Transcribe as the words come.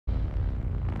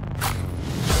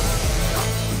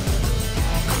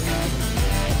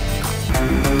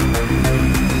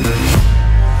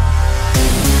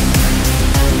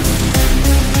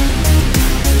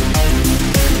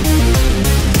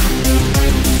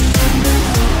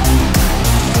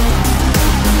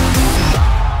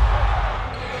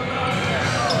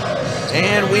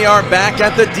we are back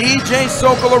at the DJ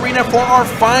Sokol Arena for our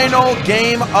final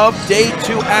game of Day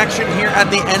 2 action here at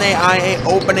the NAIA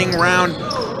opening round.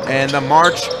 And the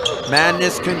March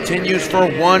Madness continues for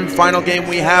one final game.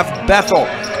 We have Bethel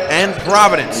and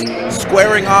Providence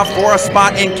squaring off for a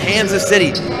spot in Kansas City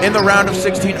in the round of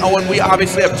 16. Oh, and we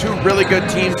obviously have two really good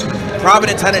teams.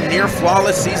 Providence had a near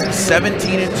flawless season,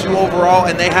 17-2 overall,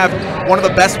 and they have one of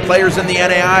the best players in the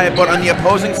NAIA. But on the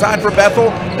opposing side for Bethel,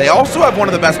 they also have one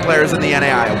of the best players in the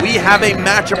NAIA. We have a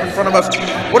matchup in front of us.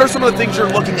 What are some of the things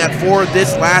you're looking at for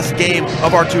this last game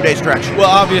of our two-day stretch? Well,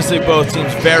 obviously both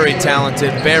teams very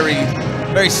talented, very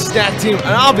stacked team,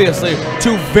 and obviously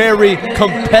two very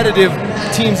competitive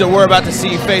teams that we're about to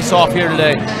see face off here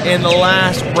today in the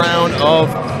last round of,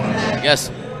 I guess,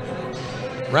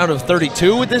 round of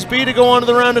 32 would this be to go on to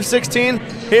the round of 16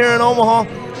 here in Omaha.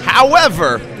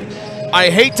 However, I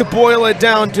hate to boil it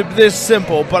down to this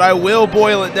simple, but I will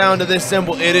boil it down to this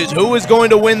simple. It is who is going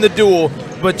to win the duel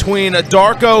between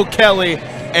Darko Kelly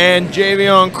and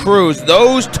Javion Cruz.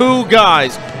 Those two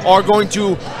guys are going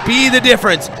to be the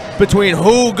difference between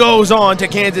who goes on to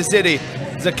Kansas City.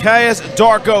 Zacchaeus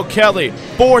Darko Kelly,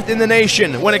 4th in the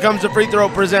nation when it comes to free throw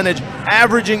percentage,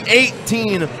 averaging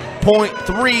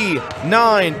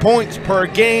 18.39 points per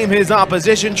game. His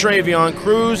opposition, Travion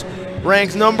Cruz,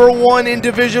 ranks #1 in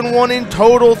Division I in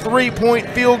total three-point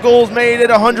field goals made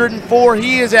at 104.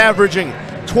 He is averaging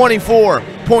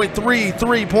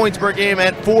 24.33 points per game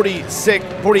at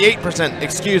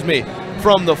 48%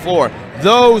 from the floor.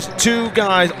 Those two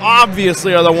guys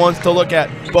obviously are the ones to look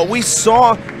at, but we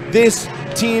saw this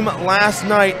team last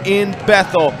night in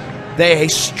Bethel. They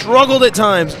struggled at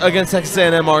times against Texas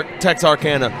A&M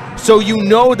Texarkana, so you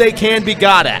know they can be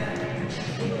got at.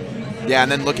 Yeah,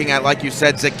 and then looking at, like you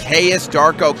said, Zacchaeus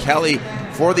Darko Kelly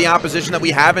for the opposition that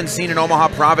we haven't seen in Omaha.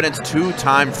 Providence,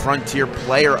 two-time Frontier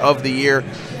Player of the Year.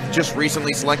 Just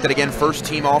recently selected again, first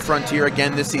team All-Frontier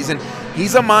again this season.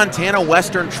 He's a Montana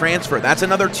Western transfer. That's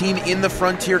another team in the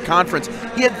Frontier Conference.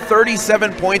 He had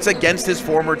 37 points against his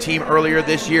former team earlier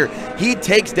this year. He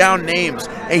takes down names,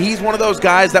 and he's one of those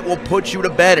guys that will put you to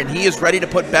bed, and he is ready to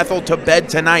put Bethel to bed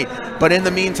tonight. But in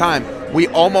the meantime, we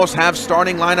almost have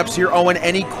starting lineups here. Owen,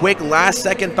 any quick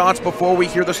last-second thoughts before we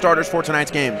hear the starters for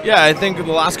tonight's game? Yeah, I think the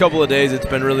last couple of days it's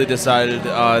been really decided,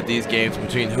 these games,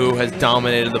 between who has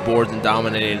dominated the boards and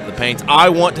dominated the paints. I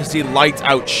want to see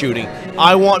lights-out shooting.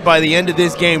 I want, by the end of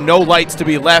this game, no lights to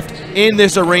be left in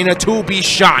this arena to be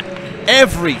shot.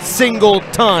 Every single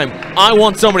time, I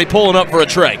want somebody pulling up for a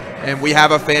tray. And we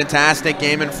have a fantastic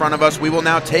game in front of us. We will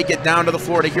now take it down to the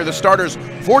floor to hear the starters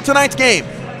for tonight's game.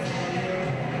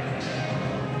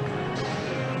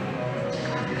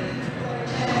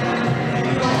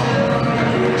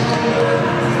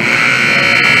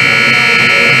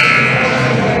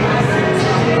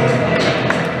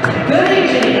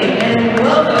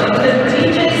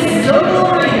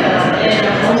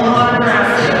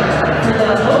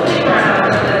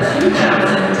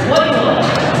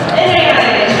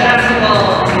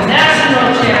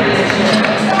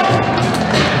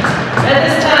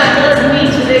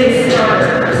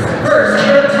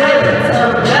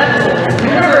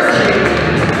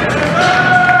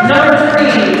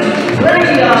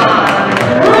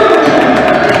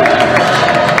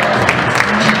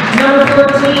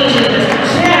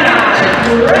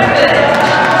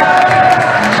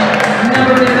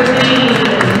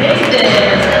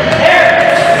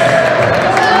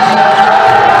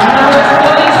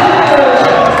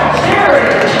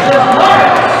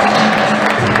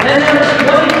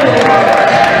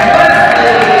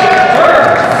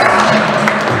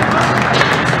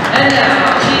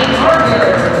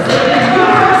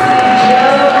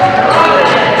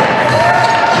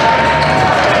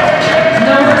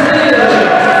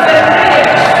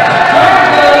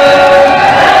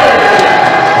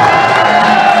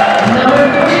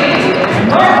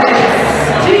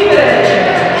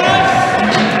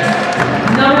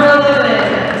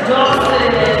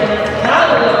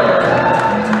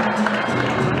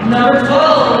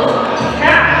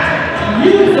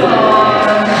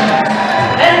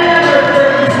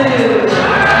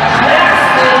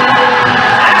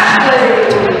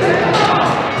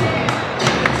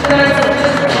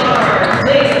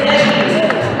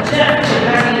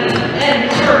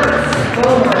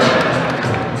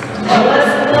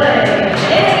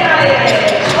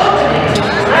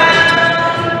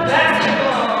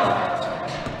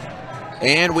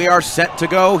 And we are set to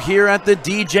go here at the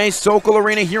DJ Sokol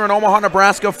Arena here in Omaha,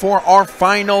 Nebraska for our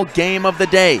final game of the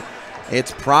day.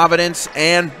 It's Providence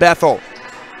and Bethel.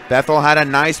 Bethel had a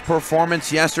nice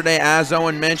performance yesterday, as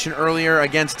Owen mentioned earlier,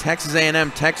 against Texas A&M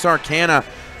Texarkana.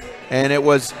 And it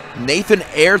was Nathan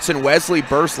Aerts and Wesley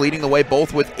Burst leading the way,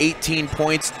 both with 18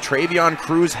 points. Travion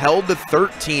Cruz held to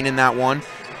 13 in that one.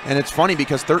 And it's funny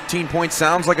because 13 points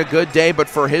sounds like a good day, but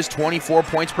for his 24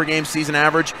 points per game season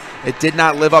average, it did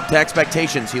not live up to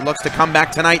expectations. He looks to come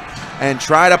back tonight and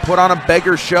try to put on a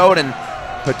beggar show and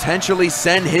potentially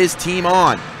send his team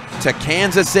on to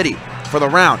Kansas City for the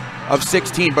round of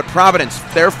 16. But Providence,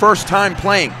 their first time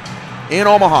playing in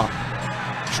Omaha,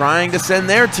 trying to send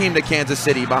their team to Kansas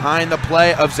City behind the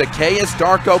play of Zacchaeus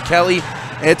Darko Kelly.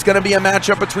 It's going to be a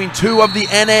matchup between two of the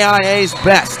NAIA's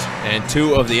best. And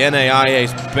two of the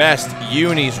NAIA's best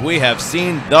unis we have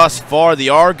seen thus far. The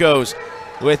Argos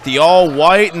with the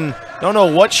all-white, and don't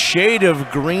know what shade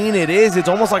of green it is. It's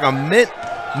almost like a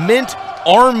mint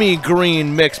army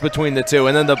green mix between the two.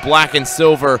 And then the black and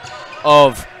silver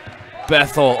of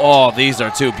Bethel. Oh, these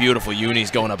are two beautiful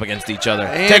unis going up against each other.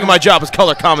 And taking my job as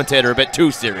color commentator a bit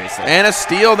too seriously. And a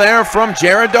steal there from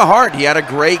Jared DeHart. He had a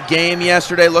great game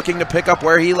yesterday, looking to pick up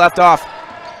where he left off.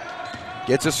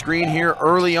 Gets a screen here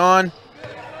early on.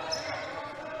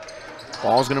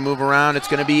 Ball's going to move around. It's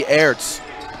going to be Aerts.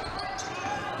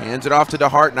 Hands it off to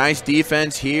DeHart. Nice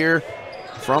defense here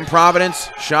from Providence.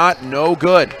 Shot no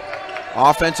good.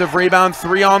 Offensive rebound,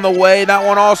 3 on the way. That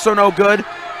one also no good.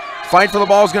 Fight for the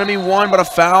ball is going to be 1, but a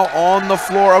foul on the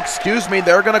floor. Oh, excuse me,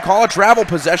 they're going to call a travel.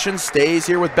 Possession stays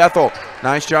here with Bethel.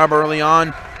 Nice job early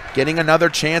on, getting another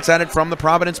chance at it from the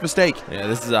Providence mistake. Yeah,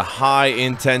 this is a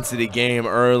high-intensity game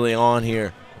early on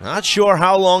here. Not sure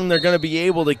how long they're going to be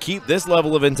able to keep this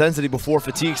level of intensity before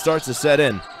fatigue starts to set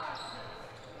in.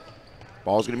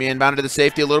 Ball's going to be inbounded to the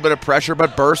safety. A little bit of pressure,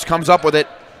 but Burst comes up with it.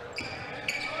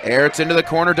 Aerts into the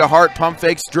corner. DeHart pump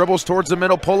fakes, dribbles towards the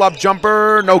middle. Pull-up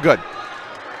jumper, no good.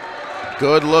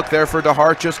 Good look there for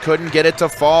DeHart, just couldn't get it to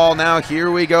fall. Now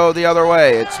here we go the other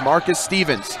way. It's Marcus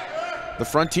Stevens, the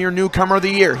Frontier Newcomer of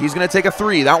the Year. He's going to take a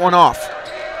 3, that one off.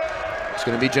 It's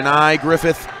going to be Janai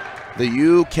Griffith, the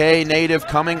UK native,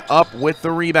 coming up with the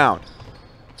rebound.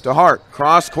 DeHart,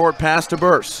 cross-court pass to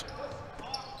Burst.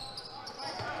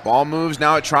 Ball moves,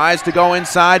 now it tries to go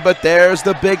inside, but there's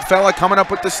the big fella coming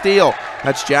up with the steal.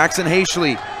 That's Jackson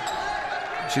Hashley,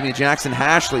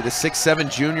 the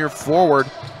 6'7" junior forward.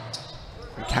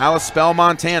 Kalispell,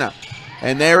 Montana.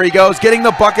 And there he goes, getting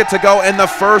the bucket to go, and the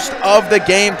first of the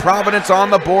game. Providence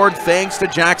on the board thanks to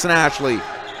Jackson Ashley.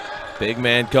 Big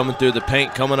man coming through the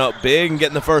paint, coming up big and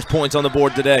getting the first points on the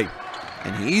board today.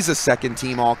 And he's a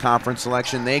second-team all-conference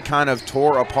selection. They kind of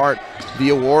tore apart the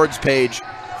awards page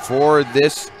for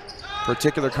this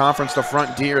particular conference, the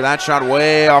Frontier. That shot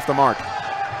way off the mark.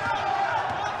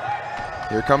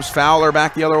 Here comes Fowler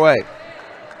back the other way.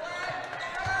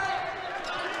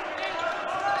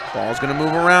 Ball's going to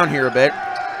move around here a bit.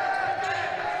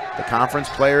 The Conference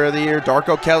Player of the Year,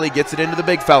 Darko Kelly, gets it into the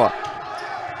big fella.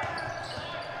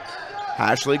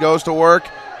 Ashley goes to work.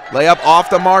 Layup off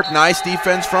the mark. Nice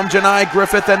defense from Janai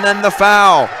Griffith, and then the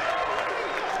foul.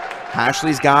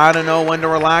 Ashley's got to know when to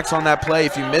relax on that play.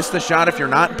 If you miss the shot, if you're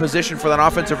not in position for that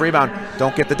offensive rebound,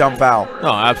 don't get the dumb foul.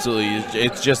 No, absolutely.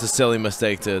 It's just a silly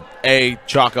mistake to,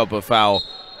 chalk up a foul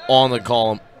on the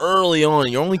column early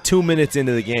on. You're only 2 minutes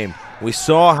into the game. We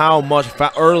saw how much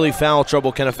early foul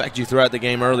trouble can affect you throughout the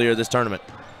game earlier this tournament.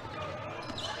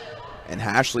 And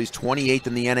Ashley's 28th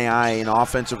in the NAIA in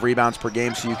offensive rebounds per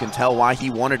game, so you can tell why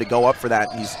he wanted to go up for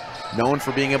that. He's known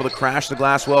for being able to crash the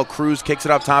glass well. Cruz kicks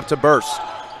it up top to Burst.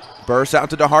 Burst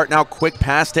out to DeHart, now quick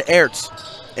pass to Aerts.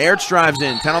 Aerts drives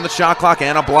in, 10 on the shot clock,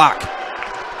 and a block.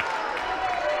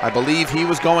 I believe he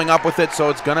was going up with it, so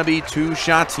it's going to be 2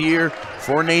 shots here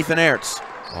for Nathan Aerts.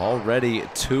 Already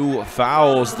 2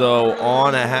 fouls, though,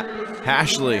 on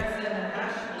Ashley.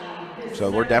 So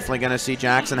we're definitely going to see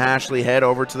Jackson Ashley head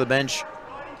over to the bench.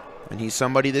 And he's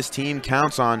somebody this team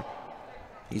counts on.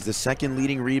 He's the second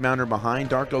leading rebounder behind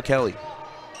Darko Kelly.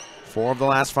 4 of the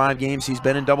last 5 games, he's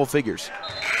been in double figures.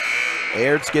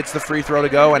 Aerts gets the free throw to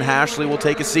go, and Ashley will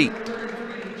take a seat.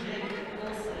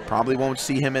 Probably won't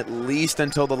see him at least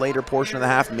until the later portion of the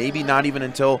half, maybe not even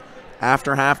until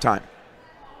after halftime.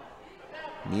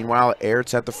 Meanwhile,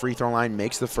 Aerts at the free throw line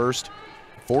makes the first.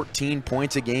 14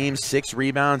 points a game, 6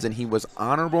 rebounds, and he was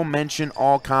honorable mention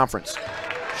all conference.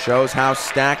 Shows how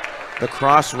stacked the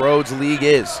Crossroads League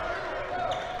is.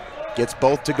 Gets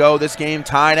both to go. This game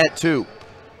tied at 2.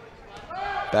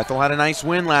 Bethel had a nice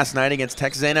win last night against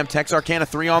Texas A&M Texarkana.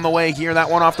 3 on the way here, that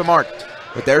one off the mark.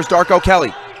 But there's Darko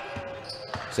Kelly.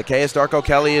 Zacchaeus Darko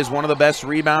Kelly is one of the best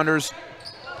rebounders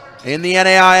in the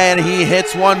NAIA, and he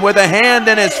hits one with a hand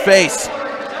in his face.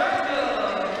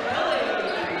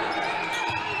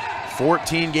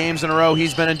 14 games in a row,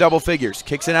 he's been in double figures.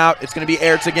 Kicks it out, it's going to be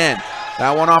Aerts again.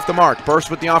 That one off the mark. Burst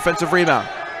with the offensive rebound.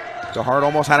 DeHart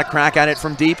almost had a crack at it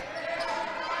from deep.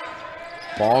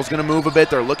 Ball's going to move a bit.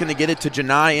 They're looking to get it to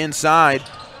Janai inside.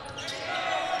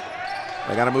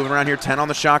 They got to move around here. 10 on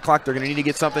the shot clock. They're going to need to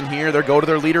get something here. They go to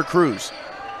their leader, Cruz.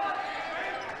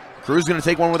 Cruz going to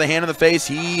take one with a hand in the face.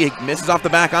 He misses off the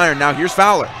back iron. Now here's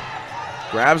Fowler.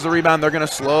 Grabs the rebound. They're going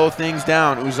to slow things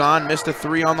down. Uzan missed a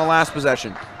 3 on the last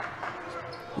possession.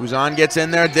 Uzan gets in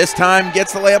there. This time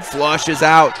gets the layup. Flushes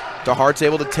out. DeHart's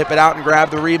able to tip it out and grab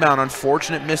the rebound.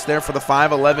 Unfortunate miss there for the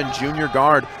 5'11 junior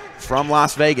guard from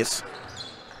Las Vegas.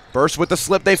 Burst with the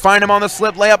slip. They find him on the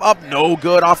slip. Layup up. No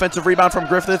good. Offensive rebound from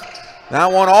Griffith.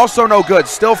 That one also no good.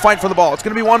 Still fight for the ball. It's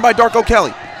going to be won by Darko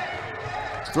Kelly.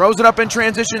 Throws it up in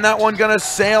transition. That one going to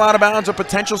sail out of bounds. A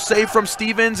potential save from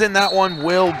Stevens, and that one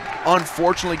will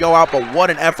unfortunately go out. But what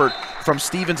an effort from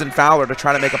Stevens and Fowler to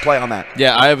try to make a play on that.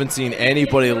 Yeah, I haven't seen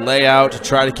anybody lay out to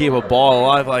try to keep a ball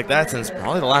alive like that since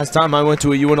probably the last time I went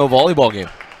to a UNO volleyball game.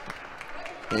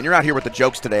 And you're out here with the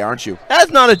jokes today, aren't you?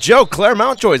 That's not a joke. Claire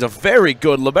Mountjoy is a very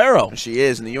good libero. She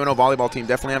is, and the UNO volleyball team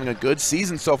definitely having a good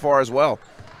season so far as well.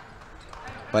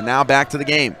 But now back to the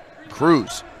game.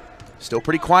 Cruz, still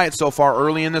pretty quiet so far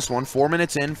early in this one. 4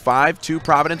 minutes in, 5-2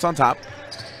 Providence on top.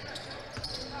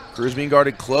 Cruz being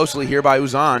guarded closely here by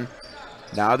Uzan.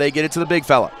 Now they get it to the big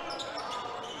fella.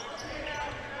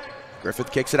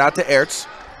 Griffith kicks it out to Ertz.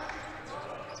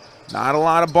 Not a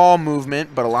lot of ball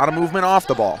movement, but a lot of movement off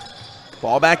the ball.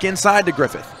 Ball back inside to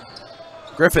Griffith.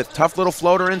 Griffith, tough little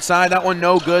floater inside. That one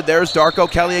no good. There's Darko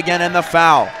Kelly again and the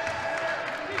foul.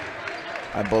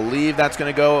 I believe that's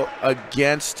going to go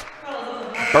against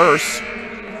Burse.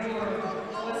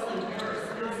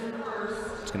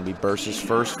 It's going to be Burse's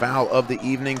first foul of the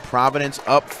evening. Providence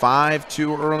up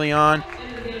 5-2 early on.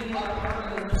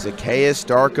 Zacchaeus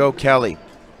Darko Kelly,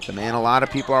 the man a lot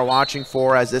of people are watching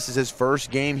for, as this is his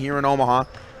first game here in Omaha.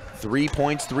 3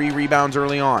 points, 3 rebounds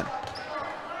early on.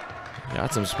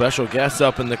 Got some special guests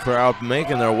up in the crowd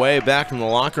making their way back from the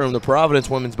locker room. The Providence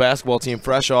women's basketball team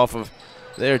fresh off of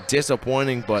their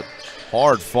disappointing but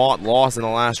hard-fought loss in the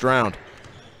last round.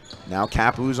 Now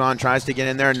Cap Uzan tries to get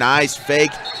in there. Nice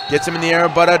fake. Gets him in the air,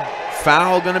 but a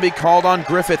foul going to be called on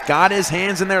Griffith. Got his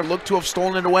hands in there. Looked to have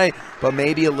stolen it away, but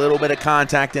maybe a little bit of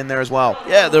contact in there as well.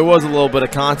 Yeah, there was a little bit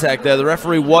of contact there. The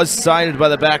referee was sighted by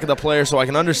the back of the player, so I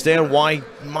can understand why he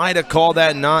might have called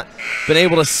that and not been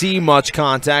able to see much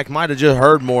contact. Might have just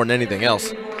heard more than anything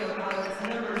else.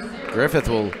 Griffith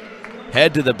will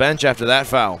head to the bench after that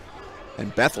foul.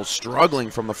 And Bethel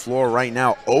struggling from the floor right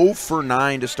now. 0 for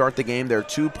 9 to start the game. They're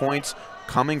 2 points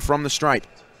coming from the stripe.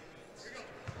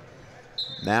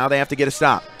 Now they have to get a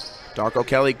stop. Darko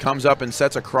Kelly comes up and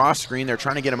sets a cross screen. They're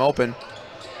trying to get him open.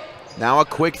 Now a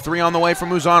quick 3 on the way from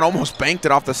Uzan. Almost banked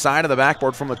it off the side of the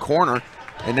backboard from the corner.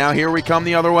 And now here we come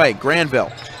the other way.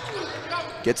 Granville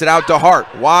gets it out to Hart.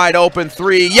 Wide open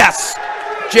 3. Yes!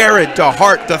 Jared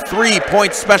DeHart, the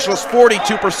 3-point specialist,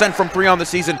 42% from 3 on the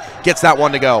season, gets that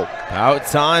one to go. About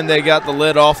time they got the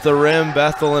lid off the rim,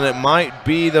 Bethel, and it might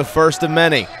be the first of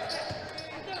many.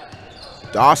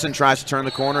 Dawson tries to turn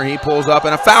the corner. He pulls up,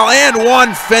 and a foul, and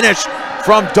one finish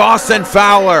from Dawson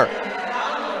Fowler.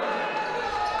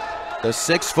 The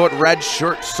 6-foot red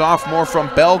shirt sophomore from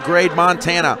Belgrade,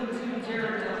 Montana.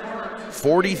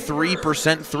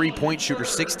 43% three-point shooter,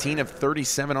 16 of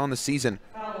 37 on the season.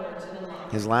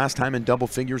 His last time in double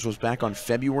figures was back on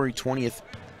February 20th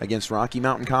against Rocky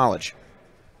Mountain College.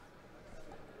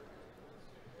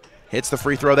 Hits the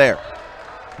free throw there.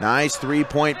 Nice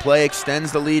 3-point play,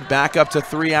 extends the lead back up to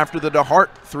 3 after the DeHart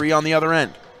 3 on the other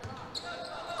end.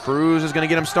 Cruz is going to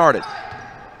get him started.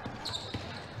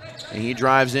 And he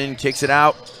drives in, kicks it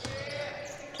out.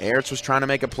 Ertz was trying to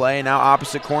make a play. Now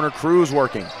opposite corner, Cruz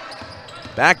working.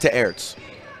 Back to Ertz.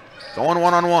 Going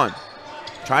one-on-one.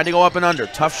 Tried to go up and under.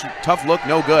 Tough look,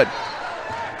 no good.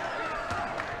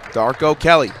 Darko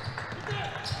Kelly.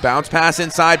 Bounce pass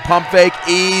inside, pump fake,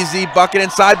 easy bucket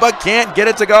inside, but can't get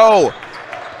it to go.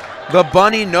 The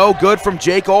bunny, no good from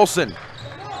Jake Olson.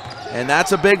 And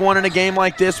that's a big one in a game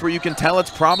like this where you can tell it's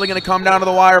probably going to come down to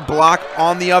the wire. Block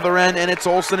on the other end, and it's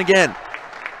Olson again.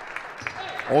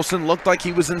 Olson looked like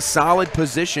he was in solid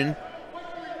position.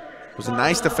 It was a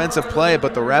nice defensive play,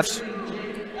 but the refs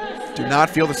do not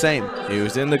feel the same. He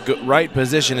was in the right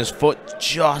position. His foot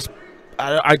just,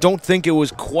 I don't think it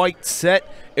was quite set.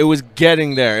 It was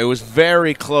getting there. It was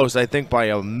very close, I think by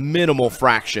a minimal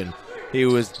fraction. He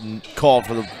was called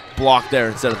for the block there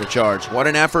instead of the charge. What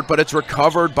an effort, but it's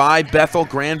recovered by Bethel.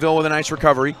 Granville with a nice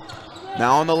recovery.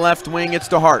 Now on the left wing, it's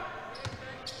DeHart.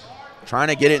 Trying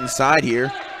to get it inside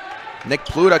here. Nick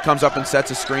Pluta comes up and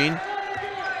sets a screen.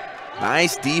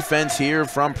 Nice defense here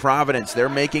from Providence. They're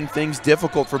making things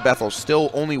difficult for Bethel.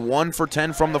 Still only 1 for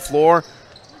 10 from the floor.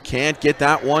 Can't get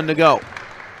that one to go.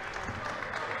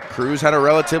 Cruz had a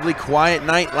relatively quiet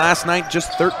night last night,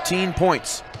 just 13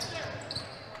 points.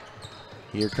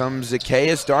 Here comes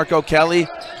Zacchaeus. Darko Kelly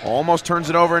almost turns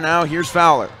it over now. Here's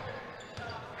Fowler.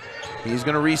 He's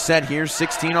going to reset. Here's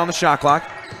 16 on the shot clock.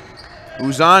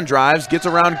 Uzan drives, gets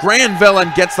around Granville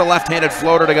and gets the left-handed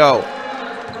floater to go.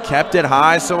 Kept it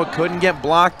high so it couldn't get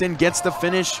blocked and gets the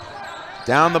finish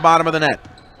down the bottom of the net.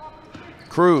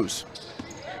 Cruz.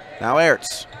 Now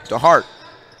Ertz to Hart.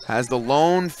 Has the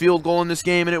lone field goal in this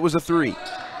game, and it was a 3.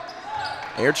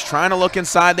 Ertz trying to look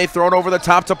inside. They throw it over the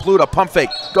top to Pluta. Pump fake.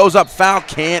 Goes up. Foul.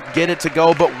 Can't get it to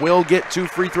go, but will get 2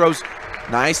 free throws.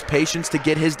 Nice patience to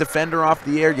get his defender off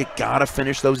the air. You got to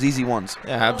finish those easy ones.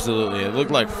 Yeah, absolutely. It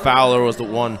looked like Fowler was the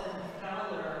one.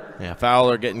 Yeah,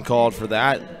 Fowler getting called for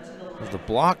that. The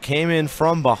block came in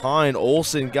from behind.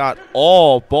 Olsen got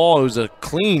all ball. It was a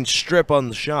clean strip on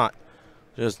the shot.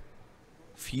 Just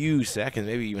few seconds,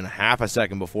 maybe even half a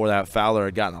second before that, Fowler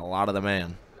had gotten a lot of the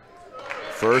man.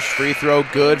 First free throw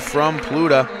good from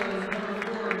Pluta.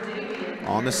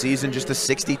 On the season, just a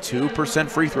 62%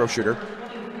 free throw shooter.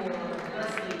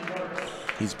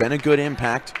 He's been a good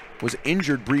impact. Was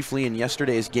injured briefly in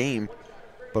yesterday's game,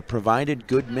 but provided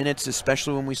good minutes,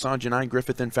 especially when we saw Janai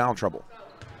Griffith in foul trouble.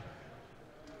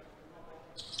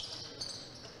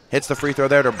 Hits the free throw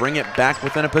there to bring it back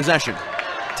within a possession.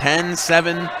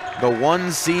 10-7, the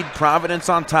 1 seed Providence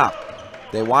on top.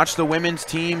 They watched the women's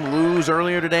team lose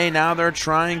earlier today. Now they're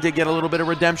trying to get a little bit of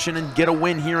redemption and get a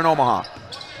win here in Omaha.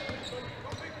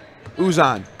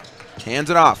 Uzan hands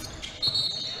it off.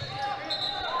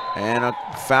 And a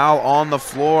foul on the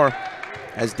floor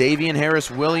as Davian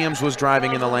Harris-Williams was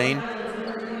driving in the lane.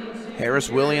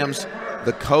 Harris-Williams,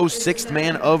 the co-6th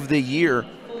man of the year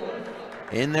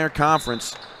in their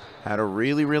conference. Had a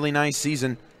really, really nice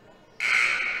season.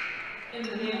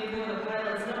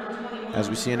 As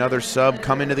we see another sub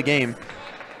come into the game.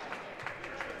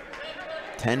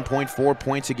 10.4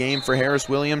 points a game for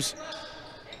Harris-Williams.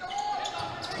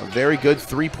 A very good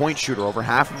three-point shooter. Over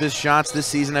half of his shots this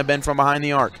season have been from behind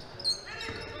the arc.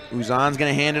 Uzan's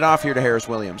going to hand it off here to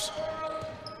Harris-Williams.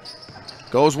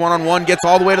 Goes one-on-one, gets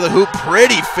all the way to the hoop.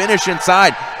 Pretty finish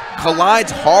inside.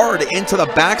 Collides hard into the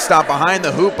backstop behind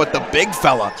the hoop, but the big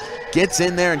fella gets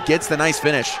in there and gets the nice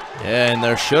finish. Yeah, and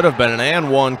there should have been an and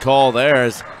one call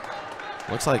there.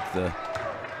 Looks like the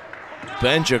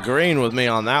bench agreeing with me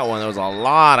on that one. There was a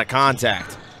lot of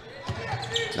contact.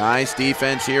 Nice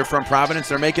defense here from Providence.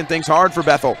 They're making things hard for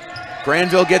Bethel.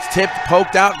 Granville gets tipped,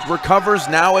 poked out, recovers.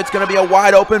 Now it's going to be a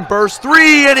wide open burst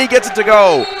 3, and he gets it to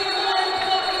go.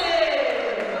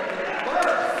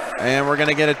 And we're going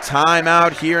to get a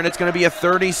timeout here, and it's going to be a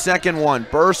 30-second one.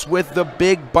 Burst with the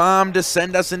big bomb to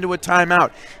send us into a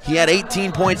timeout. He had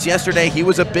 18 points yesterday. He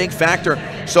was a big factor.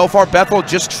 So far, Bethel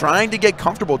just trying to get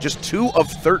comfortable. Just 2 of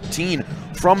 13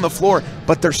 from the floor,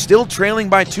 but they're still trailing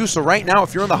by 2. So right now,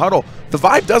 if you're in the huddle, the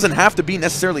vibe doesn't have to be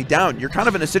necessarily down. You're kind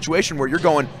of in a situation where you're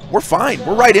going, we're fine.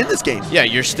 We're right in this game. Yeah,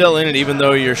 you're still in it, even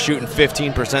though you're shooting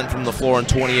 15% from the floor and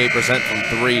 28%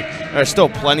 from 3. There's still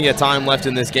plenty of time left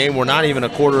in this game. We're not even a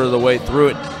quarter of the way through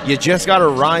it. You just got to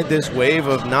ride this wave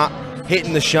of not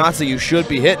hitting the shots that you should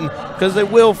be hitting, because they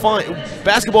will find.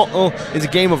 Basketball is a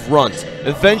game of runs.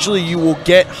 Eventually, you will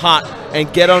get hot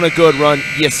and get on a good run.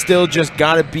 You still just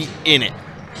got to be in it.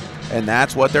 And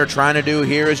that's what they're trying to do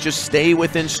here, is just stay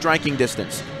within striking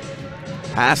distance.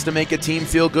 Has to make a team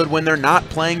feel good when they're not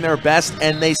playing their best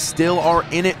and they still are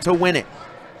in it to win it.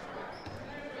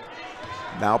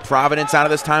 Now Providence out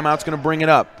of this timeout is going to bring it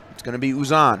up. It's going to be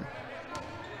Uzan.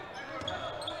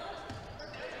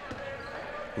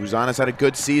 Uzan has had a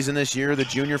good season this year, the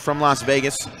junior from Las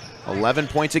Vegas. 11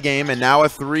 points a game, and now a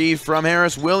 3 from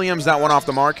Harris-Williams. That one off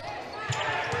the mark.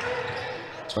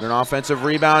 But an offensive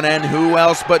rebound, and who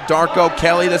else but Darko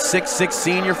Kelly, the 6'6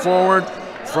 senior forward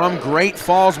from Great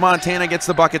Falls, Montana, gets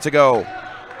the bucket to go.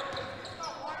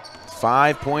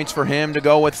 5 points for him to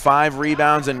go with 5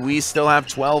 rebounds, and we still have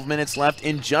 12 minutes left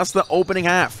in just the opening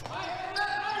half.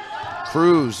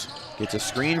 Cruz gets a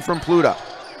screen from Pluta.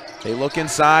 They look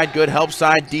inside, good help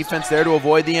side defense there to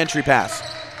avoid the entry pass.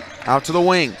 Out to the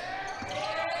wing.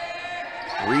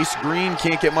 Reese Green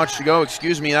can't get much to go.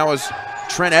 Excuse me, that was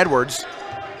Trent Edwards.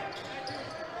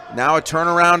 Now a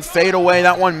turnaround fadeaway.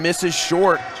 That one misses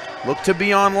short. Look to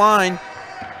be online.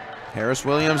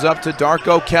 Harris-Williams up to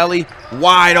Darko Kelly.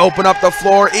 Wide open up the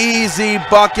floor. Easy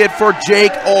bucket for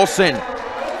Jake Olsen.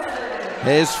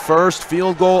 His first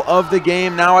field goal of the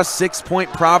game. Now a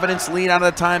 6-point Providence lead out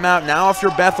of the timeout. Now if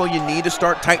you're Bethel, you need to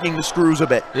start tightening the screws a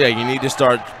bit. Yeah, you need to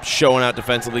start showing out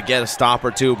defensively, get a stop or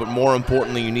two, but more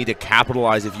importantly, you need to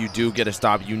capitalize if you do get a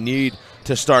stop. You need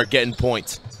to start getting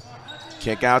points.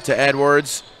 Kick out to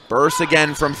Edwards. Burst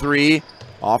again from 3.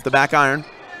 Off the back iron.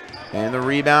 And the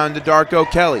rebound to Darko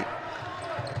Kelly.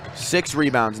 6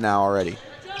 rebounds now already.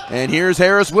 And here's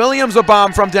Harris Williams, a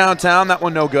bomb from downtown. That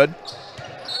one no good.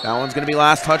 That one's going to be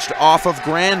last touched off of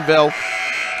Granville.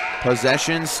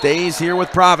 Possession stays here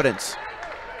with Providence.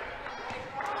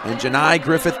 And Janai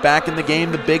Griffith back in the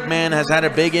game. The big man has had a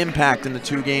big impact in the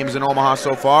 2 games in Omaha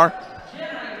so far.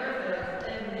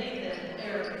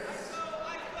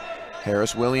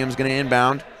 Harris Williams going to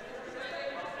inbound.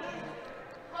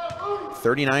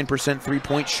 39%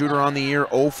 three-point shooter on the year,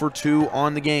 0 for 2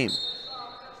 on the game.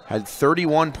 Had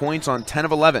 31 points on 10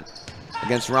 of 11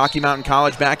 against Rocky Mountain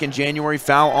College back in January.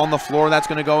 Foul on the floor. That's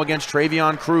going to go against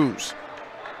Travion Cruz.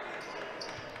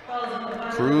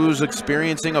 Cruz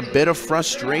experiencing a bit of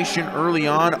frustration early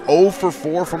on. 0 for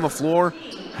 4 from the floor.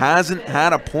 Hasn't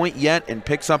had a point yet and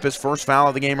picks up his first foul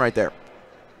of the game right there.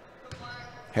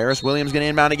 Harris Williams going to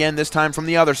inbound again, this time from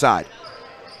the other side.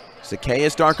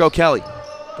 Zacchaeus Darko Kelly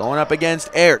going up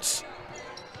against Ertz.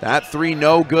 That 3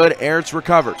 no good. Ertz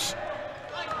recovers.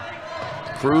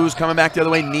 Cruz coming back the other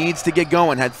way, needs to get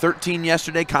going. Had 13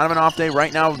 yesterday, kind of an off day.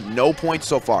 Right now, no points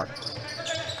so far.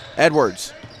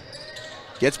 Edwards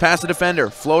gets past the defender.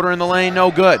 Floater in the lane,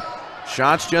 no good.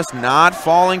 Shots just not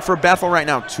falling for Bethel right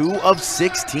now. 2 of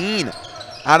 16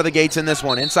 out of the gates in this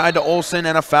one. Inside to Olsen,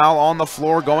 and a foul on the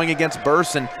floor going against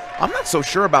Burst. And I'm not so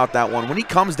sure about that one. When he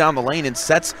comes down the lane and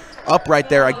sets up right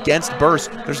there against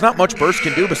Burst, there's not much Burst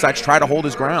can do besides try to hold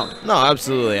his ground. No,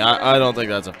 absolutely. I don't think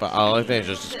that's a foul. I think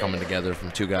it's just coming together from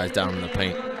 2 guys down in the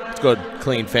paint. It's good,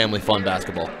 clean, family fun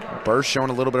basketball. Burst showing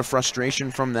a little bit of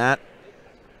frustration from that.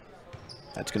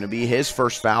 That's going to be his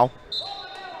first foul.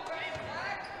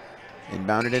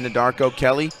 Inbounded into Darko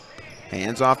Kelly.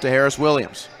 Hands off to Harris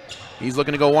Williams. He's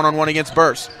looking to go one-on-one against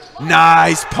Burst.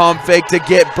 Nice pump fake to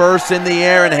get Burst in the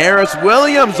air, and Harris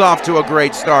Williams off to a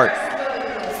great start.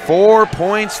 4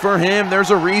 points for him. There's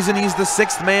a reason he's the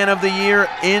 6th man of the year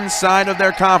inside of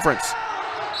their conference.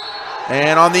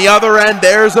 And on the other end,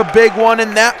 there's a big one,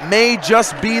 and that may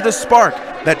just be the spark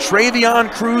that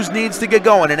Travion Cruz needs to get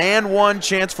going. An and 1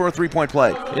 chance for a 3-point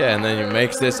play. Yeah, and then he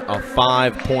makes this a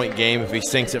 5-point game if he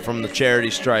sinks it from the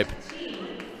charity stripe.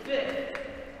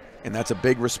 And that's a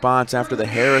big response after the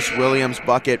Harris Williams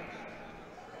bucket.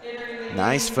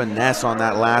 Nice finesse on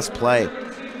that last play.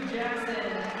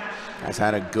 Has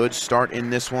had a good start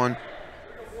in this one,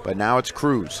 but now it's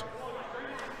Cruz.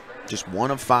 Just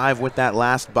 1 of 5 with that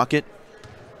last bucket,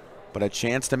 but a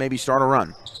chance to maybe start a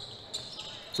run.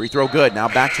 Free throw good. Now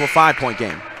back to a 5-point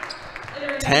game.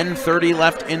 10:30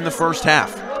 left in the first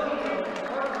half.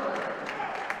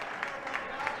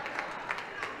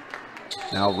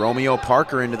 Now Romeo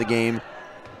Parker into the game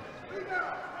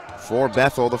for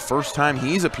Bethel, the first time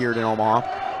he's appeared in Omaha.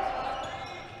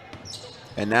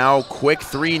 And now quick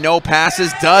 3, no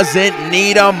passes, doesn't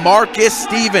need a Marcus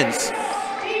Stevens.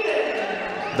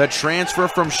 The transfer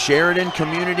from Sheridan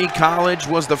Community College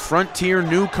was the Frontier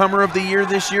Newcomer of the Year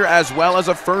this year, as well as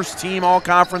a first-team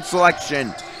all-conference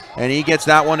selection. And he gets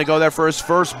that one to go there for his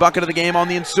first bucket of the game on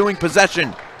the ensuing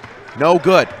possession. No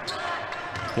good.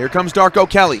 Here comes Darko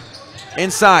Kelly.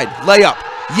 Inside, layup,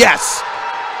 yes!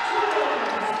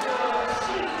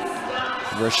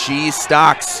 Rasheed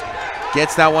Stocks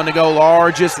gets that one to go,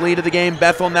 largest lead of the game.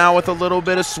 Bethel now with a little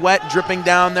bit of sweat dripping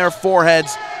down their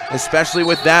foreheads, especially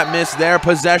with that miss there.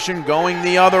 Possession going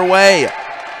the other way.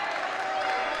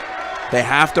 They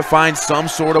have to find some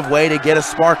sort of way to get a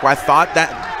spark. I thought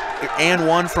that and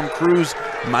 1 from Cruz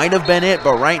might have been it,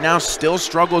 but right now still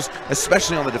struggles,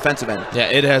 especially on the defensive end. Yeah,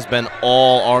 it has been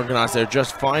all organized. They're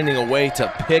just finding a way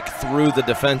to pick through the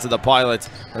defense of the Pilots,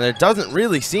 and there doesn't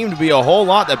really seem to be a whole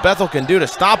lot that Bethel can do to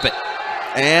stop it.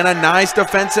 And a nice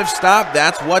defensive stop.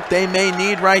 That's what they may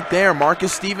need right there.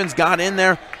 Marcus Stevens got in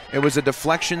there. It was a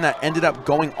deflection that ended up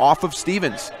going off of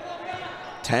Stevens.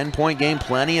 10-point game,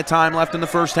 plenty of time left in the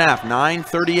first half.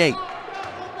 9:38.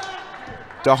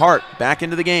 DeHart back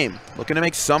into the game, looking to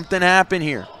make something happen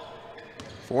here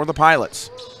for the Pilots.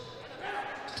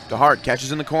 DeHart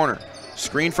catches in the corner.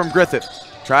 Screen from Griffith.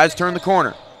 Tries to turn the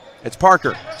corner. It's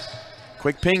Parker.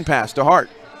 Quick ping pass, DeHart.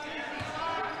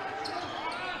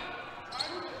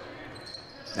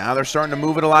 Now they're starting to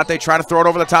move it a lot. They try to throw it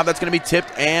over the top. That's going to be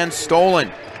tipped and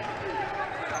stolen.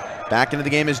 Back into the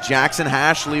game is Jackson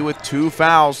Hashley with 2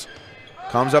 fouls.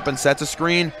 Comes up and sets a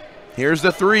screen. Here's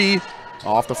the 3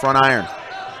 off the front iron.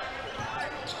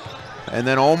 And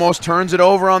then almost turns it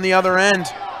over on the other end.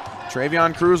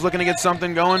 Travion Cruz looking to get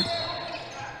something going.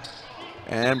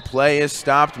 And play is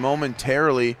stopped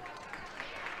momentarily.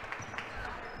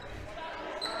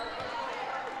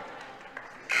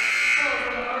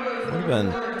 Would have been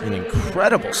an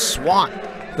incredible swat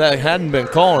that hadn't been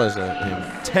called as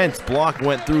an intense block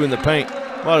went through in the paint.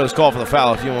 Well, it was called for the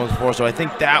foul a few moments before, so I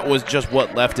think that was just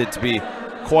what left it to be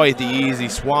quite the easy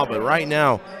swat. But right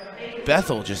now,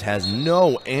 Bethel just has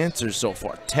no answers so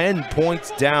far. 10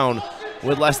 points down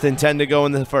with less than 10 to go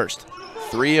in the first.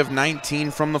 3 of 19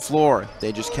 from the floor.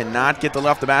 They just cannot get the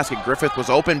left of basket. Griffith was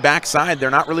open backside. They're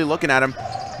not really looking at him.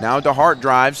 Now DeHart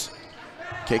drives.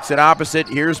 Kicks it opposite.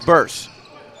 Here's Burse.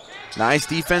 Nice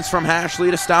defense from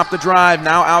Hashley to stop the drive.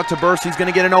 Now out to Burse. He's going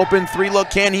to get an open 3 look.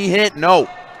 Can he hit? No.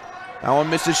 That one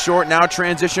misses short. Now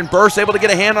transition. Burse able to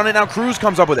get a hand on it. Now Cruz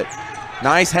comes up with it.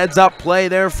 Nice heads-up play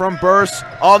there from Burse.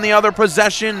 On the other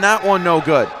possession, that one no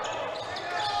good.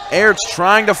 Aerts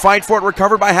trying to fight for it.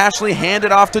 Recovered by Hashley.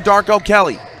 Handed off to Darko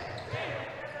Kelly.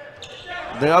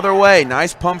 The other way.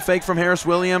 Nice pump fake from Harris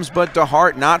Williams, but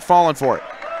DeHart not falling for it.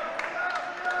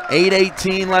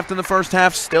 8:18 left in the first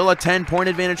half. Still a 10-point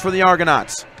advantage for the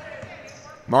Argonauts.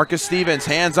 Marcus Stevens,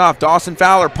 hands off. Dawson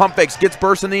Fowler, pump fakes, gets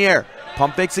Burse in the air.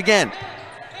 Pump fakes again.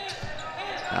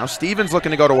 Now Stevens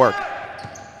looking to go to work.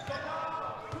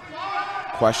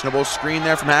 Questionable screen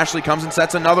there from Hashley. Comes and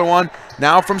sets another one.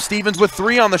 Now from Stevens with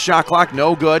 3 on the shot clock.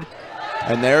 No good.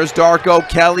 And there's Darko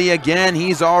Kelly again.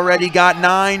 He's already got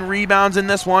 9 rebounds in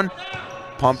this one.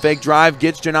 Pump fake drive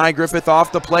gets Janai Griffith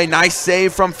off the play. Nice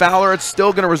save from Fowler. It's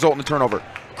still going to result in a turnover.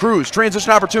 Cruz,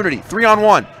 transition opportunity.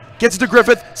 3-on-1. Gets it to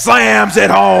Griffith. Slams it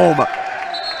home.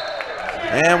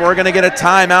 And we're going to get a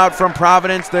timeout from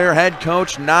Providence. Their head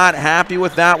coach not happy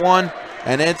with that one.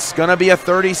 And it's going to be a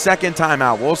 30-second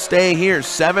timeout. We'll stay here.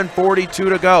 7:42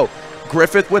 to go.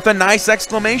 Griffith with a nice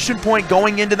exclamation point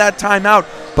going into that timeout,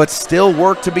 but still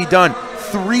work to be done.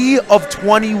 3 of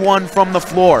 21 from the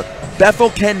floor.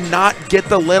 Bethel cannot get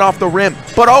the lid off the rim.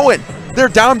 But Owen, they're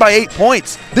down by 8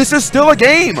 points. This is still a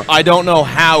game. I don't know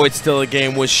how it's still a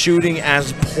game with shooting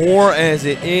as poor as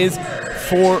it is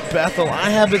for Bethel. I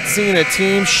haven't seen a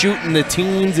team shooting the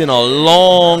teens in a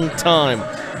long time.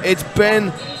 It's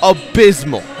been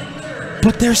abysmal,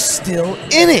 but they're still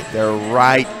in it. They're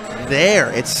right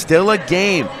there. It's still a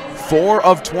game. 4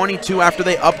 of 22 after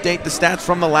they update the stats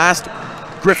from the last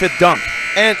Griffith dunk.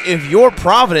 And if you're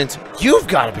Providence, you've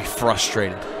got to be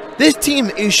frustrated. This team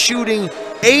is shooting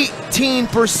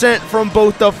 18% from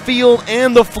both the field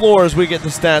and the floor as we get the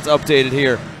stats updated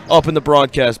here up in the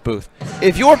broadcast booth.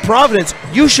 If you're Providence,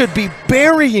 you should be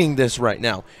burying this right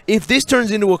now. If this turns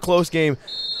into a close game,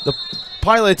 the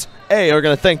Pilots, are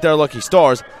going to thank their lucky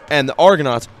stars, and the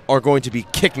Argonauts are going to be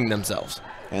kicking themselves.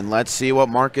 And let's see what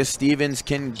Marcus Stevens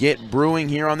can get brewing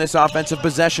here on this offensive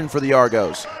possession for the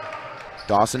Argos.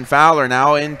 Dawson Fowler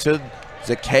now into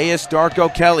Zacchaeus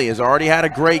Darko Kelly. Has already had a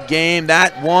great game.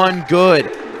 That one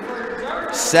good.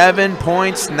 7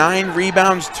 points, 9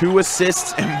 rebounds, 2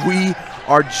 assists, and we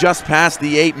are just past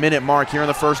the 8-minute mark here in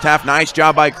the first half. Nice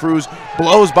job by Cruz.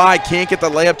 Blows by, can't get the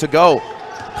layup to go.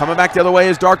 Coming back the other way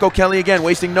is Darko Kelly again,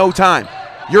 wasting no time.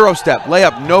 Euro step,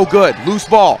 layup, no good. Loose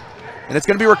ball, and it's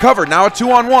going to be recovered. Now a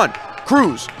 2-on-1.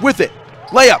 Cruz with it.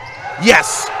 Layup,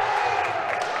 yes.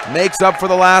 Makes up for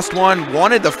the last one.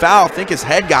 Wanted the foul. I think his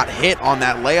head got hit on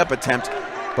that layup attempt,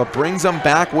 but brings them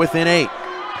back within 8.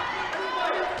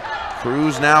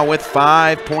 Cruz now with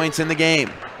 5 points in the game.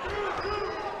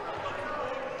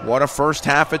 What a first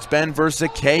half it's been for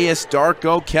Zacchaeus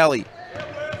Darko Kelly.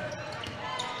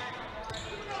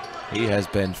 He has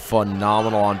been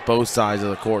phenomenal on both sides of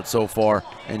the court so far.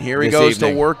 And here he goes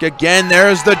to work again.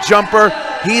 There's the jumper.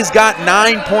 He's got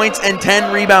 9 points and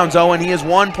 10 rebounds, Owen. He is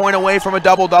 1 point away from a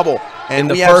double-double. In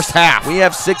the first half. We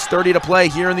have 6:30 to play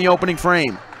here in the opening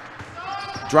frame.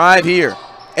 Drive here.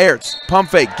 Aerts, pump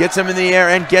fake, gets him in the air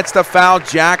and gets the foul.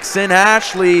 Jackson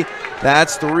Hashley.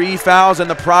 That's 3 fouls, and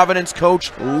the Providence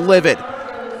coach livid.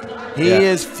 He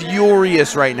is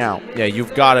furious right now. Yeah,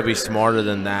 you've got to be smarter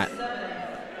than that.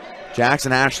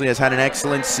 Jackson Hashley has had an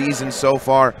excellent season so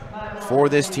far for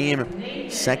this team.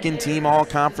 Second team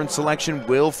all-conference selection,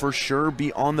 will for sure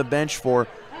be on the bench for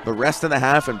the rest of the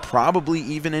half and probably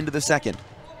even into the second.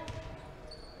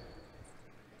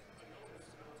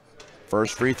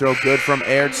 First free throw good from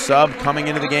Aird. Sub coming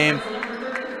into the game.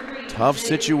 Tough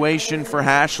situation for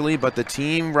Hashley, but the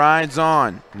team rides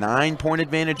on. 9-point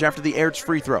advantage after the Airds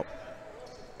free throw.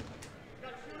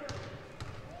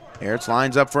 Airds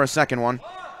lines up for a second one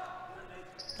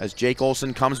as Jake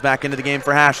Olson comes back into the game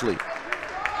for Hashley.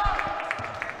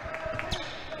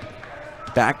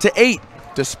 Back to 8,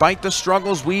 despite the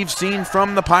struggles we've seen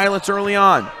from the Pilots early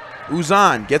on.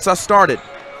 Uzan gets us started.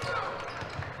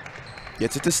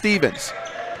 Gets it to Stevens.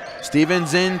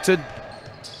 Stevens into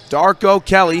Darko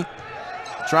Kelly.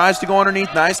 Tries to go underneath.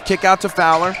 Nice kick out to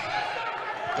Fowler.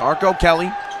 Darko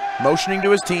Kelly motioning to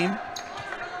his team.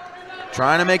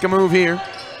 trying to make a move here.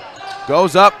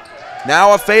 Goes up,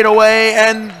 now a fadeaway,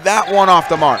 and that one off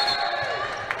the mark.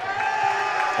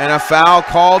 And a foul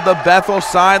called. The Bethel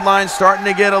sideline starting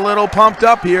to get a little pumped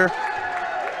up here.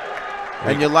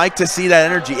 And you like to see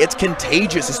that energy. It's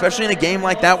contagious, especially in a game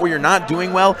like that where you're not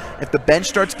doing well. If the bench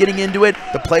starts getting into it,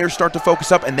 the players start to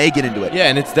focus up and they get into it. Yeah,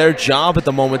 and it's their job at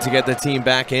the moment to get the team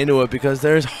back into it because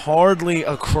there's hardly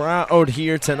a crowd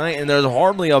here tonight and there's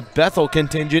hardly a Bethel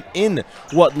contingent in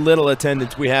what little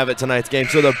attendance we have at tonight's game.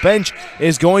 So the bench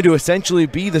is going to essentially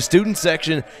be the student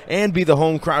section and be the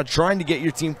home crowd trying to get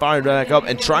your team fired back up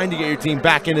and trying to get your team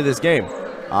back into this game.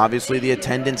 Obviously, the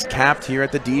attendance capped here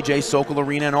at the DJ Sokol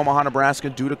Arena in Omaha, Nebraska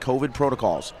due to COVID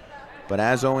protocols. But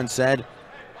as Owen said,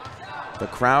 the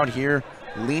crowd here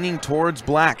leaning towards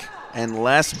black and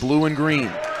less blue and green.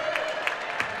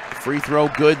 Free throw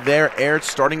good there. Ertz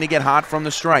starting to get hot from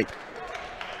the stripe.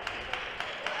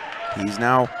 He's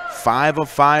now 5 of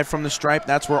 5 from the stripe.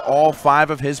 That's where all 5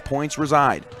 of his points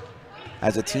reside.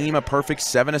 As a team, a perfect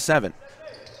 7 of 7.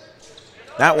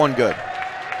 That one good.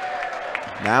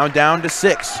 Now down to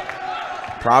 6.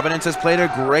 Providence has played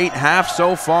a great half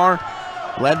so far,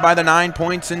 led by the 9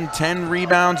 points and 10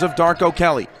 rebounds of Darko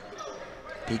Kelly.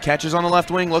 He catches on the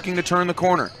left wing, looking to turn the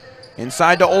corner.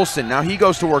 Inside to Olsen. Now he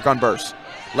goes to work on burst.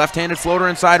 Left-handed floater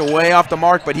inside, way off the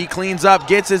mark, but he cleans up,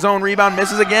 gets his own rebound,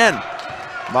 misses again.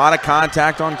 A lot of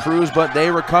contact on Cruz, but they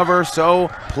recover, so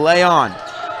play on.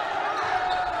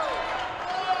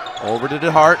 Over to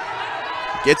DeHart.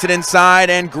 Gets it inside,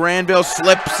 and Granville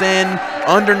slips in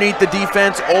underneath the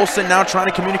defense. Olsen now trying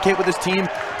to communicate with his team.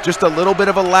 Just a little bit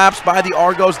of a lapse by the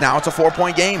Argos. Now it's a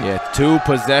 4-point game. Yeah, 2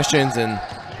 possessions, and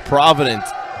Providence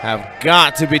have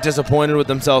got to be disappointed with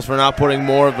themselves for not putting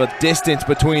more of a distance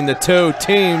between the two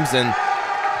teams, and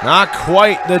not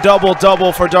quite the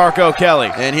double-double for Darko Kelly.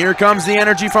 And here comes the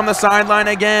energy from the sideline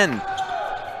again.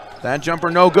 That jumper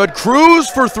no good. Cruz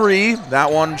for 3.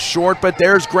 That one short, but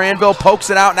there's Granville. Pokes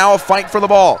it out. Now a fight for the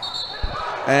ball.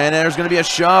 And there's going to be a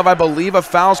shove. I believe a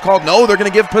foul's called. No, they're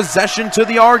going to give possession to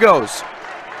the Argos.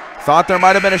 Thought there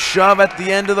might have been a shove at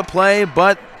the end of the play,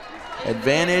 but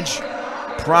advantage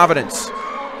Providence.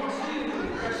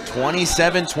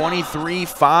 27-23,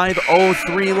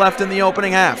 5:03 left in the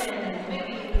opening half.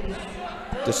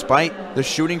 Despite the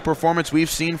shooting performance we've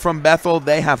seen from Bethel,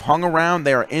 they have hung around.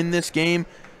 They are in this game.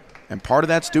 And part of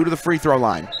that's due to the free throw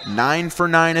line. 9 for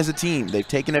 9 as a team. They've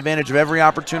taken advantage of every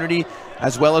opportunity,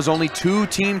 as well as only 2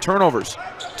 team turnovers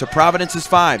to Providence's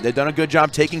 5. They've done a good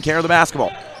job taking care of the basketball.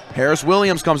 Harris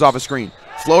Williams comes off a screen.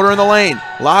 Floater in the lane.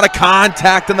 A lot of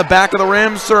contact in the back of the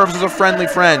rim. Serves as a friendly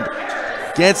friend.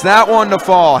 Gets that one to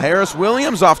fall. Harris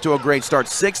Williams off to a great start.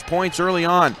 6 points early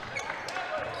on.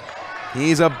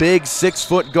 He's a big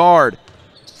 6-foot guard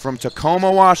from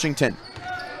Tacoma, Washington.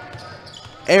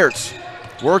 Ertz.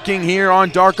 Working here on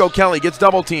Darko Kelly, gets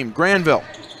double teamed. Granville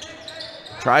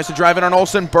tries to drive it on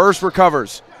Olsen, burst,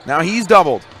 recovers. Now he's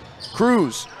doubled.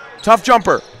 Cruz, tough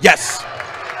jumper, yes.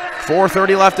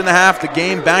 4:30 left in the half, the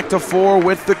game back to 4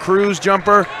 with the Cruz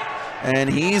jumper, and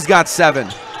he's got 7.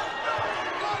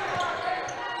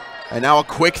 And now a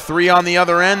quick 3 on the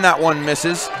other end, that one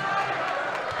misses.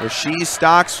 Rasheed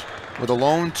Stocks with a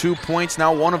lone 2 points,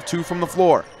 now 1 of 2 from the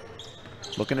floor.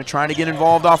 Looking to try to get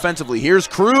involved offensively. Here's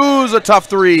Cruz, a tough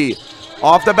 3.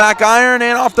 Off the back iron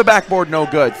and off the backboard, no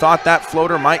good. Thought that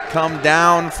floater might come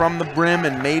down from the brim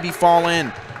and maybe fall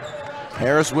in.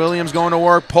 Harris Williams going to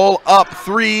work, pull up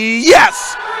 3,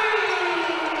 yes!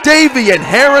 Davian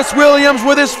Harris Williams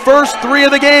with his first 3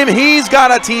 of the game. He's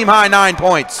got a team-high 9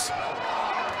 points.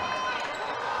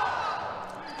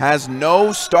 Has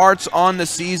no starts on the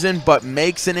season, but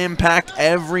makes an impact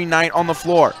every night on the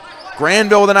floor.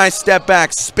 Granville with a nice step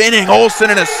back, spinning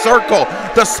Olsen in a circle,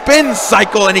 the spin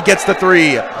cycle, and he gets the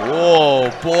 3.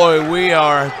 Whoa, boy, we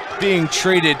are being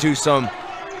treated to some,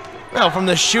 well, from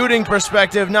the shooting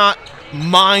perspective, not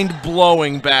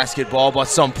mind-blowing basketball, but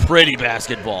some pretty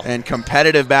basketball. And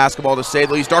competitive basketball, to say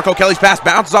the least. Darko Kelly's pass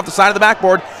bounces off the side of the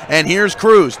backboard, and here's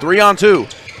Cruz, 3-on-2.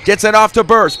 Gets it off to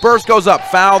Burst. Burst goes up,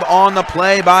 fouled on the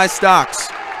play by Stocks.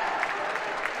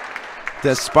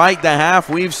 Despite the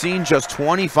half, we've seen just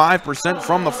 25%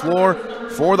 from the floor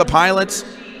for the Pilots.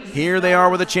 Here they are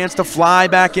with a chance to fly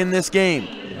back in this game.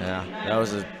 Yeah, that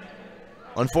was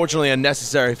unfortunately a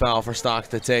necessary foul for Stocks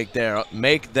to take there.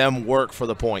 Make them work for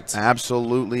the points.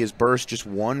 Absolutely. His Burst just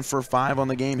 1 for 5 on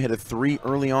the game, hit a 3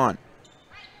 early on.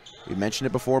 We mentioned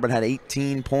it before, but had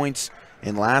 18 points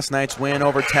in last night's win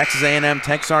over Texas A&M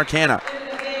Texarkana.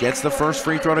 Gets the first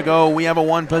free throw to go. We have a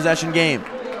 1-possession game.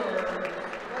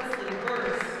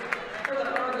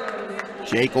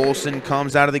 Jake Olsen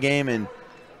comes out of the game, and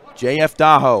J.F.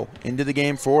 Daho into the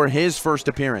game for his first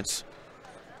appearance.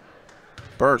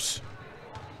 Burse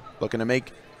looking to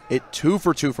make it 2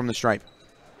 for 2 from the stripe.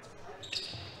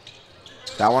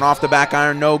 That one off the back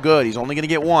iron, no good. He's only going to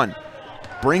get one.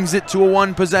 Brings it to a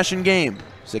 1-possession game.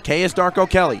 Zacchaeus Darko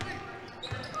Kelly,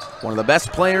 one of the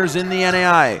best players in the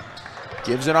NAIA.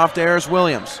 Gives it off to Harris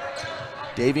Williams.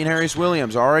 Davian Harris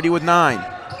Williams already with 9.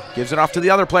 Gives it off to the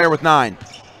other player with 9.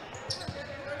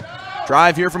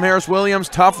 Drive here from Harris Williams.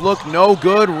 Tough look, no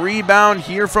good. Rebound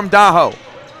here from Daho.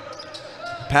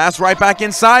 Pass right back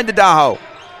inside to Daho.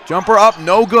 Jumper up,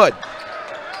 no good.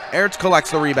 Ertz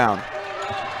collects the rebound.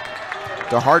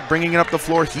 DeHart bringing it up the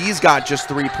floor. He's got just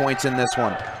 3 points in this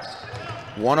one.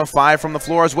 1 of 5 from the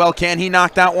floor as well. Can he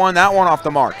knock that one? That one off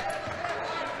the mark.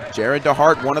 Jared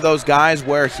DeHart, one of those guys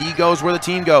where he goes where the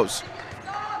team goes.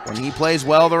 When he plays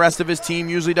well, the rest of his team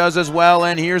usually does as well.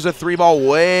 And here's a 3-ball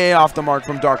way off the mark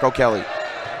from Darko Kelly.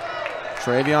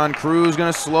 Travion Cruz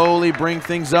going to slowly bring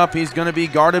things up. He's going to be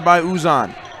guarded by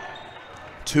Uzan.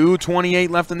 2:28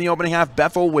 left in the opening half.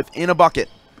 Bethel within a bucket.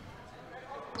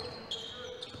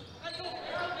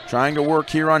 Trying to work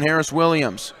here on Harris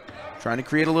Williams. Trying to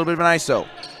create a little bit of an ISO.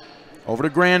 Over to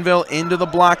Granville, into the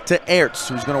block to Ertz,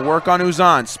 who's going to work on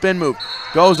Uzan. Spin move,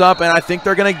 goes up, and I think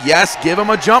they're going to, yes, give him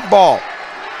a jump ball.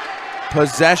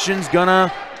 Possession's going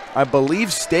to, I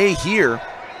believe, stay here.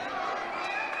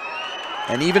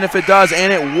 And even if it does,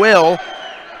 and it will,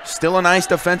 still a nice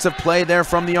defensive play there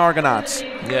from the Argonauts.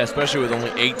 Yeah, especially with only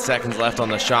 8 seconds left on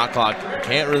the shot clock.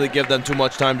 Can't really give them too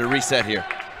much time to reset here.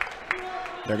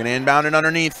 They're going to inbound it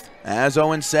underneath. As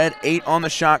Owen said, 8 on the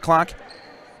shot clock.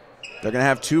 They're going to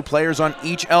have 2 players on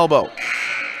each elbow.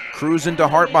 Cruz and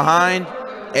DeHart behind.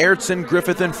 Ertz and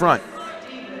Griffith in front.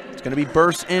 It's going to be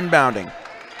Burse inbounding.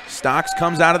 Stocks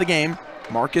comes out of the game.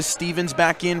 Marcus Stevens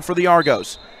back in for the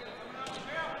Argos.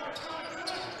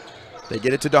 They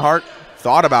get it to DeHart.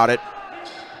 Thought about it.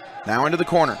 Now into the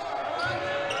corner.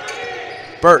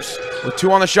 Burse with 2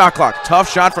 on the shot clock.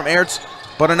 Tough shot from Ertz,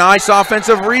 but a nice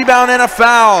offensive rebound and a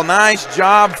foul. Nice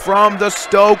job from the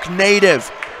Stoke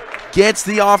native. Gets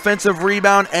the offensive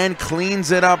rebound and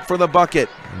cleans it up for the bucket.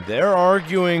 They're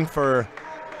arguing for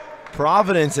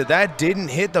Providence that didn't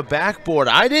hit the backboard.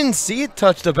 I didn't see it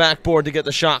touch the backboard to get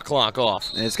the shot clock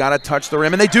off. And it's got to touch the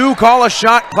rim, and they do call a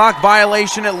shot clock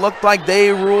violation. It looked like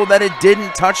they ruled that it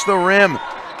didn't touch the rim.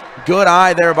 Good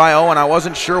eye there by Owen. I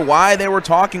wasn't sure why they were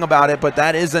talking about it, but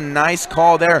that is a nice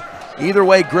call there. Either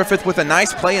way, Griffith with a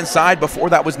nice play inside before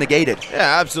that was negated.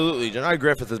 Yeah, absolutely. Janai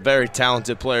Griffith is a very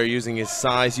talented player, using his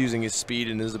size, using his speed,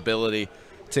 and his ability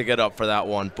to get up for that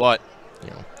one. But,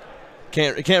 you know,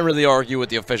 can't really argue with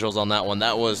the officials on that one.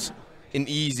 That was an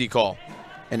easy call.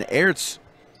 And Ertz,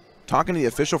 talking to the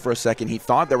official for a second, he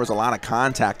thought there was a lot of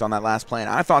contact on that last play, and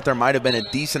I thought there might have been a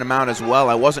decent amount as well.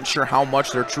 I wasn't sure how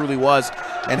much there truly was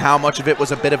and how much of it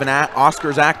was a bit of an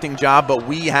Oscar's acting job, but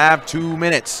we have 2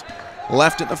 minutes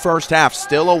left in the first half.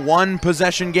 Still a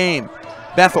 1-possession game.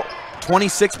 Bethel,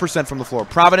 26% from the floor.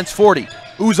 Providence, 40.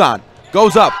 Uzan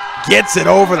goes up, gets it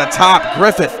over the top.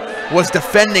 Griffith was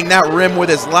defending that rim with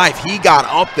his life. He got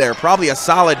up there, probably a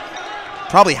solid,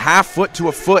 probably half foot to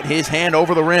a foot, his hand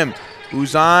over the rim.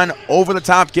 Uzan over the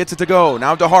top, gets it to go.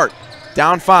 Now DeHart,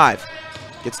 down 5.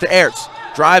 Gets to Ertz,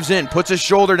 drives in, puts his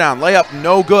shoulder down. Layup,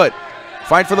 no good.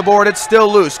 Fight for the board, it's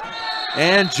still loose.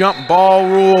 And jump ball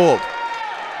ruled.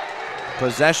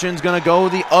 Possession's going to go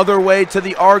the other way to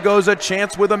the Argos. A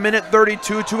chance with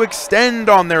 1:32 to extend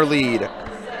on their lead.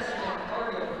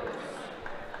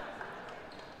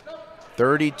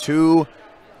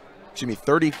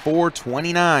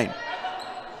 34-29.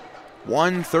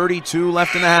 1:32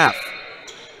 left in the half.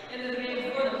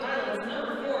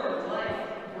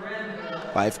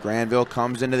 Life Granville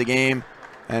comes into the game,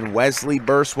 and Wesley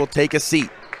Burse will take a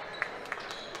seat.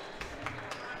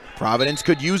 Providence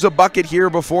could use a bucket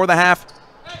here before the half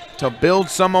to build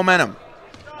some momentum.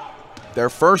 Their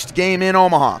first game in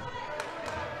Omaha.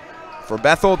 For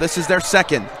Bethel, this is their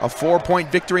second. A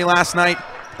 4-point victory last night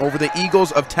over the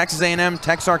Eagles of Texas A&M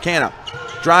Texarkana.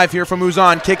 Drive here from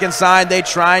Uzan, kick inside. They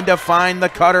tried to find the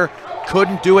cutter,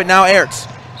 couldn't do it. Now Ertz.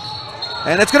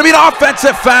 And it's going to be an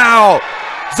offensive foul.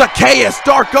 Zacchaeus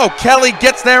Darko Kelly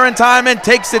gets there in time and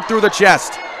takes it through the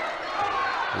chest.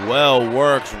 Well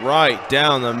worked right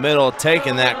down the middle,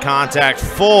 taking that contact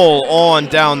full on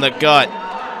down the gut.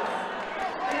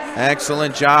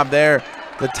 Excellent job there.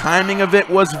 The timing of it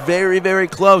was very, very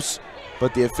close,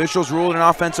 but the officials ruled an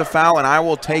offensive foul, and I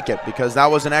will take it because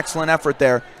that was an excellent effort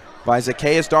there by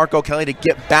Zacchaeus Darko Kelly to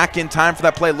get back in time for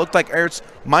that play. Looked like Ertz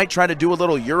might try to do a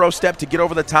little Euro step to get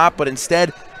over the top, but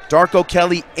instead Darko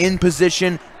Kelly in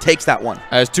position takes that one.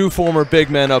 As two former big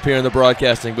men up here in the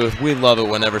broadcasting booth, we love it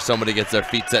whenever somebody gets their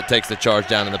feet set, takes the charge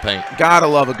down in the paint. Gotta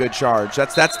love a good charge.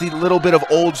 That's the little bit of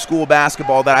old school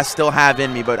basketball that I still have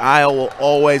in me, but I will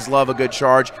always love a good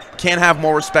charge. Can't have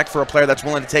more respect for a player that's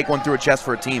willing to take one through a chest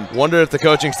for a team. Wonder if the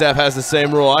coaching staff has the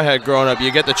same rule I had growing up.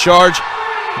 You get the charge,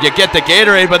 you get the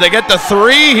Gatorade, but they get the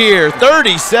three here.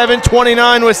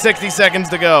 37-29 with 60 seconds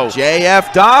to go. JF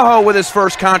Daho with his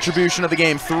first contribution of the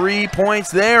game. 3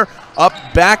 points there, up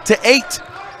back to 8.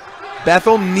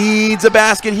 Bethel needs a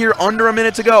basket here, under a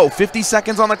minute to go. 50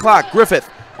 seconds on the clock. Griffith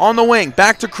on the wing,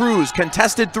 back to Cruz,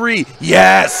 contested three.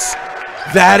 Yes!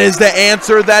 That is the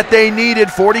answer that they needed.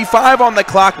 45 on the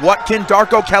clock. What can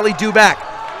Darko Kelly do back?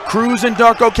 Cruz and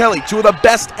Darko Kelly, two of the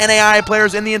best NAIA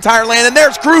players in the entire land. And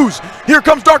there's Cruz. Here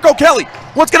comes Darko Kelly.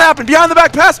 What's going to happen? Behind the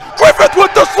back pass. Griffith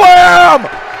with the slam!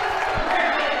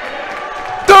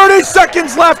 30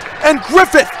 seconds left, and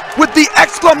Griffith with the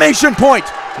exclamation point.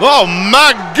 Oh,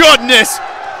 my goodness.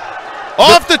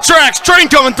 Off the tracks. Train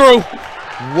coming through.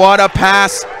 What a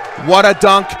pass. What a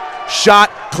dunk. Shot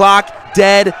clock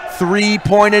dead.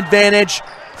 3-point advantage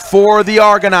for the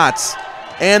Argonauts.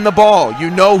 And the ball, you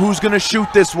know who's going to shoot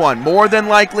this one. More than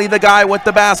likely the guy with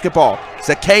the basketball.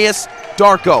 Zacchaeus,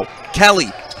 Darko, Kelly,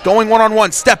 going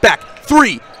one-on-one, step back,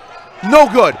 three, no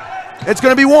good. It's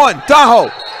going to be one.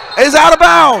 Daho is out of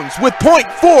bounds with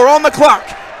 .4 on the clock.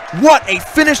 What a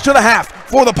finish to the half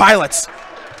for the Pilots.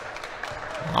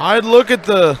 I'd look at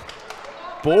the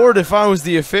board if I was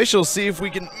the official, see if we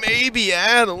can maybe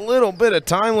add a little bit of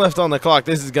time left on the clock.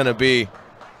 This is going to be...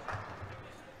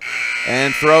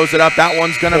 And throws it up. That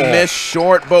one's going to miss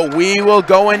short, but we will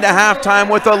go into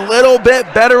halftime with a little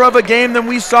bit better of a game than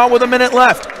we saw with a minute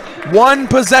left. One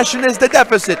possession is the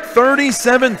deficit,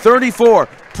 37-34.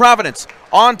 Providence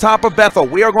on top of Bethel.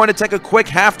 We are going to take a quick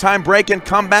halftime break and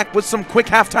come back with some quick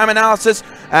halftime analysis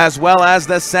as well as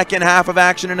the second half of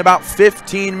action in about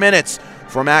 15 minutes.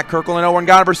 For Matt Kirkle and Owen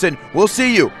Godberson, we'll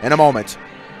see you in a moment.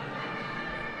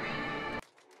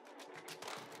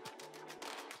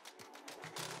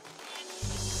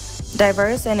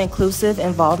 Diverse and inclusive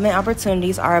involvement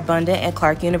opportunities are abundant at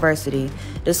Clark University.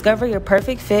 Discover your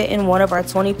perfect fit in one of our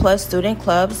 20-plus student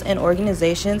clubs and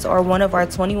organizations or one of our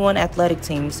 21 athletic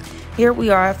teams. Here we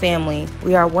are a family.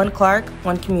 We are one Clark,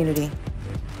 one community.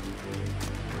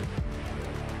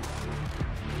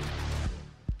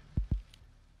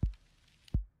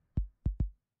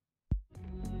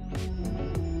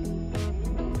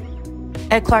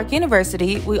 At Clark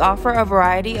University, we offer a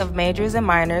variety of majors and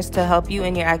minors to help you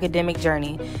in your academic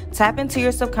journey. Tap into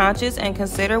your subconscious and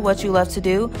consider what you love to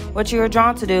do, what you are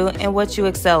drawn to do, and what you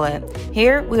excel at.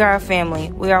 Here, we are a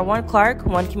family. We are one Clark,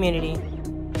 one community.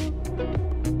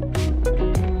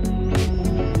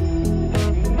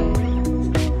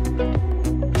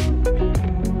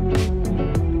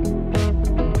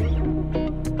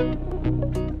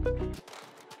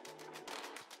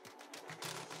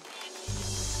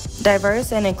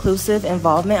 Diverse and inclusive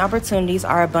involvement opportunities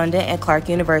are abundant at Clark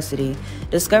University.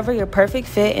 Discover your perfect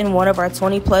fit in one of our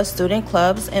 20-plus student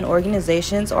clubs and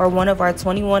organizations or one of our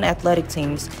 21 athletic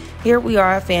teams. Here we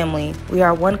are a family. We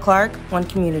are one Clark, one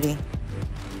community.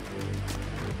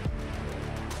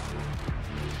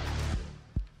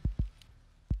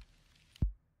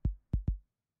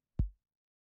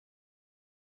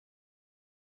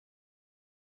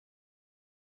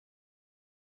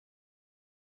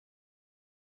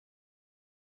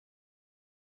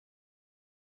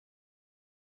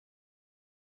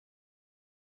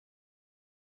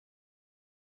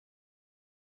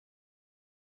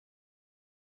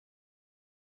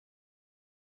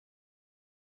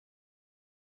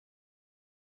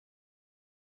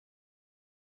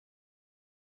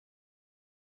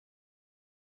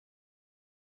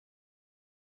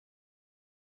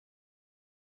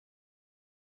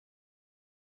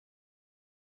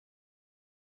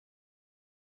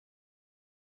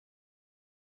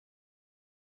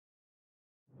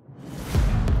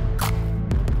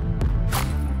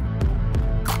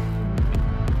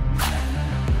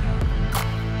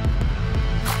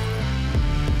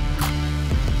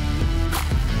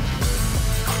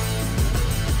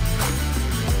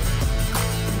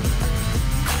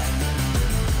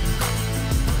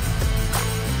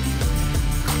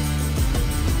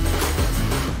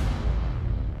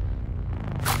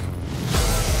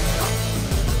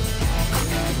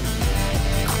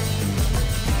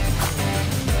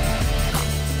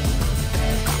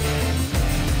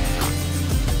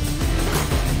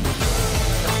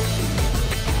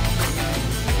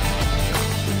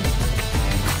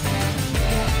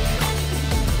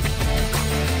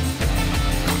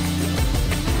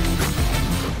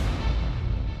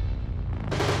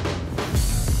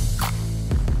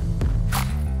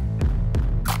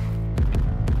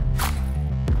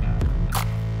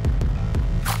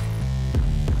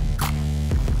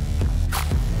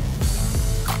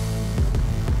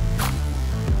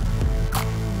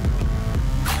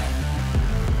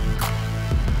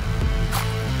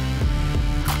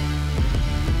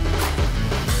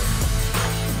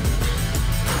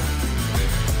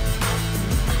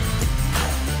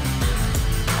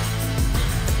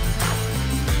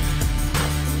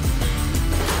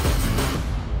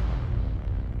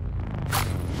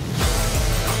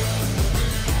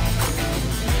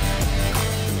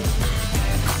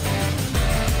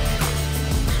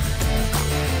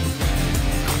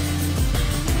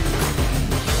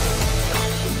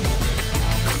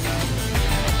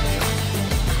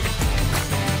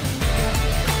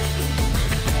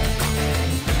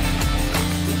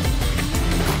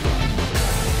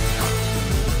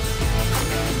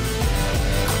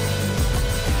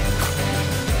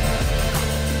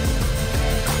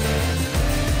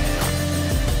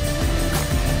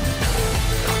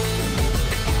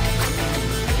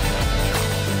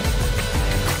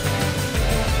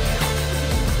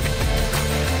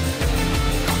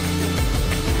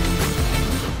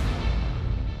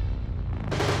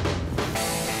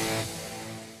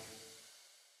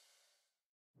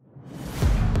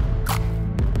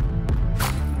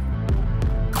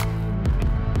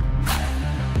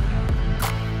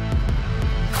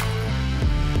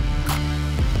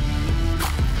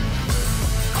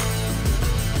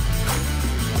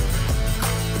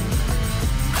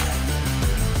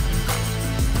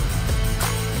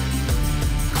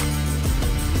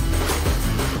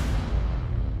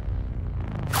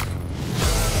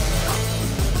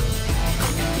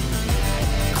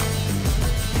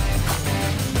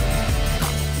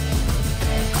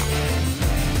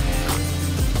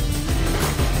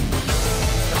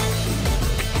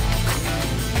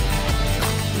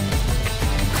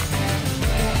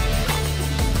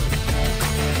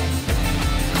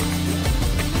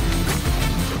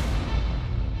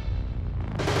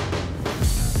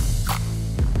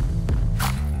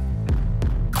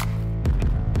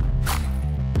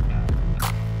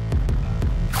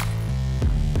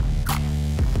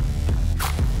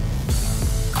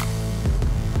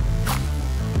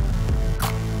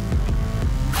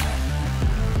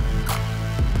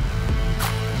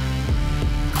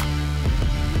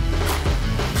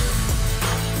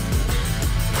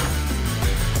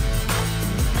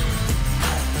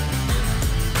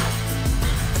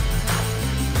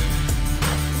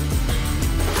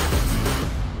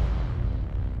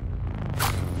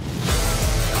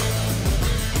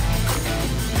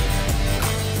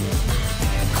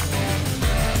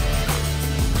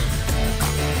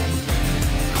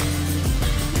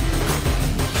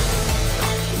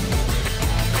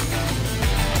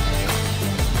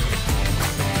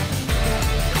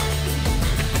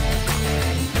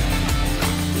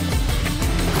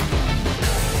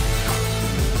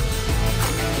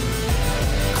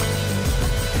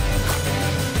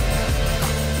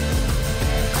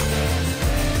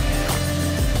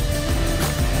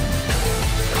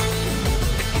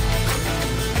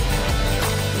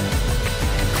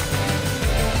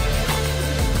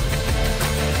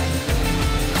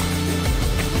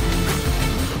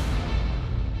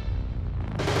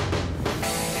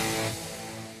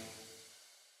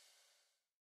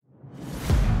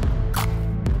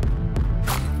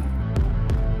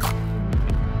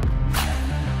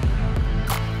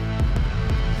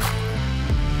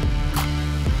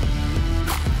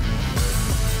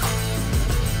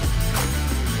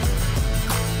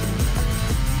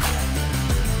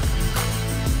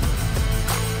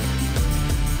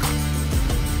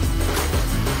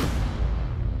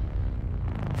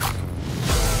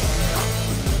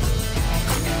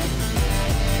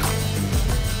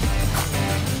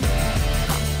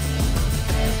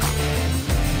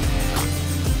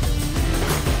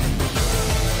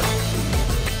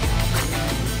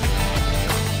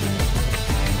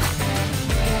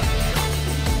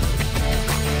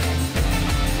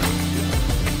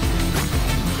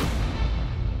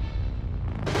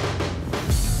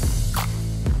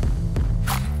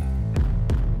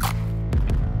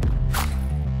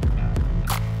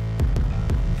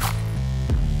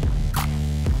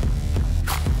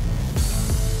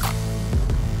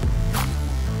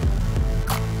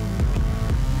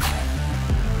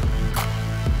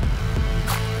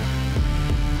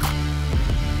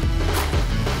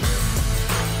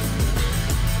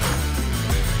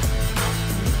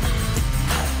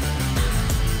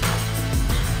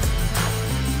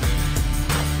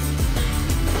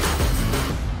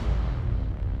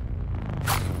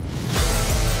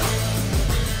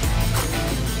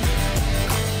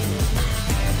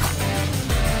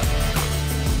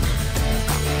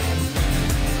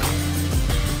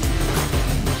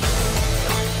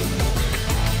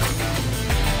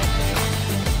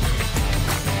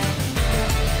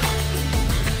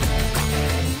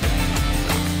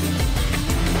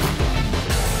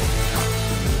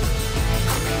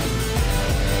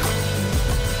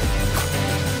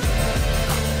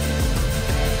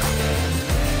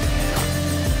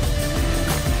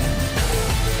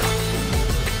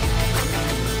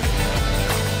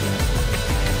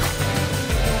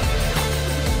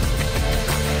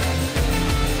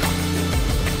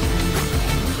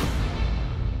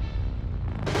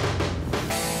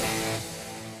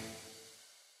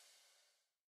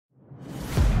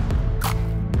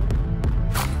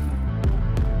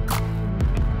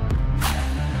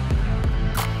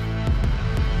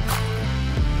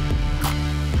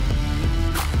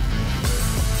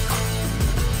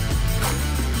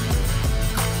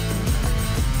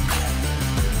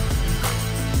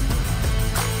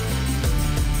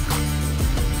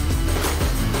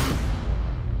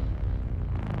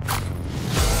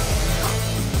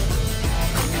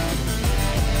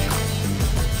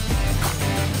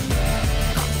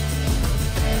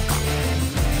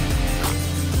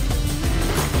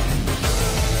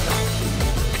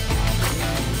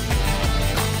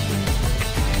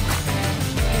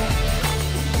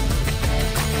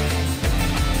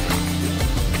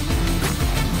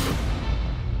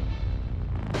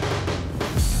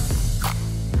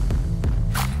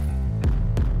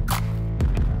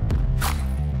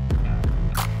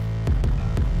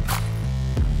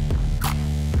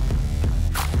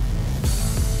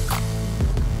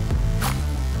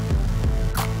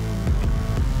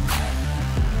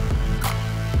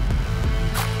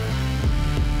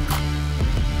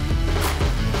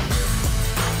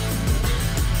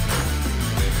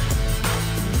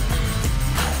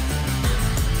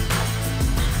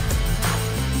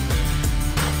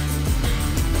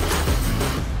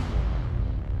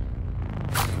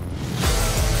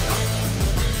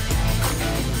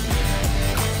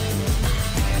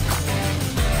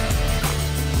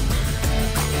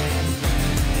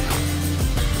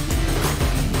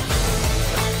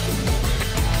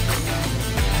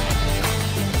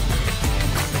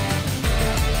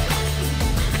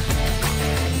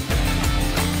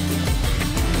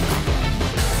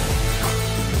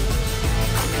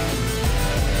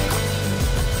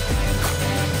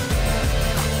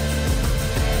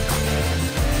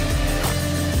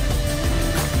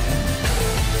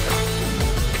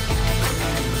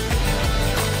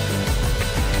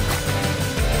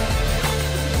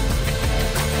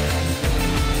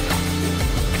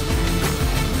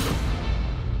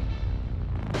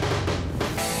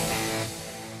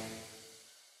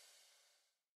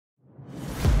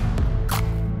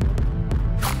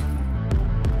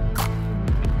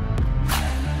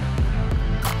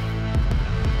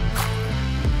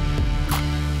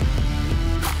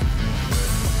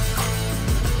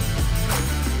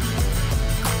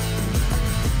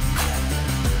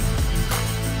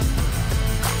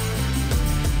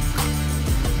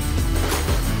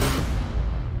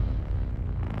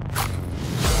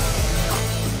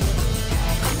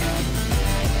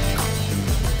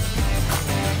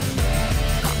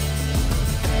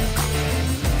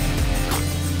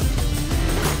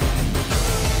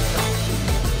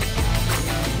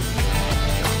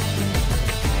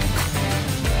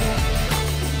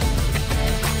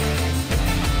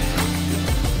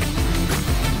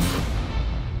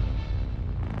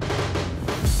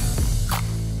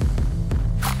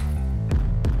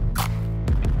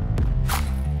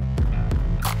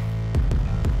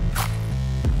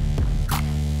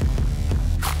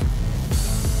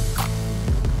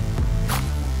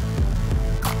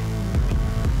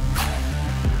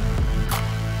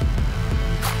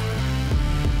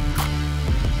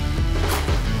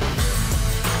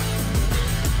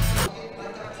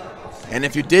 And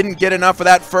if you didn't get enough of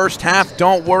that first half,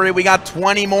 don't worry, we got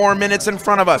 20 more minutes in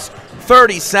front of us.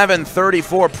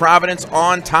 37-34, Providence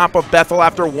on top of Bethel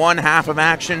after one half of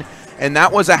action. And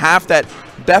that was a half that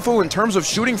Bethel, in terms of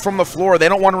shooting from the floor, they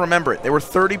don't want to remember it. They were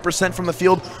 30% from the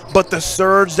field, but the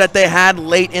surge that they had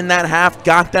late in that half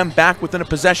got them back within a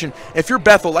possession. If you're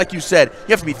Bethel, like you said,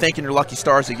 you have to be thanking your lucky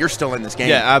stars that you're still in this game.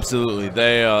 Yeah, absolutely.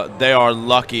 They are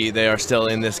lucky they are still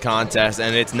in this contest,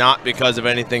 and it's not because of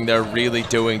anything they're really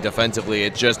doing defensively.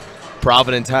 It's just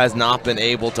Providence has not been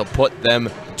able to put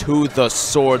them to the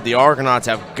sword. The Argonauts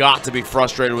have got to be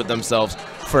frustrated with themselves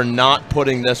for not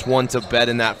putting this one to bed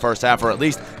in that first half, or at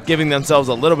least giving themselves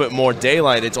a little bit more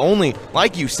daylight. It's only,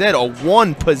 like you said, a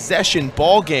one-possession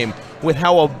ball game with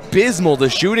how abysmal the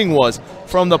shooting was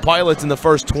from the Pilots in the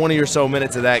first 20 or so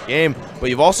minutes of that game. But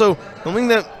you've also, something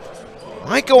that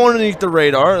might go underneath the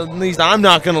radar, at least I'm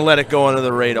not going to let it go under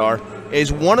the radar,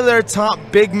 is one of their top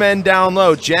big men down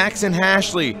low, Jackson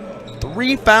Hashley.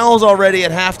 3 fouls already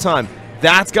at halftime.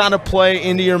 That's got to play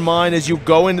into your mind as you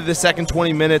go into the second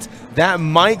 20 minutes. That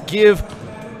might give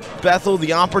Bethel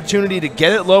the opportunity to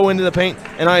get it low into the paint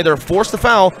and either force the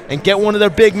foul and get one of their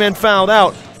big men fouled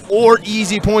out, or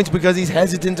easy points because he's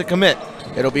hesitant to commit.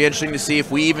 It'll be interesting to see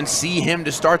if we even see him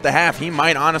to start the half. He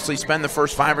might honestly spend the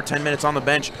first 5 or 10 minutes on the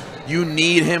bench. You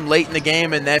need him late in the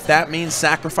game, and if that means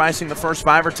sacrificing the first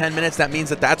 5 or 10 minutes, that means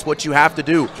that that's what you have to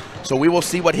do. So we will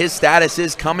see what his status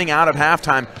is coming out of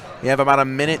halftime. We have about a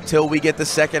minute till we get the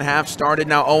second half started.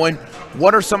 Now, Owen,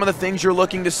 what are some of the things you're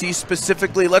looking to see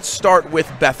specifically? Let's start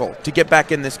with Bethel to get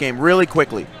back in this game really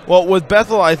quickly. Well, with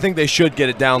Bethel, I think they should get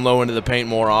it down low into the paint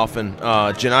more often.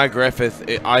 Janai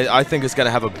Griffith, I think, is going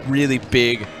to have a really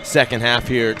big second half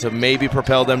here to maybe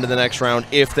propel them to the next round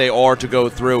if they are to go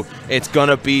through. It's going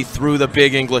to be through the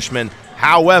big Englishman.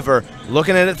 However,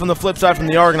 looking at it from the flip side from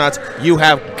the Argonauts, you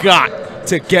have got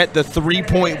to get the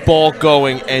three-point ball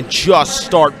going and just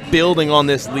start building on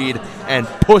this lead and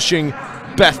pushing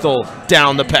Bethel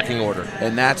down the pecking order.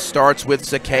 And that starts with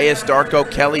Zacchaeus Darko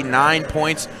Kelly, 9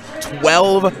 points,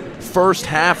 12 first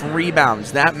half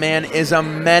rebounds. That man is a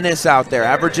menace out there.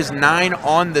 Averages 9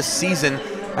 on the season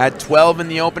at 12 in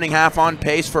the opening half, on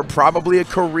pace for probably a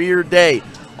career day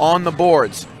on the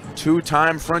boards.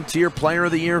 Two-time Frontier Player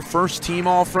of the Year, first team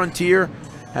All-Frontier,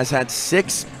 has had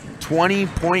 6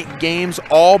 20-point games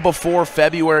all before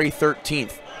February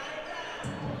 13th.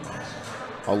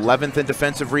 11th in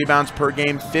defensive rebounds per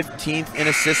game, 15th in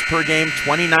assists per game,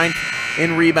 29th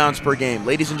in rebounds per game.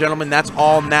 Ladies and gentlemen, that's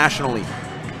all nationally.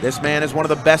 This man is one of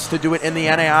the best to do it in the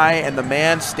NAIA, and the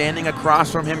man standing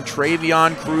across from him,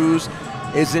 Travion Cruz,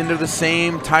 is into the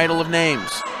same title of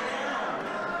names.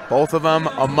 Both of them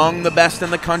among the best in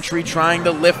the country, trying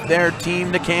to lift their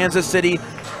team to Kansas City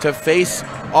to face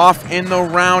off in the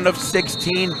round of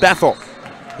 16. Bethel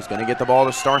is going to get the ball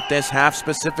to start this half,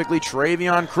 specifically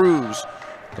Travion Cruz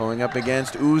going up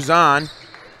against Uzan.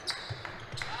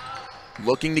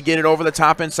 Looking to get it over the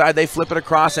top inside. They flip it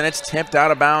across, and it's tipped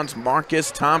out of bounds. Marcus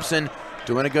Thompson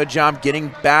doing a good job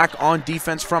getting back on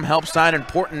defense from help side.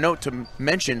 Important note to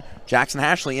mention, Jackson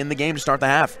Hashley in the game to start the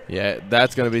half. Yeah,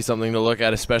 that's going to be something to look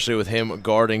at, especially with him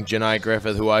guarding Janai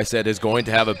Griffith, who I said is going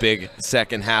to have a big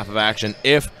second half of action.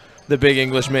 If the big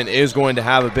Englishman is going to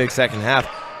have a big second half,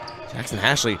 Jackson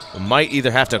Hashley might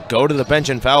either have to go to the bench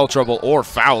in foul trouble or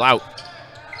foul out.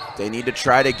 They need to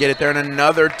try to get it there, and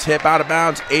another tip out of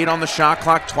bounds. 8 on the shot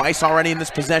clock, twice already in this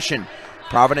possession.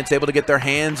 Providence able to get their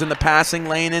hands in the passing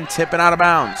lane and tip it out of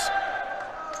bounds.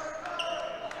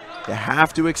 You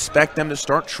have to expect them to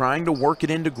start trying to work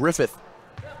it into Griffith,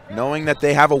 knowing that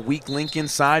they have a weak link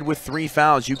inside with 3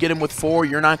 fouls. You get him with 4,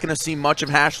 you're not going to see much of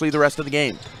Hashley the rest of the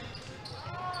game.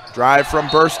 Drive from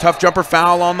Burst, tough jumper,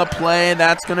 foul on the play.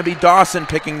 That's going to be Dawson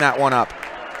picking that one up.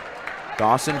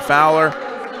 Dawson Fowler,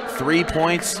 3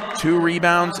 points, 2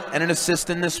 rebounds, and an assist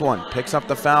in this one. Picks up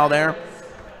the foul there.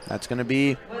 That's going to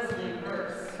be,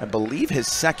 I believe, his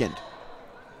second.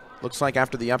 Looks like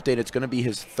after the update, it's going to be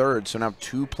his third. So now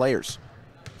 2 players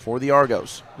for the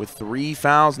Argos with 3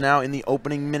 fouls now in the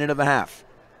opening minute of the half.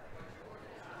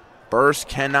 Burst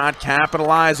cannot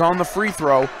capitalize on the free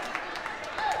throw.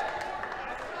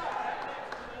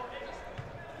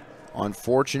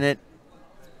 Unfortunate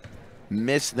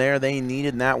miss there. They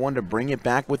needed that one to bring it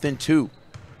back within 2.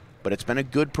 But it's been a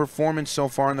good performance so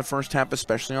far in the first half,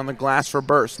 especially on the glass for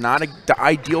Burst. Not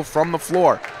ideal from the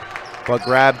floor, but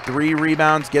grabbed 3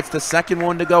 rebounds, gets the second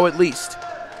one to go at least.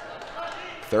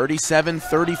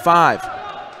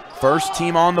 37-35. First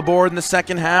team on the board in the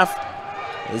second half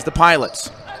is the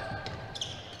Pilots.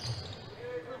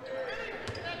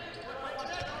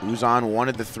 Uzan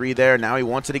wanted the 3 there. Now he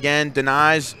wants it again.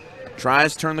 Denies.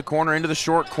 Tries to turn the corner into the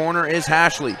short corner is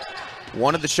Hashley.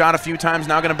 Wanted the shot a few times,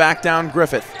 now going to back down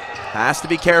Griffith. Has to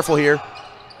be careful here.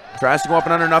 Tries to go up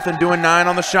and under nothing, doing 9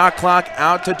 on the shot clock.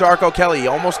 Out to Darko Kelly,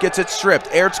 almost gets it stripped.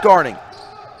 Ertz guarding.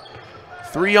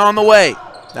 3 on the way.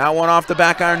 That one off the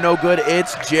back iron, no good.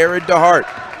 It's Jared DeHart.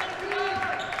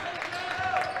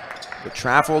 The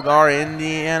Trafalgar,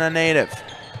 Indiana native.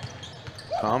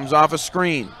 Comes off a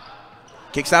screen.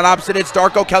 Kicks out opposite, it's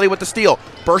Darko Kelly with the steal.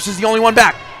 Burst is the only one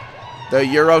back. The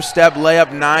Euro step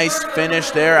layup, nice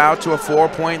finish there, out to a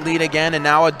 4-point lead again, and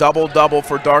now a double-double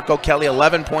for Darko Kelly,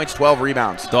 11 points, 12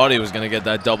 rebounds. Thought he was going to get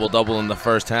that double-double in the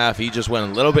first half. He just went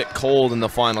a little bit cold in the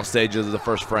final stages of the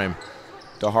first frame.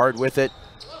 DeHart with it.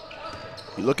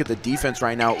 You look at the defense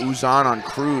right now, Uzan on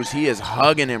Cruz. He is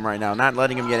hugging him right now, not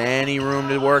letting him get any room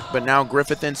to work, but now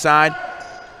Griffith inside.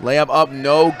 Layup up,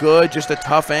 no good, just a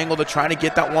tough angle to try to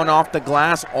get that one off the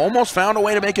glass. Almost found a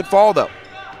way to make it fall, though.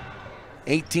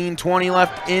 18-20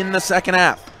 left in the second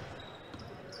half.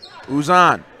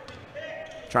 Uzan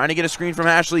trying to get a screen from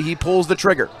Ashley. He pulls the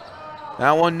trigger.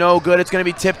 That one no good. It's going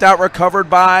to be tipped out, recovered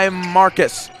by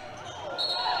Marcus.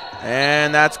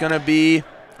 And that's going to be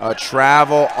a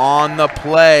travel on the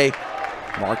play.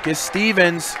 Marcus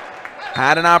Stevens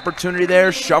had an opportunity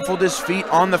there, shuffled his feet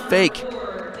on the fake.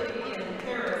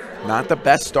 Not the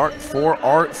best start for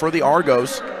the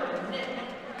Argos.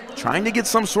 Trying to get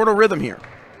some sort of rhythm here.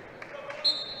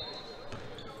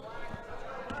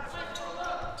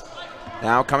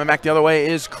 Now coming back the other way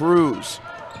is Cruz.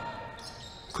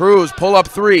 Cruz, pull up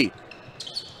 3.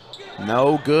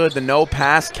 No good. The no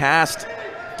pass cast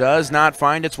does not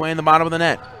find its way in the bottom of the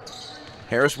net.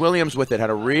 Harris Williams with it. Had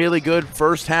a really good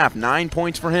first half. 9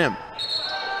 points for him.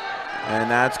 And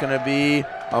that's going to be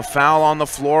a foul on the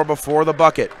floor before the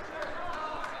bucket.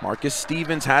 Marcus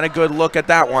Stevens had a good look at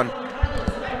that one.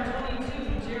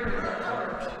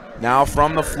 Now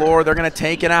from the floor, they're going to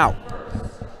take it out.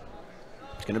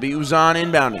 It's going to be Uzan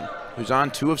inbounding.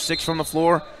 Uzan 2 of 6 from the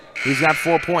floor. He's got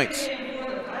 4 points.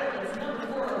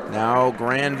 Now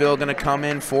Granville going to come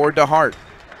in for DeHart.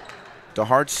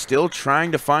 DeHart still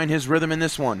trying to find his rhythm in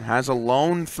this one. Has a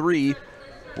lone 3.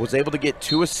 Was able to get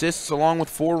 2 assists along with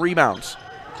 4 rebounds.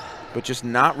 But just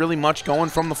not really much going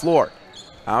from the floor.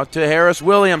 Out to Harris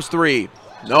Williams 3.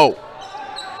 No.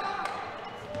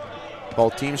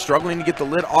 Both teams struggling to get the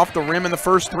lid off the rim in the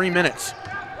first 3 minutes.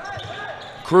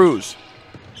 Cruz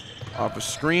off a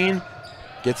screen.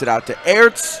 Gets it out to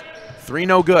Ertz. 3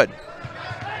 no good.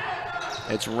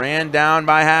 It's ran down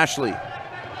by Ashley.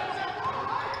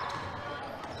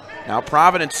 Now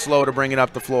Providence slow to bring it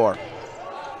up the floor.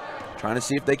 Trying to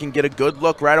see if they can get a good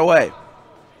look right away.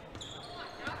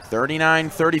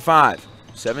 39-35.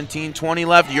 17-20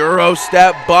 left. Euro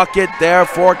step bucket there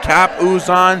for Cap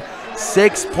Uzan.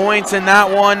 6 points, and that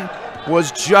one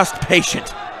was just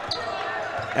patient.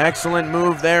 Excellent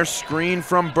move there. Screen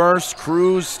from Burst.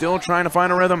 Cruz still trying to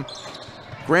find a rhythm.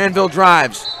 Granville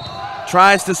drives.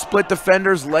 Tries to split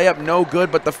defenders. Layup no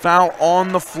good, but the foul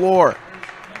on the floor.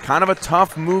 Kind of a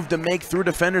tough move to make through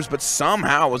defenders, but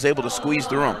somehow was able to squeeze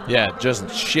through them. Yeah, just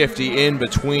shifty in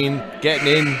between, getting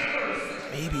in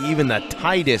maybe even the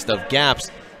tightest of gaps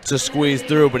to squeeze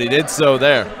through, but he did so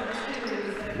there.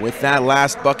 With that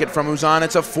last bucket from Uzan,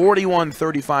 it's a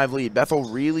 41-35 lead. Bethel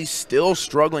really still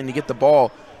struggling to get the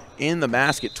ball in the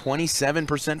basket.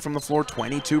 27% from the floor,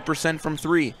 22% from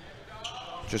 3.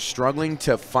 Just struggling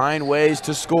to find ways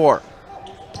to score.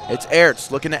 It's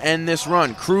Ertz looking to end this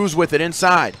run. Cruz with it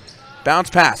inside. Bounce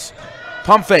pass.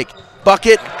 Pump fake.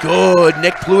 Bucket. Good.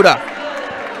 Nick Pluta.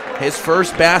 His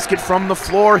first basket from the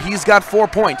floor. He's got 4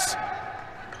 points.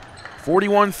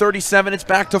 41-37. It's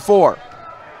back to 4.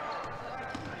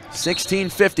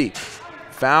 16-50.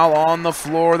 Foul on the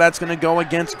floor. That's going to go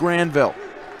against Granville.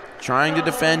 Trying to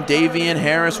defend Davian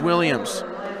Harris Williams.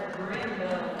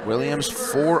 Williams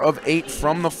 4 of 8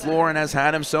 from the floor and has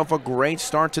had himself a great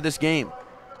start to this game.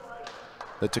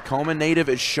 The Tacoma native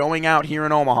is showing out here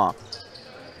in Omaha.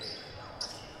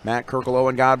 Matt Kirkle,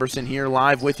 Owen Godberson here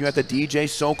live with you at the DJ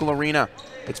Sokol Arena.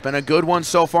 It's been a good one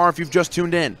so far if you've just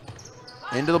tuned in.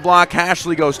 Into the block,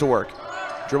 Ashley goes to work.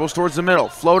 Dribbles towards the middle.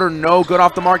 Floater no good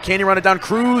off the mark. Can he run it down?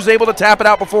 Cruz able to tap it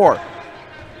out before.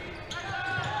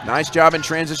 Nice job in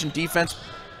transition defense.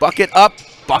 Bucket up,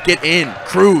 bucket in.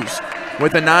 Cruz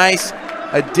with a nice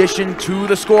addition to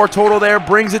the score total there.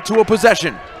 Brings it to a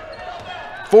possession.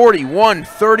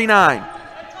 41-39.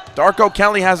 Darko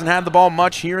Kelly hasn't had the ball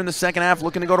much here in the second half,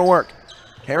 looking to go to work.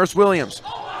 Harris Williams.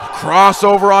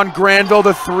 Crossover on Granville.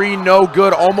 The 3 no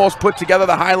good. Almost put together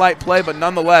the highlight play, but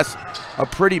nonetheless, a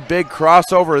pretty big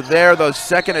crossover there. The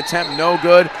second attempt no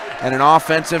good. And an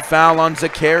offensive foul on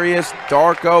Zacchaeus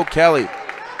Darko Kelly.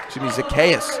 Excuse me,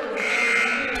 Zacchaeus.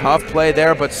 Tough play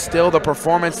there, but still the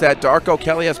performance that Darko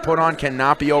Kelly has put on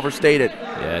cannot be overstated.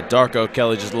 Yeah, Darko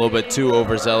Kelly just a little bit too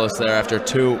overzealous there after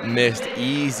 2 missed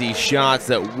easy shots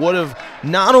that would have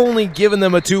not only given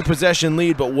them a 2-possession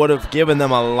lead, but would have given them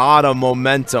a lot of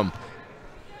momentum.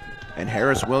 And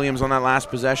Harris Williams on that last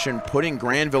possession, putting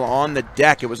Granville on the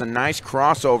deck. It was a nice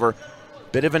crossover.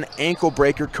 Bit of an ankle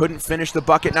breaker, couldn't finish the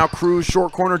bucket. Now Cruz,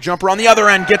 short corner jumper on the other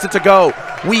end, gets it to go.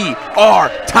 We are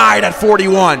tied at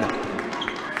 41.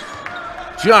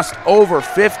 Just over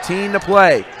 15 to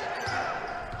play.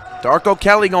 Darko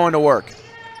Kelly going to work.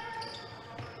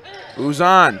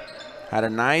 Uzan had a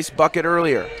nice bucket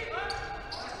earlier.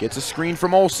 Gets a screen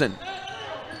from Olsen.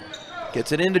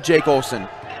 Gets it into Jake Olsen,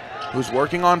 who's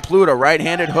working on Pluta.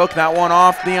 Right-handed hook, that one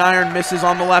off the iron, misses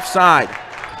on the left side.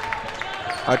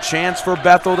 A chance for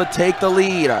Bethel to take the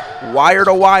lead. Wire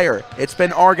to wire. It's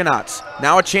been Argonauts.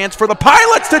 Now a chance for the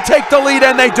Pilots to take the lead,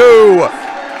 and they do.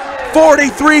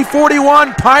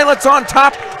 43-41, Pilots on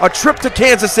top. A trip to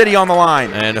Kansas City on the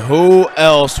line. And who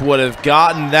else would have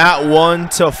gotten that one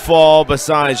to fall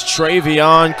besides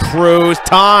Travion Cruz?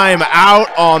 Time out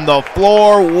on the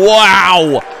floor.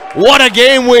 Wow. What a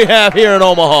game we have here in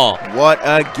Omaha. What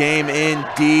a game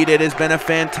indeed. It has been a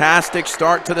fantastic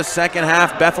start to the second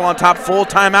half. Bethel on top, full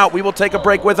timeout. We will take a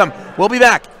break with them. We'll be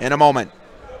back in a moment.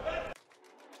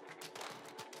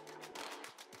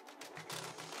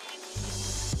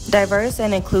 Diverse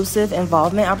and inclusive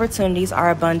involvement opportunities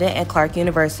are abundant at Clark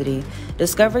University.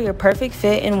 Discover your perfect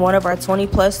fit in one of our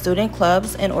 20-plus student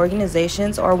clubs and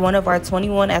organizations or one of our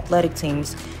 21 athletic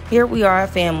teams. Here we are a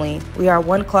family. We are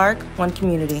one Clark, one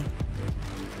community.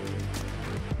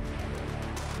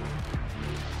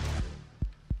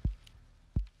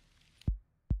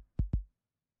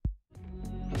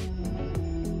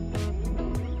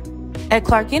 At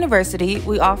Clark University,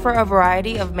 we offer a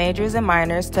variety of majors and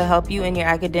minors to help you in your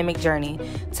academic journey.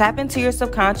 Tap into your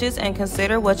subconscious and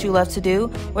consider what you love to do,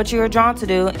 what you are drawn to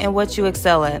do, and what you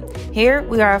excel at. Here,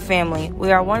 we are a family. We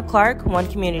are one Clark, one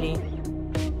community.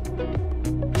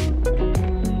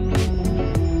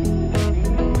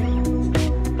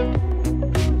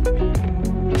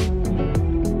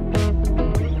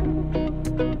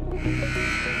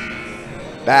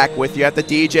 Back with you at the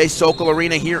DJ Sokol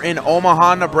Arena here in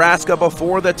Omaha, Nebraska.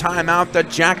 Before the timeout, the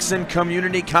Jackson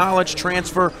Community College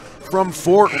transfer from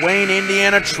Fort Wayne,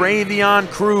 Indiana, Travion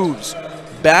Cruz.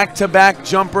 Back-to-back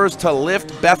jumpers to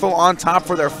lift Bethel on top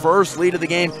for their first lead of the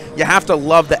game. You have to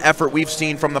love the effort we've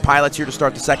seen from the Pilots here to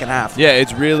start the second half. Yeah,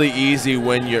 it's really easy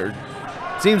when you're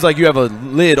 – seems like you have a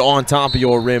lid on top of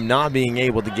your rim, not being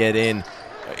able to get in.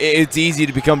 It's easy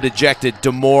to become dejected,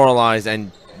 demoralized,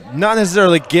 and not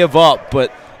necessarily give up,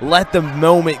 but let the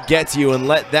moment get to you and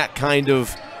let that kind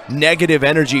of negative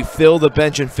energy fill the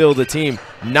bench and fill the team.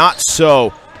 Not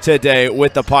so today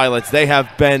with the Pilots. They have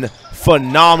been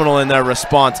phenomenal in their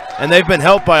response, and they've been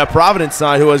helped by a Providence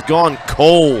side who has gone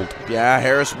cold. Yeah,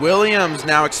 Harris Williams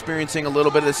now experiencing a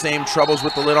little bit of the same troubles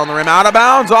with the lid on the rim. Out of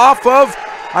bounds off of,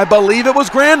 I believe it was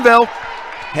Granville.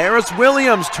 Harris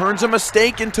Williams turns a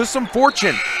mistake into some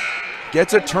fortune.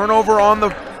 Gets a turnover on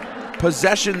the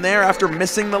possession there after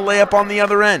missing the layup on the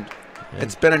other end.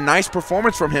 It's been a nice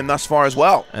performance from him thus far as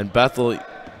well. And Bethel,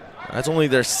 that's only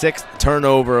their 6th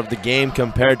turnover of the game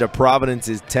compared to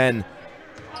Providence's 10.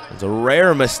 It's a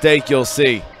rare mistake you'll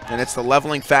see. And it's the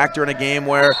leveling factor in a game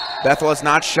where Bethel has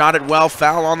not shot it well.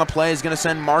 Foul on the play is going to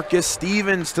send Marcus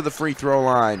Stevens to the free throw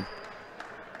line.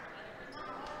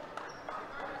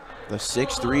 The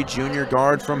 6'3" junior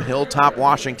guard from Hilltop,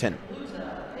 Washington.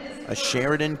 A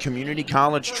Sheridan Community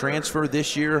College transfer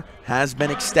this year has been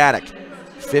ecstatic.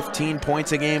 15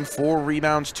 points a game, 4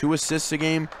 rebounds, 2 assists a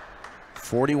game,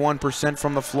 41%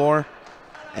 from the floor,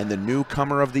 and the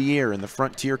newcomer of the year in the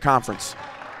Frontier Conference.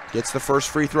 Gets the first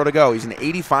free throw to go. He's an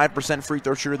 85% free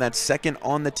throw shooter. That's second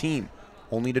on the team,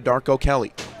 only to Darko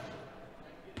Kelly.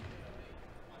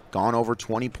 Gone over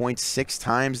 20 points 6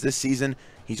 times this season.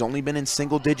 He's only been in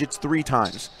single digits 3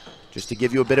 times. Just to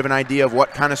give you a bit of an idea of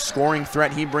what kind of scoring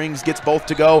threat he brings, gets both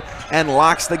to go and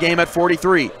locks the game at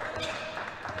 43.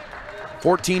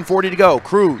 14:40 to go.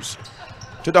 Cruz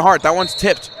to DeHart. That one's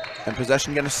tipped. And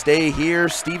possession going to stay here.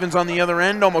 Stevens on the other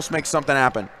end almost makes something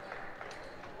happen.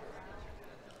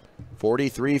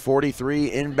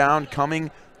 43-43 inbound coming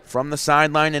from the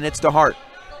sideline, and it's DeHart.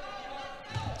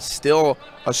 Still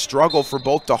a struggle for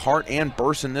both DeHart and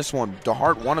Burse in this one.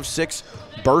 DeHart 1 of 6,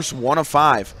 Burse 1 of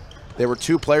 5. They were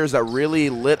 2 players that really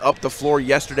lit up the floor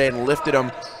yesterday and lifted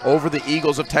them over the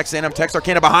Eagles of Texas A&M.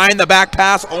 Texarkana behind the back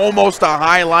pass, almost a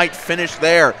highlight finish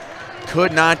there.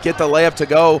 Could not get the layup to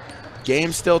go.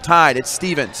 Game still tied. It's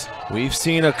Stevens. We've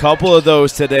seen a couple of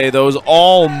those today, those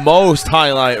almost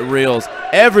highlight reels.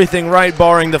 Everything right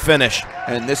barring the finish.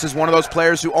 And this is one of those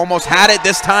players who almost had it.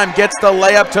 This time gets the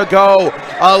layup to go.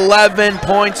 11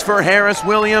 points for Harris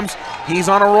Williams. He's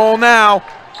on a roll now.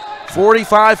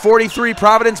 45-43,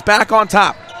 Providence back on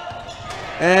top.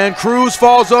 And Cruz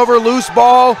falls over, loose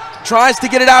ball, tries to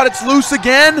get it out. It's loose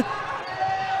again.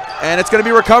 And it's going to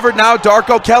be recovered now.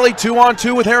 Darko Kelly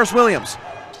 2-on-2 with Harris Williams.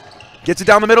 Gets it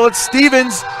down the middle. It's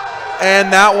Stevens.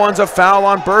 And that one's a foul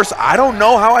on Burse. I don't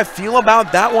know how I feel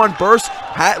about that one. Burse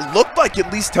looked like,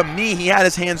 at least to me, he had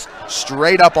his hands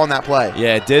straight up on that play.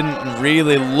 Yeah, it didn't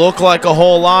really look like a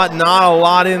whole lot. Not a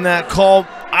lot in that call.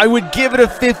 I would give it a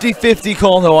 50-50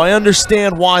 call, though. I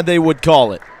understand why they would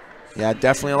call it. Yeah,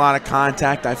 definitely a lot of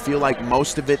contact. I feel like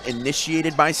most of it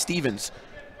initiated by Stevens.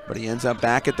 But he ends up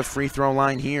back at the free throw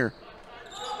line here.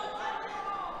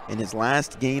 In his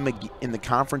last game in the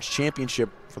conference championship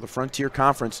for the Frontier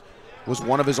Conference was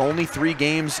one of his only 3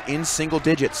 games in single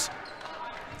digits.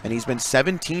 And he's been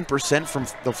 17% from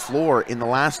the floor in the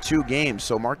last 2 games.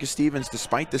 So Marcus Stevens,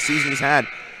 despite the season he's had,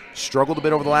 struggled a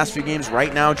bit over the last few games.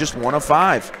 Right now, just 1 of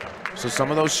 5. So some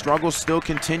of those struggles still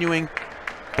continuing.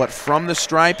 But from the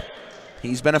stripe,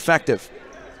 he's been effective.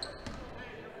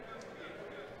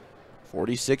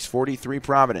 46-43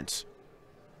 Providence.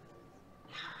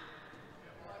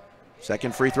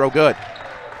 Second free throw good.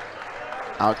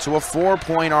 Out to a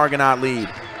 4-point Argonaut lead.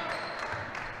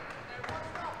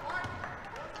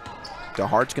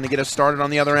 DeHart's going to get us started on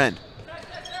the other end.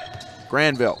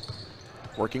 Granville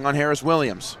working on Harris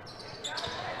Williams.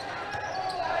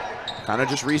 Kind of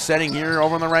just resetting here.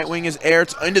 Over on the right wing is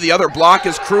Aerts. Into the other block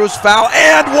is Cruz. Foul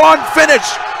and one finish.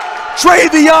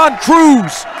 Travion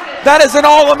Cruz. That is an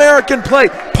All-American play.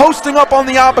 Posting up on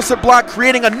the opposite block,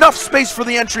 creating enough space for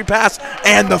the entry pass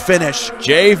and the finish.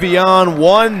 Javion,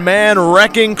 one-man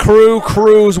wrecking crew.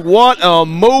 Cruz, what a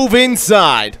move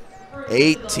inside.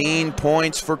 18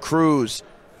 points for Cruz.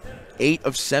 8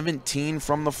 of 17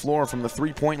 from the floor. From the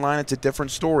three-point line, it's a different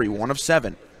story. 1 of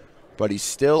 7. But he's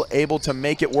still able to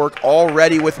make it work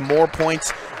already with more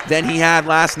points than he had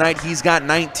last night. He's got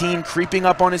 19, creeping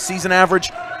up on his season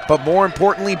average. But more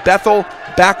importantly, Bethel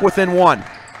back within 1.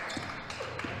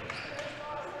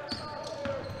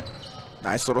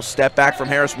 Nice little step back from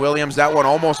Harris Williams. That one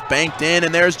almost banked in,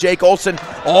 and there's Jake Olson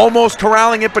almost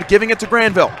corralling it, but giving it to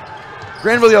Granville.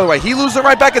 Granville the other way. He loses it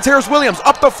right back. It's Harris Williams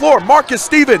up the floor. Marcus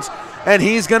Stevens, and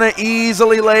he's going to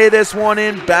easily lay this one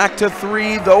in. Back to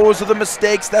 3. Those are the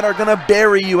mistakes that are going to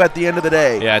bury you at the end of the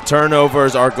day. Yeah,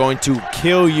 turnovers are going to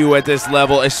kill you at this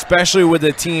level, especially with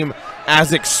a team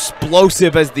as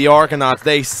explosive as the Argonauts.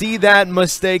 They see that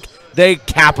mistake, they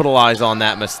capitalize on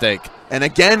that mistake. And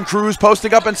again, Cruz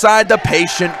posting up inside, the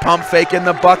patient pump fake in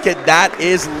the bucket. That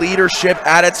is leadership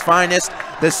at its finest.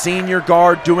 The senior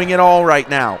guard doing it all right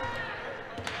now.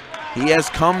 He has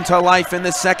come to life in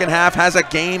the second half, has a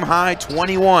game-high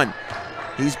 21.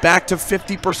 He's back to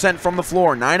 50% from the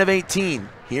floor, 9 of 18.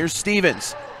 Here's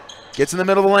Stevens. Gets in the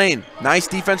middle of the lane. Nice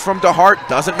defense from DeHart,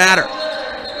 doesn't matter.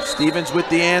 Stevens with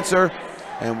the answer,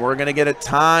 and we're going to get a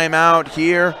timeout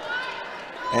here.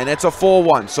 And it's a full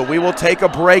one, so we will take a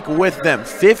break with them.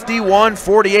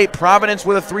 51-48, Providence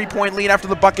with a 3-point lead after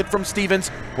the bucket from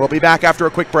Stevens. We'll be back after a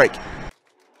quick break.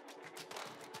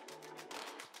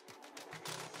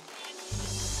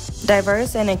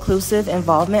 Diverse and inclusive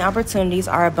involvement opportunities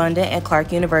are abundant at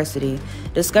Clark University.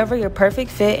 Discover your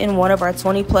perfect fit in one of our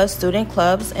 20+ student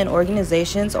clubs and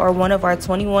organizations or one of our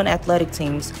 21 athletic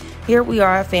teams. Here we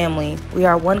are a family. We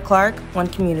are one Clark, one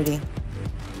community.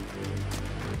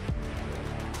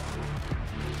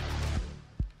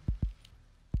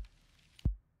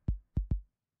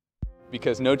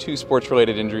 Because no 2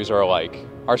 sports-related injuries are alike,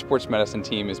 our sports medicine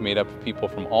team is made up of people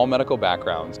from all medical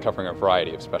backgrounds covering a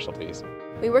variety of specialties.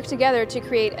 We work together to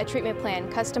create a treatment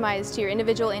plan customized to your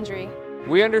individual injury.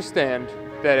 We understand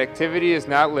that activity is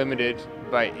not limited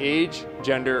by age,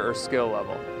 gender, or skill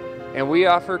level, and we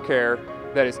offer care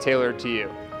that is tailored to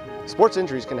you. Sports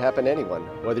injuries can happen to anyone,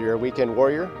 whether you're a weekend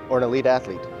warrior or an elite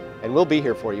athlete, and we'll be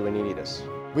here for you when you need us.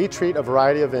 We treat a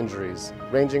variety of injuries,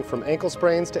 ranging from ankle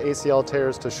sprains to ACL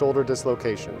tears to shoulder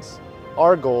dislocations.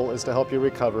 Our goal is to help you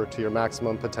recover to your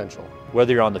maximum potential.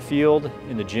 Whether you're on the field,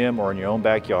 in the gym, or in your own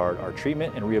backyard, our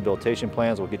treatment and rehabilitation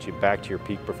plans will get you back to your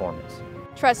peak performance.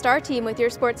 Trust our team with your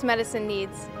sports medicine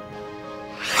needs.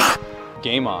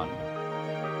 Game on.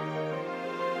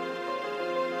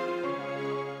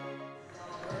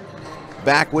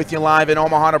 Back with you live in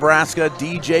Omaha, Nebraska,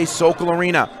 DJ Sokol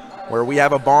Arena, where we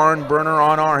have a barn burner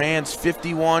on our hands.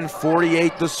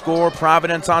 51-48 the score.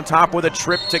 Providence on top with a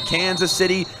trip to Kansas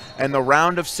City and the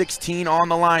round of 16 on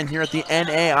the line here at the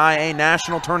NAIA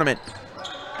National Tournament.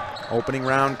 Opening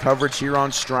round coverage here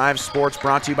on Striv Sports,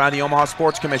 brought to you by the Omaha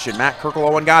Sports Commission. Matt Kirkle,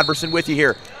 Owen Godberson with you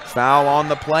here. Foul on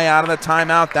the play out of the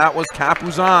timeout. That was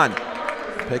Capuzan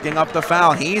picking up the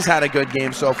foul. He's had a good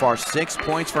game so far. 6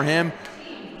 points for him,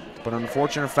 but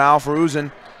unfortunate foul for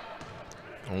Uzun.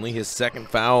 Only his second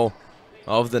foul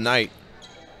of the night.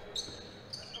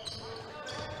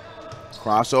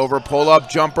 Crossover, pull-up,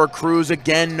 jumper, Cruz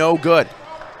again, no good.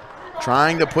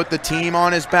 Trying to put the team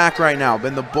on his back right now.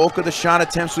 Been the bulk of the shot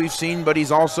attempts we've seen, but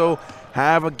he's also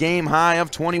have a game high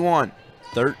of 21.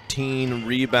 13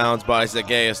 rebounds by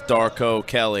Zacchaeus Darko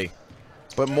Kelly.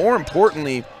 But more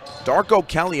importantly, Darko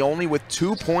Kelly only with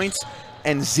 2 points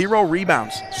and 0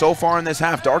 rebounds so far in this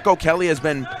half. Darko Kelly has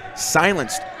been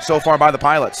silenced so far by the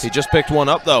Pilots. He just picked one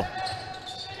up though.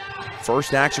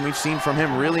 First action we've seen from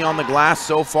him really on the glass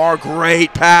so far.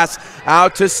 Great pass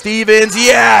out to Stevens.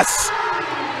 Yes!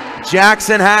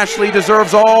 Jackson Hashley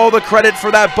deserves all the credit for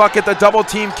that bucket. The double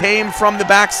team came from the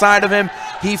backside of him.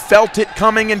 He felt it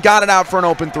coming and got it out for an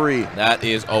open three. That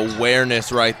is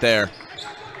awareness right there.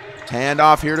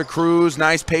 Handoff here to Cruz.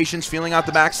 Nice patience, feeling out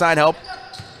the backside help.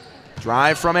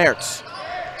 Drive from Ertz.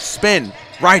 Spin.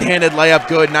 Right-handed layup,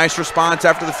 good. Nice response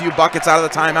after the few buckets out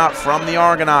of the timeout from the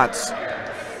Argonauts.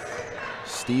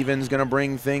 Stevens going to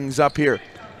bring things up here.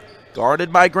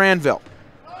 Guarded by Granville.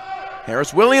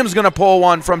 Harris Williams going to pull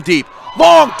one from deep.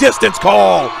 Long distance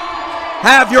call.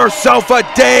 Have yourself a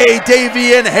day,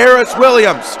 Davian Harris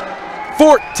Williams.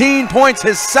 14 points,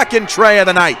 his second tray of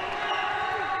the night.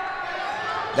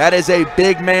 That is a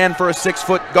big man for a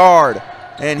 6-foot guard,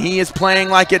 and he is playing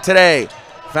like it today.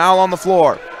 Foul on the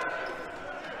floor.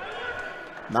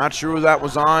 Not sure who that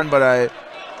was on, but I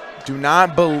do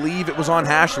not believe it was on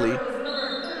Hashley.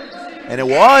 And it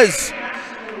was.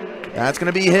 That's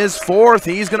going to be his fourth.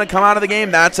 He's going to come out of the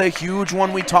game. That's a huge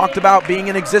one we talked about being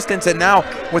in existence. And now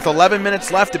with 11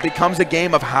 minutes left, it becomes a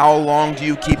game of how long do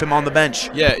you keep him on the bench.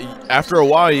 Yeah, after a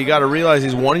while, you got to realize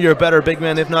he's one of your better big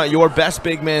men, if not your best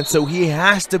big man. So he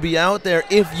has to be out there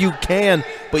if you can.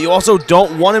 But you also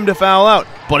don't want him to foul out.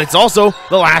 But it's also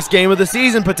the last game of the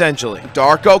season, potentially.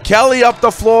 Darko Kelly up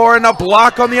the floor and a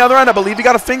block on the other end. I believe he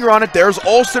got a finger on it. There's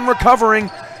Olsen recovering.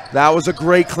 That was a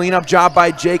great cleanup job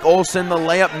by Jake Olsen. The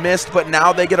layup missed, but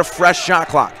now they get a fresh shot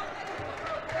clock.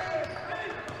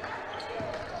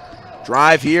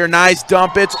 Drive here, nice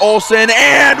dump. It's Olsen,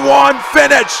 and one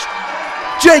finish.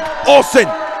 Jake Olsen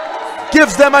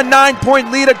gives them a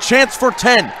 9-point lead, a chance for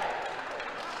 10.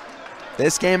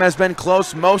 This game has been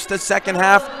close most of the second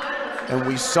half, and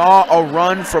we saw a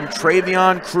run from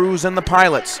Travion Cruz and the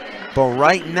Pilots. But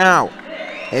right now,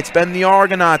 it's been the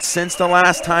Argonauts since the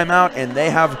last timeout, and they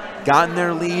have gotten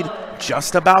their lead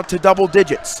just about to double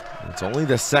digits. It's only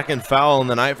the second foul in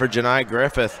the night for Janai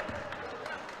Griffith.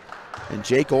 And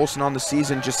Jake Olsen on the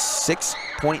season, just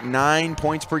 6.9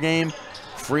 points per game.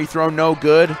 Free throw no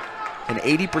good. An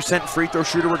 80% free throw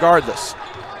shooter regardless.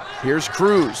 Here's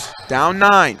Cruz, down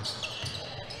 9.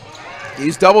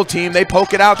 He's double teamed, they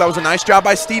poke it out. That was a nice job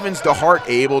by Stevens. DeHart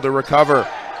able to recover.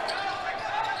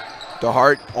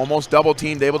 DeHart almost double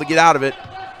teamed, able to get out of it.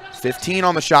 15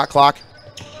 on the shot clock.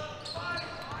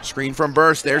 Screen from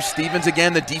Burst. There's Stevens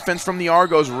again. The defense from the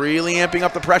Argos really amping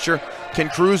up the pressure. Can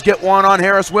Cruz get one on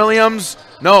Harris Williams?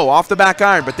 No, off the back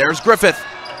iron, but there's Griffith.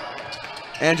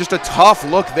 And just a tough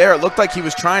look there. It looked like he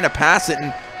was trying to pass it,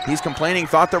 and he's complaining,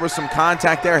 thought there was some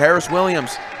contact there. Harris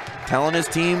Williams telling his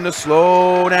team to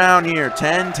slow down here.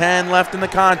 10-10 left in the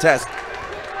contest.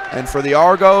 And for the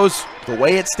Argos, the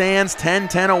way it stands,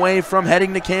 10-10 away from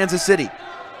heading to Kansas City.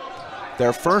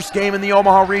 Their first game in the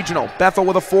Omaha Regional. Bethel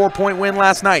with a 4-point win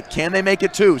last night. Can they make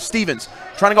it 2? Stevens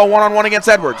trying to go one-on-one against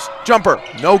Edwards. Jumper,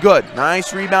 no good.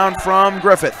 Nice rebound from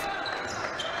Griffith.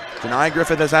 Janai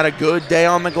Griffith has had a good day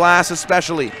on the glass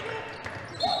especially.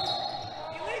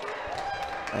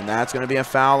 And that's going to be a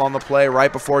foul on the play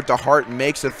right before DeHart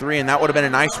makes a 3, and that would have been a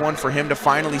nice one for him to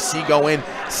finally see go in.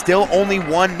 Still only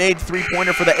one made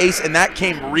three-pointer for the Ace, and that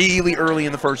came really early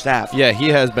in the first half. Yeah, he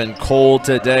has been cold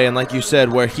today, and like you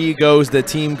said, where he goes, the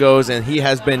team goes, and he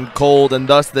has been cold, and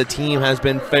thus the team has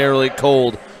been fairly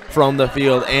cold from the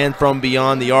field and from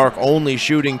beyond the arc, only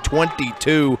shooting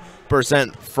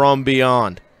 22% from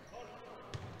beyond.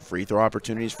 Free throw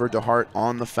opportunities for DeHart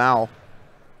on the foul.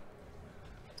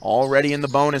 Already in the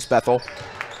bonus, Bethel.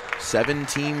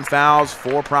 17 fouls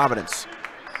for Providence.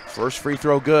 First free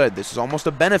throw good. This is almost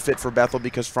a benefit for Bethel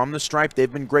because from the stripe,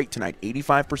 they've been great tonight,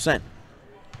 85%.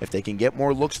 If they can get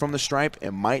more looks from the stripe,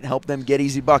 it might help them get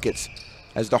easy buckets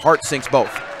as DeHart sinks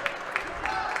both.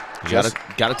 You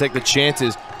got to take the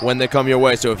chances when they come your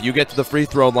way. So if you get to the free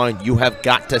throw line, you have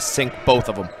got to sink both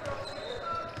of them.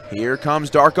 Here comes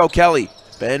Darko Kelly.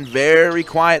 Been very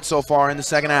quiet so far in the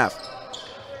second half.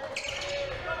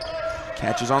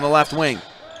 Catches on the left wing.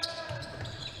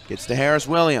 Gets to Harris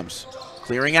Williams.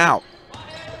 Clearing out.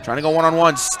 Trying to go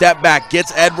one-on-one. Step back.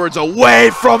 Gets Edwards away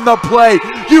from the play.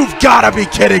 You've got to be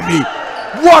kidding me.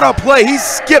 What a play. He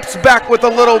skips back with a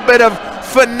little bit of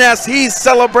finesse. He's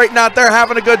celebrating out there,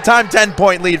 having a good time.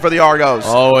 10-point lead for the Argos.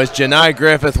 Oh, as Janai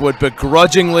Griffith would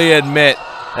begrudgingly admit,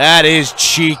 that is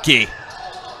cheeky.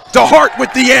 DeHart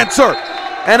with the answer.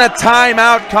 And a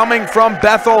timeout coming from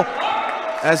Bethel,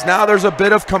 as now there's a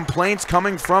bit of complaints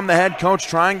coming from the head coach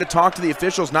trying to talk to the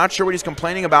officials. Not sure what he's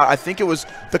complaining about. I think it was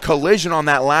the collision on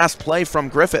that last play from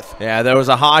Griffith. Yeah, there was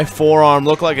a high forearm.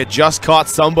 Looked like it just caught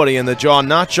somebody in the jaw.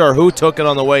 Not sure who took it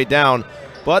on the way down,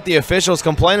 but the officials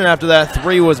complaining after that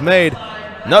three was made.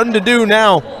 Nothing to do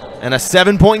now, and a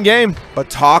 7-point game. But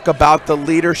talk about the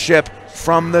leadership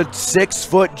from the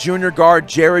 6-foot junior guard,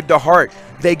 Jared DeHart.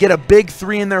 They get a big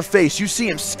three in their face. You see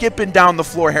him skipping down the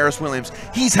floor, Harris Williams.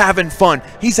 He's having fun.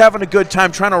 He's having a good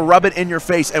time trying to rub it in your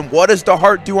face. And what does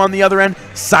DeHart do on the other end?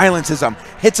 Silences them.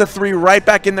 Hits a three right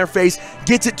back in their face,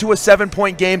 gets it to a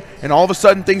 7-point game, and all of a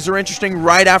sudden things are interesting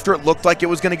right after it looked like it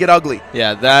was going to get ugly.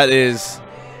 Yeah,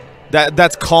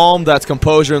 that's calm, that's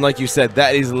composure, and like you said,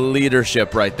 that is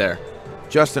leadership right there.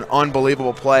 Just an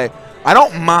unbelievable play. I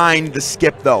don't mind the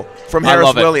skip, though, from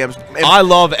Harris Williams. I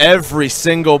love every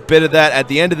single bit of that. At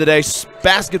the end of the day,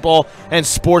 basketball and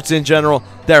sports in general,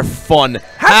 they're fun.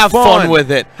 Have fun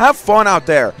with it. Have fun out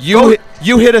there. You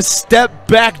hit a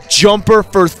step-back jumper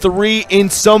for three in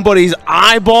somebody's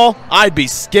eyeball, I'd be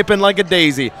skipping like a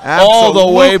daisy. All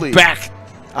the way back.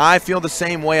 I feel the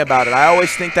same way about it. I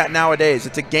always think that nowadays.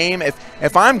 It's a game.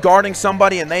 If I'm guarding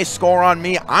somebody and they score on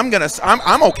me,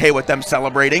 I'm okay with them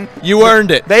celebrating. You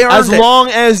earned it. They earned it. As long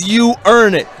as you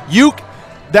earn it.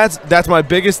 That's my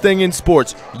biggest thing in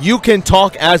sports. You can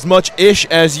talk as much ish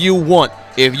as you want.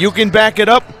 If you can back it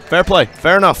up, fair play.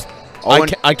 Fair enough.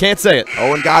 I can't say it.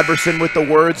 Owen Godberson with the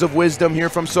words of wisdom here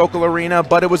from Sokol Arena,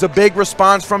 but it was a big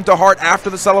response from DeHart after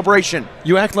the celebration.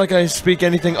 You act like I speak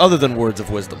anything other than words of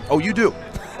wisdom. Oh, you do.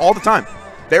 All the time.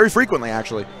 Very frequently,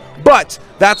 actually. But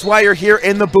that's why you're here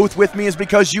in the booth with me, is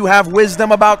because you have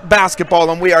wisdom about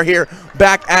basketball, and we are here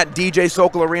back at DJ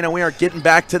Sokol Arena. We are getting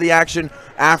back to the action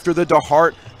after the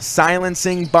DeHart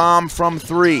silencing bomb from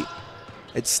three.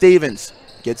 It's Stevens.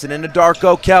 Gets it into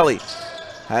Darko Kelly.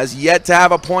 Has yet to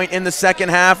have a point in the second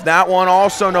half. That one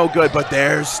also no good, but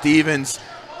there's Stevens.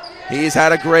 He's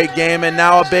had a great game, and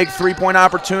now a big three-point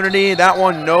opportunity. That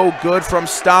one no good from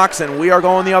Stocks, and we are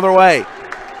going the other way.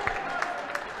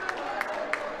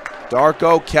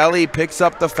 Darko Kelly picks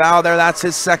up the foul there. That's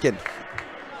his second.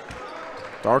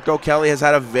 Darko Kelly has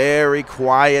had a very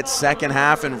quiet second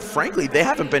half, and frankly, they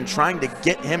haven't been trying to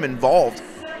get him involved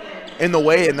in the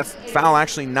way, and the foul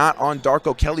actually not on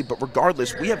Darko Kelly, but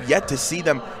regardless, we have yet to see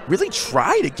them really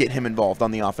try to get him involved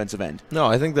on the offensive end. No,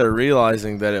 I think they're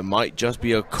realizing that it might just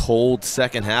be a cold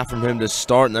second half from him to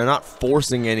start, and they're not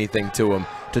forcing anything to him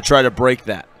to try to break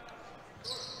that.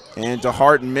 And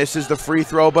DeHart misses the free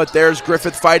throw, but there's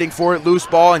Griffith fighting for it. Loose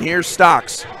ball, and here's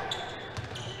Stocks.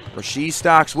 Rasheed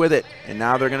Stocks with it, and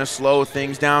now they're going to slow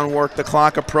things down, work the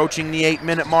clock, approaching the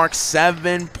 8-minute mark.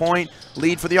 7-point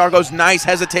lead for the Argos. Nice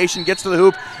hesitation, gets to the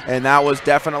hoop, and that was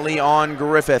definitely on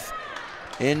Griffith.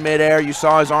 In midair, you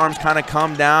saw his arms kind of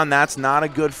come down. That's not a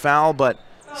good foul, but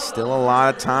still a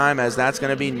lot of time, as that's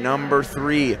going to be number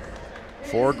 3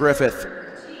 for Griffith.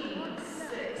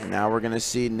 And now we're going to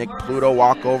see Nick Pluto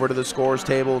walk over to the scores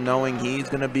table, knowing he's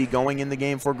going to be going in the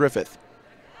game for Griffith.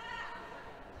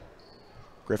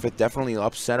 Griffith definitely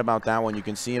upset about that one. You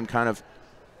can see him kind of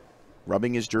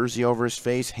rubbing his jersey over his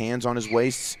face, hands on his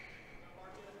waists.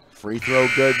 Free throw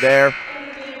good there.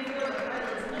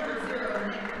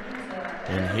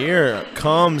 And here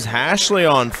comes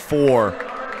Hashley on 4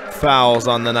 fouls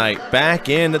on the night. Back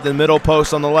in at the middle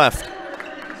post on the left.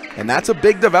 And that's a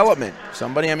big development.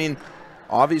 Somebody, I mean,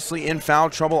 obviously in foul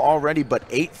trouble already, but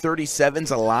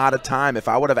 8:37's a lot of time. If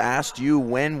I would have asked you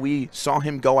when we saw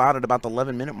him go out at about the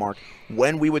 11-minute mark,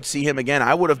 when we would see him again,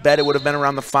 I would have bet it would have been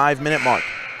around the 5-minute mark.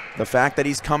 The fact that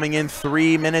he's coming in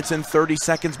 3 minutes and 30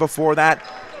 seconds before that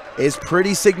is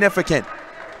pretty significant.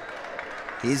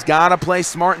 He's got to play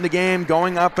smart in the game,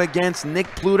 going up against Nick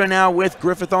Pluta now with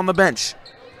Griffith on the bench.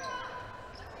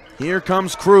 Here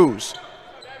comes Cruz.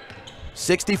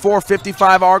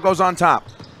 64-55, Argos on top.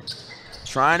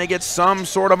 Trying to get some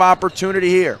sort of opportunity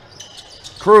here.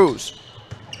 Cruz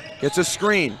gets a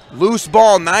screen. Loose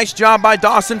ball. Nice job by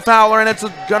Dawson Fowler, and it's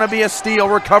going to be a steal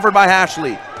recovered by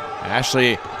Hashley.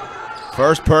 Hashley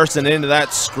First person into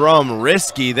that scrum,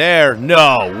 risky there.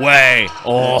 No way.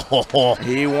 Oh,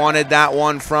 he wanted that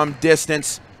one from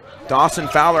distance. Dawson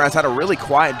Fowler has had a really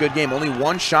quiet, good game. Only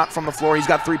one shot from the floor. He's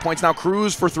got 3 points now.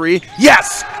 Cruz for 3.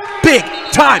 Yes! Big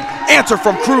time answer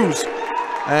from Cruz.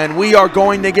 And we are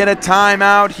going to get a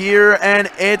timeout here, and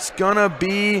it's going to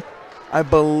be, I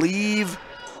believe,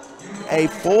 a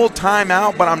full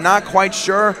timeout, but I'm not quite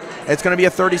sure. It's going to be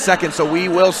a 30-second, so we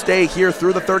will stay here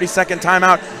through the 30-second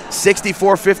timeout.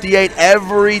 64-58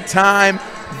 every time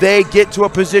they get to a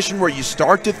position where you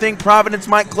start to think Providence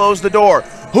might close the door.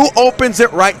 Who opens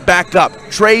it right back up?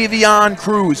 Travion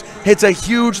Cruz hits a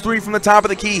huge 3 from the top of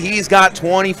the key. He's got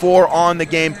 24 on the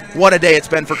game. What a day it's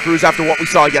been for Cruz after what we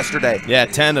saw yesterday. Yeah,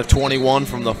 10 of 21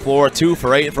 from the floor, 2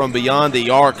 for 8 from beyond the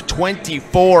arc,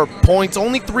 24 points,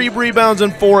 only 3 rebounds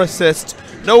and 4 assists.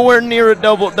 Nowhere near a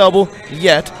double-double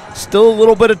yet. Still a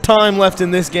little bit of time left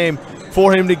in this game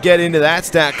for him to get into that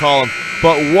stat column.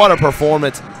 But what a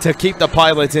performance to keep the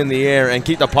Pilots in the air and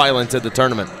keep the Pilots in the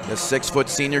tournament. The 6-foot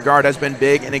senior guard has been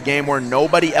big in a game where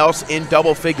nobody else in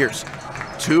double figures.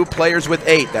 2 players with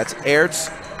 8. That's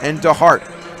Ertz and DeHart.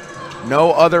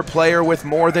 No other player with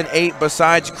more than 8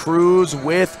 besides Cruz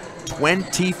with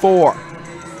 24.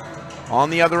 On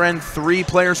the other end, 3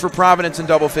 players for Providence in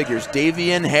double figures.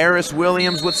 Davian Harris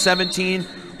Williams with 17.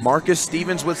 Marcus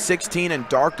Stevens with 16 and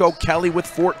Darko Kelly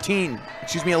with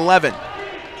 11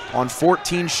 on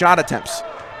 14 shot attempts.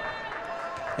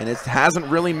 And it hasn't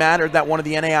really mattered that one of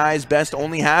the NAIA's best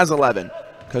only has 11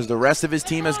 because the rest of his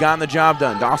team has gotten the job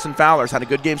done. Dawson Fowler's had a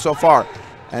good game so far.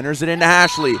 Enters it into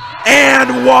Hashley.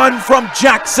 And one from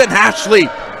Jackson Hashley.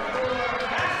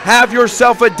 Have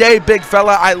yourself a day, big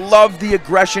fella. I love the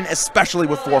aggression, especially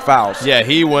with 4 fouls. Yeah,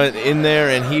 he went in there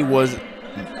and he was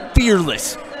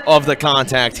fearless of the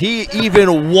contact. He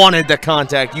even wanted the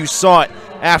contact. You saw it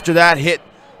after that hit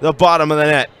the bottom of the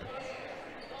net.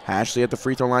 Hashley at the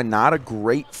free throw line, not a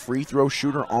great free throw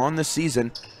shooter on the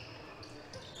season.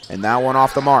 And that one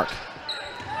off the mark.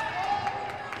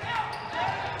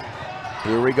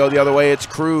 Here we go the other way. It's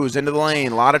Cruz into the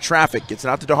lane. A lot of traffic. Gets it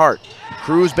out to DeHart.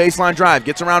 Cruz baseline drive.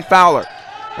 Gets around Fowler.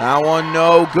 That one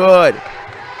no good.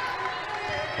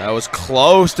 That was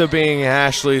close to being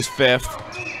Ashley's 5th.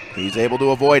 He's able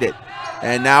to avoid it.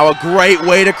 And now a great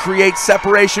way to create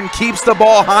separation. Keeps the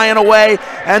ball high and away.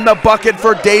 And the bucket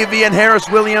for Davian Harris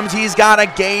Williams. He's got a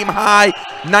team high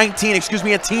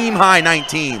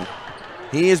 19.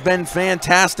 He has been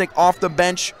fantastic off the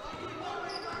bench.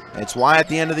 It's why at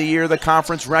the end of the year the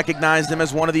conference recognized him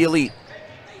as one of the elite.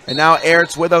 And now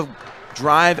Ertz with a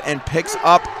drive and picks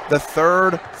up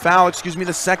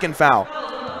the second foul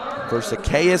for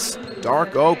Zacchaeus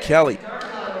Darko Kelly.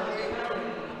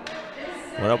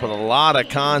 Went up with a lot of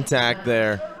contact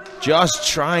there. Just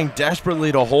trying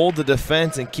desperately to hold the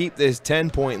defense and keep this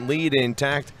 10-point lead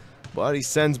intact, but he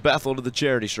sends Bethel to the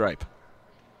charity stripe.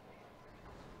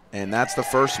 And that's the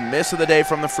first miss of the day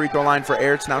from the free throw line for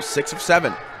Ertz, now 6 of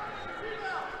 7.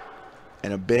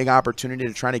 And a big opportunity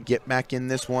to try to get back in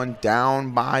this one,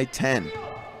 down by 10.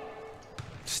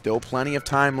 Still plenty of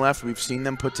time left. We've seen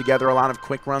them put together a lot of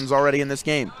quick runs already in this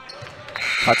game.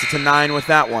 Cuts it to 9 with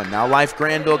that one. Now Life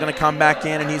Granville going to come back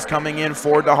in, and he's coming in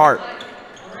for DeHart.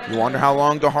 You wonder how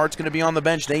long DeHart's going to be on the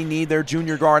bench. They need their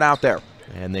junior guard out there.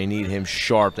 And they need him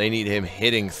sharp. They need him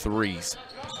hitting threes.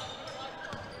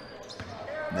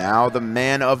 Now the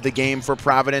man of the game for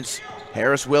Providence,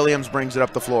 Harris Williams, brings it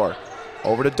up the floor.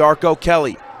 Over to Darko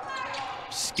Kelly.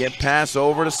 Skip pass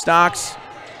over to Stocks.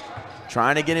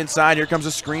 Trying to get inside. Here comes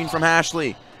a screen from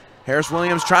Hashley. Harris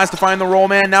Williams tries to find the roll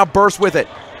man, now bursts with it.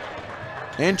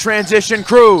 In transition,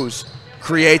 Cruz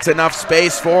creates enough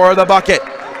space for the bucket.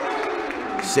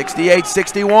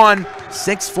 68-61,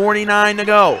 6:49 to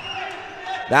go.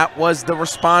 That was the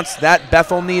response that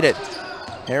Bethel needed.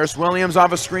 Harris Williams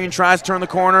off a screen, tries to turn the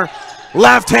corner.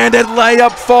 Left-handed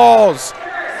layup falls.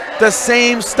 The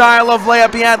same style of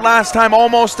layup he had last time,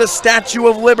 almost a Statue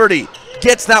of Liberty.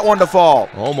 Gets that one to fall.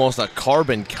 Almost a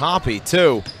carbon copy,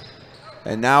 too.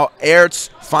 And now Ertz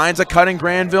finds a cut in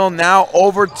Granville. Now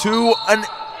over to an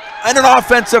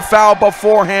offensive foul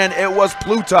beforehand. It was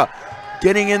Pluta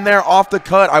getting in there off the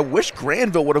cut. I wish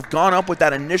Granville would have gone up with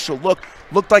that initial look.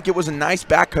 Looked like it was a nice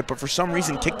back cut, but for some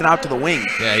reason kicked it out to the wing.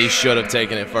 Yeah, he should have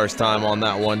taken it first time on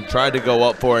that one. Tried to go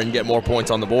up for it and get more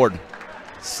points on the board.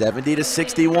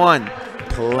 70-61.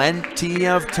 Plenty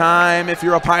of time if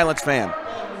you're a Pilots fan.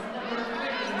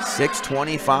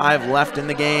 6:25 left in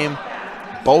the game.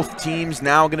 Both teams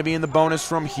now going to be in the bonus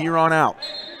from here on out.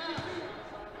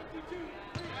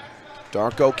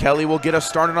 Darko Kelly will get us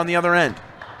started on the other end.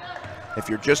 If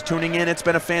you're just tuning in, it's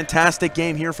been a fantastic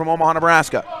game here from Omaha,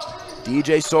 Nebraska.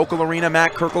 DJ Sokol Arena,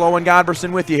 Matt Kirkle, Owen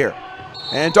Godberson with you here.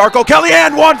 And Darko Kelly,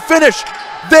 and one finish.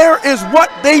 There is what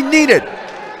they needed.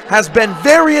 Has been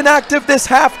very inactive this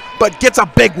half, but gets a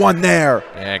big one there.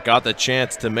 Yeah, got the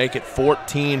chance to make it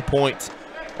 14 points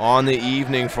on the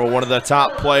evening for one of the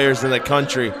top players in the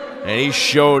country, and he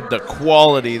showed the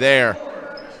quality there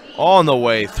on the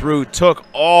way through, took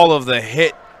all of the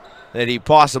hit that he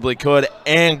possibly could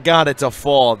and got it to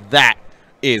fall. That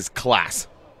is class.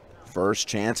 First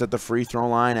chance at the free throw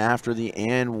line after the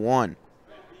and one.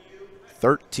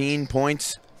 13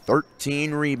 points,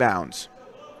 13 rebounds.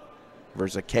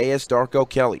 Verzakeas Darko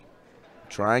Kelly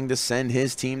trying to send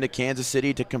his team to Kansas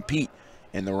City to compete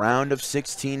in the round of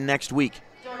 16 next week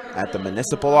at the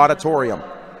Municipal Auditorium.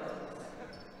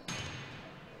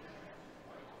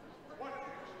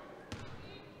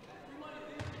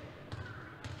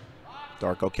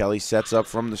 Darko Kelly sets up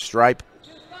from the stripe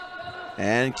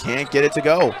and can't get it to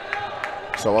go.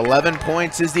 So 11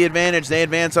 points is the advantage. They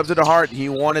advance up to the heart. He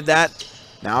wanted that.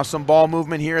 Now some ball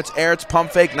movement here. It's Ertz,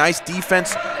 pump fake. Nice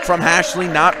defense from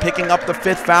Hashley, not picking up the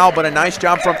 5th foul, but a nice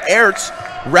job from Ertz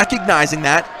recognizing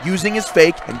that, using his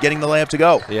fake, and getting the layup to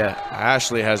go. Yeah,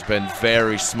 Ashley has been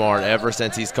very smart ever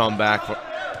since he's come back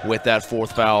with that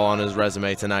 4th foul on his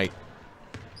resume tonight.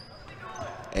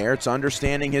 Ertz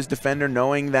understanding his defender,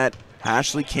 knowing that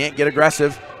Ashley can't get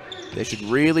aggressive. They should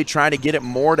really try to get it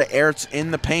more to Ertz in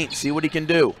the paint, see what he can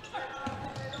do.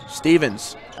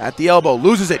 Stevens at the elbow,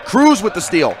 loses it. Cruz with the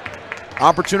steal.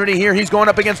 Opportunity here. He's going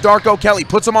up against Darko Kelly.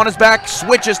 Puts him on his back,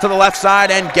 switches to the left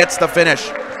side, and gets the finish.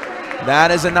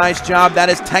 That is a nice job. That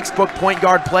is textbook point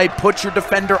guard play. Put your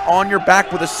defender on your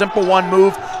back with a simple one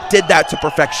move. Did that to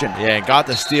perfection. Yeah, got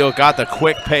the steal, got the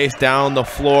quick pace down the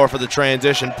floor for the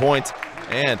transition points,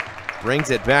 and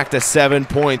brings it back to 7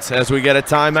 points as we get a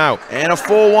timeout. And a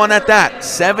full one at that.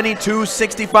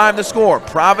 72-65 the score.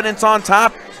 Providence on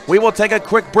top. We will take a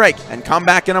quick break and come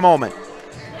back in a moment.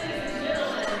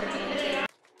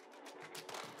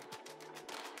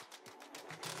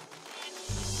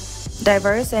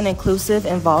 Diverse and inclusive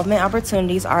involvement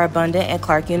opportunities are abundant at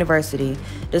Clark University.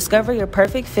 Discover your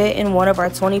perfect fit in one of our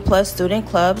 20+ student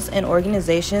clubs and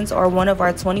organizations or one of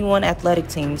our 21 athletic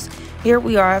teams. Here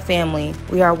we are a family.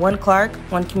 We are one Clark,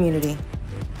 one community.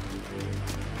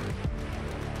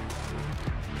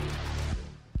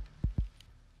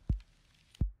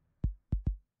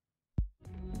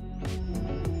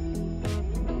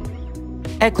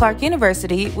 At Clark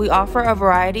University, we offer a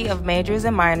variety of majors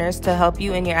and minors to help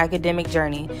you in your academic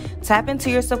journey. Tap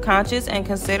into your subconscious and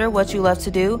consider what you love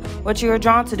to do, what you are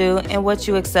drawn to do, and what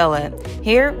you excel at.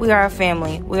 Here, we are a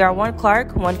family. We are one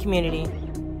Clark, one community.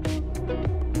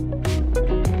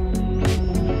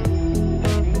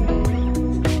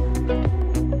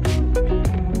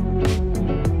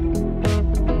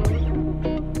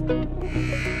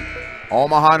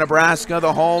 Omaha, Nebraska,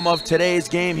 the home of today's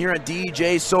game here at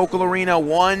DJ Sokol Arena.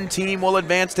 One team will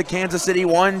advance to Kansas City.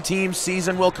 One team's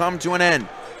season will come to an end.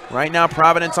 Right now,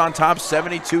 Providence on top,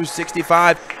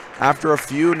 72-65, after a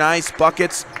few nice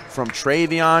buckets from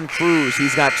Travion Cruz.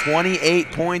 He's got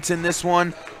 28 points in this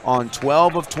one on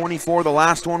 12 of 24. The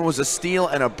last one was a steal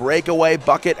and a breakaway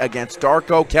bucket against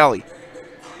Darko Kelly.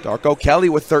 Darko Kelly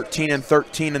with 13 and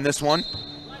 13 in this one.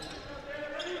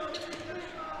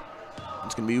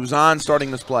 It's going to be Uzan starting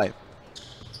this play.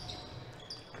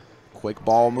 Quick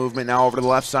ball movement now over to the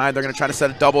left side. They're going to try to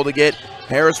set a double to get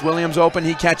Harris Williams open.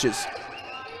 He catches.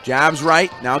 Jabs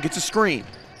right. Now gets a screen.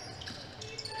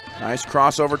 Nice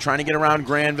crossover trying to get around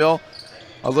Granville.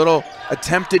 A little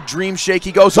attempted dream shake.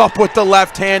 He goes up with the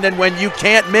left hand, and when you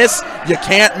can't miss, you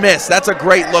can't miss. That's a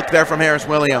great look there from Harris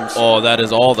Williams. Oh, that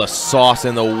is all the sauce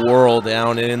in the world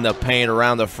down in the paint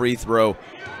around the free throw.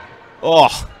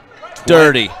 Oh,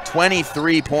 dirty.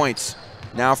 23 points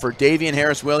now for Davian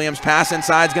Harris Williams. Pass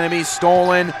inside is going to be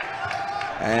stolen,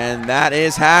 and that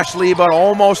is Hashley, but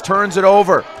almost turns it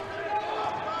over.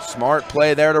 Smart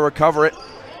play there to recover it.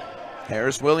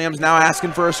 Harris Williams now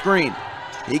asking for a screen.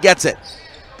 He gets it.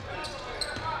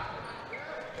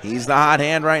 He's the hot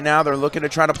hand right now. They're looking to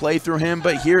try to play through him,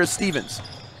 but here is Stevens.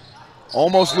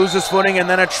 Almost loses footing, and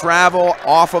then a travel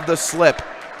off of the slip.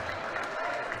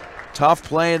 Tough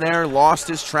play there, lost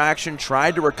his traction,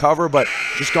 tried to recover, but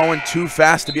just going too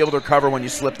fast to be able to recover when you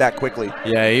slip that quickly.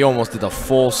 Yeah, he almost did the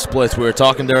full splits. We were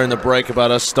talking during the break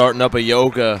about us starting up a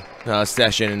yoga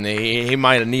session, and he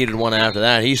might have needed one after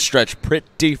that. He stretched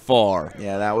pretty far.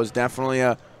 Yeah, that was definitely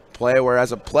a play where,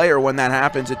 as a player, when that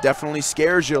happens, it definitely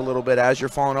scares you a little bit as you're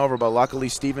falling over, but luckily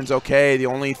Stevens okay. The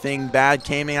only thing bad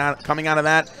coming out of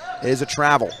that is a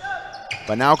travel.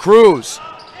 But now Cruz.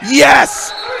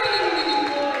 Yes!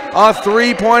 a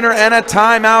three-pointer, and a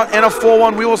timeout, and a full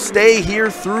one. We will stay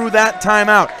here through that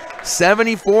timeout.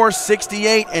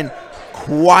 74-68, and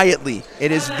quietly,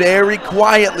 it is very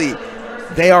quietly,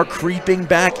 they are creeping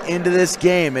back into this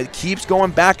game. It keeps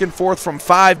going back and forth from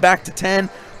 5 back to 10.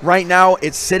 Right now,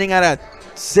 it's sitting at a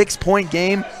 6-point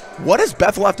game. What does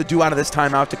Bethel have to do out of this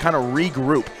timeout to kind of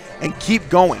regroup and keep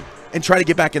going and try to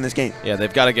get back in this game? Yeah,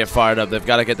 they've got to get fired up. They've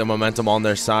got to get the momentum on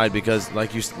their side because,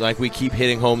 like we keep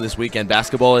hitting home this weekend,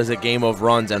 basketball is a game of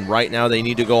runs, and right now they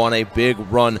need to go on a big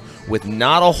run with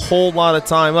not a whole lot of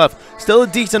time left. Still a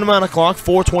decent amount of clock,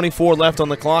 4:24 left on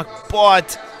the clock,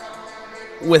 but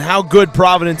with how good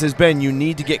Providence has been, you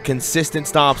need to get consistent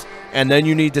stops, and then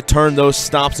you need to turn those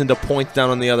stops into points down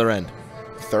on the other end.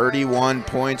 31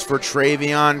 points for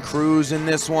Travion Cruz in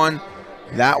this one.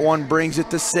 That one brings it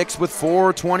to 6 with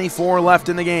 4:24 left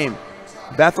in the game.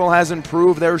 Bethel has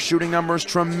improved their shooting numbers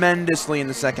tremendously in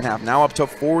the second half, now up to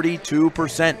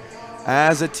 42%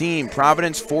 as a team.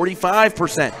 Providence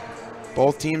 45%.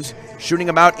 Both teams shooting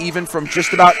about even from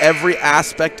just about every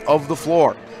aspect of the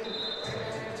floor.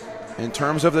 In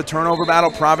terms of the turnover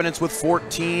battle, Providence with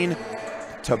 14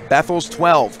 to Bethel's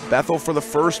 12. Bethel for the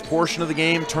first portion of the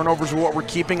game, turnovers were what were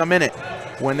keeping them in it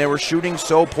when they were shooting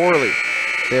so poorly.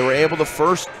 They were able to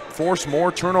first force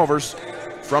more turnovers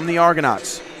from the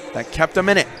Argonauts. That kept them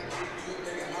in it.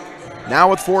 Now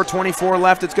with 4:24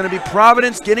 left, it's going to be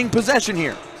Providence getting possession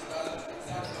here.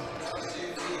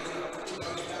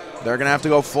 They're going to have to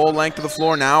go full length of the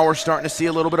floor. Now we're starting to see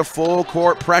a little bit of full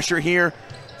court pressure here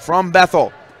from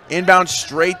Bethel. Inbound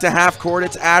straight to half court.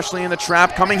 It's Ashley in the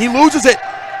trap coming. He loses it.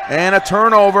 And a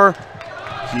turnover.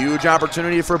 Huge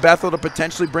opportunity for Bethel to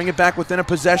potentially bring it back within a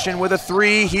possession with a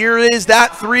three. Here is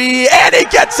that three, and he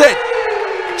gets it.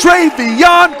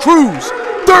 Travion Cruz,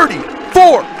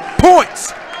 34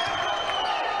 points.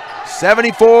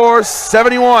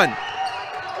 74-71.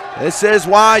 This is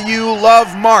why you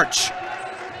love March.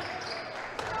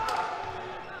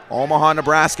 Omaha,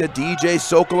 Nebraska, DJ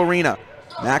Sokol Arena.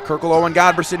 Matt Kirkle, Owen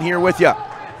Godberson here with you.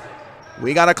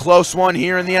 We got a close one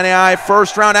here in the NAIA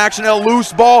first round action. A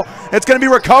loose ball. It's going to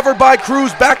be recovered by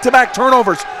Cruz. Back-to-back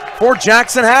turnovers for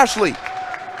Jackson Ashley.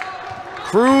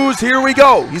 Cruz, here we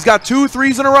go. He's got 2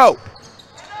 threes in a row.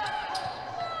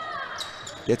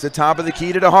 Gets the top of the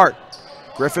key to DeHart.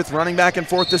 Griffith running back and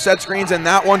forth to set screens, and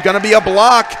that one going to be a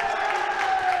block.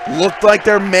 Looked like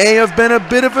there may have been a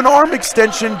bit of an arm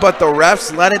extension, but the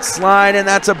refs let it slide, and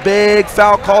that's a big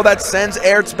foul call that sends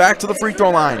Ertz back to the free throw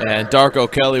line. And Darko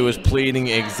Kelly was pleading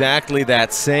exactly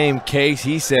that same case.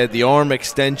 He said the arm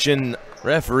extension.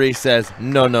 Referee says,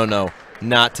 no,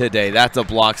 not today. That's a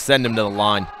block. Send him to the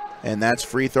line. And that's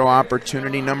free throw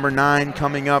opportunity number 9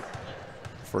 coming up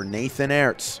for Nathan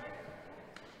Ertz.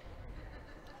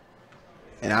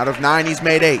 And out of 9, he's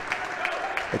made 8.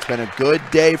 It's been a good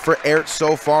day for Ertz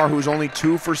so far, who's only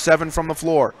 2 for 7 from the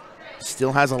floor.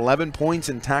 Still has 11 points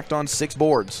and tacked on 6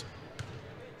 boards.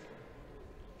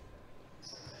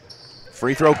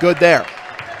 Free throw good there.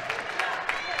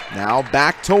 Now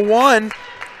back to 1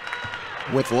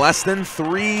 with less than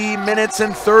 3 minutes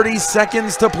and 30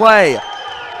 seconds to play.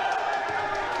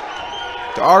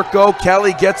 Darko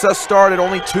Kelly gets us started.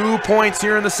 Only 2 points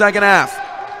here in the second half.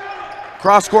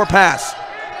 Cross-court pass.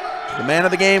 The man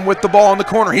of the game with the ball in the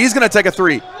corner. He's going to take a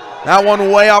 3. That one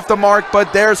way off the mark,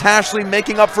 but there's Ashley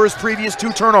making up for his previous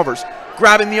 2 turnovers,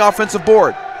 grabbing the offensive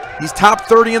board. He's top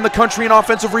 30 in the country in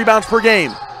offensive rebounds per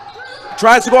game.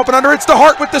 Tries to go up and under. It's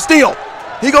DeHart with the steal.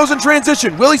 He goes in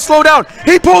transition. Will he slow down?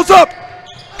 He pulls up.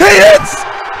 He hits.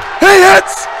 He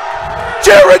hits.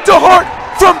 Jared DeHart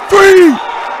from 3.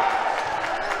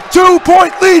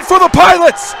 2-point lead for the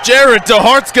Pilots. Jared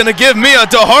DeHart's going to give me a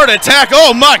DeHart attack.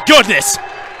 Oh, my goodness.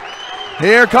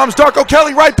 Here comes Darko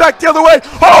Kelly right back the other way.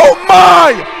 Oh,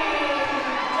 my!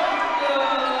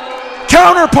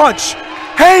 Counter punch.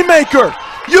 Haymaker.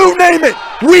 You name it.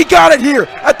 We got it here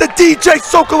at the DJ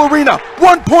Sokol Arena.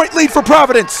 1-point lead for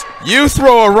Providence. You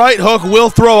throw a right hook,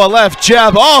 we'll throw a left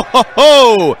jab. Oh, ho,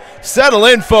 ho. Settle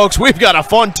in, folks. We've got a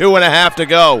fun 2.5 to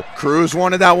go. Cruz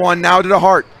wanted that one. Now to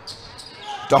DeHart.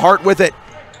 DeHart with it.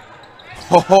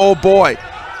 Oh, boy.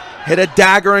 Hit a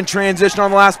dagger in transition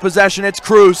on the last possession. It's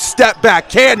Cruz. Step back.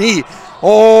 Can he?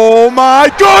 Oh, my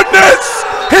goodness.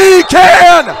 He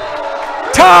can.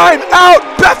 Time out,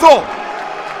 Bethel.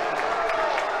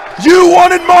 You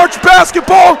wanted March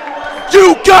basketball.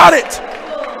 You got it.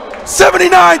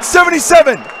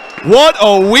 79-77. What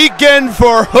a weekend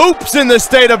for hoops in the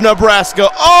state of Nebraska.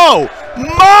 Oh,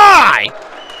 my.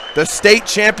 The state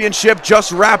championship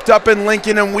just wrapped up in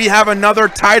Lincoln, and we have another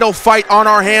title fight on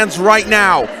our hands right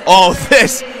now. Oh,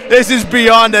 this is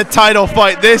beyond a title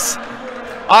fight.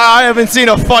 I haven't seen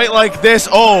a fight like this.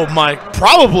 Oh my,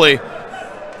 probably.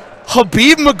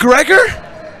 Khabib McGregor?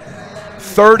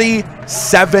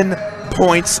 37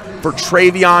 points for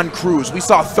Travion Cruz. We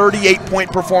saw a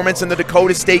 38-point performance in the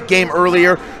Dakota State game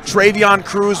earlier. Travion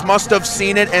Cruz must have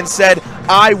seen it and said,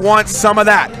 I want some of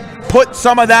that. Put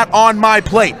some of that on my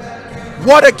plate.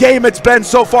 What a game it's been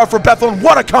so far for Bethel, and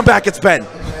what a comeback it's been.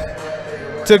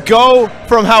 To go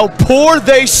from how poor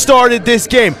they started this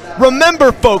game.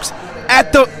 Remember, folks,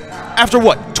 after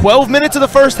what, 12 minutes of the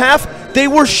first half, they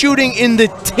were shooting in the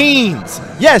teens.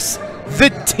 Yes, the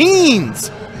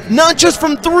teens. Not just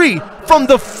from three, from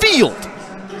the field.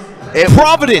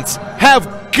 Providence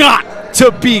have got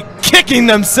to be kicking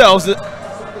themselves.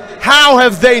 How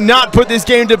have they not put this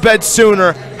game to bed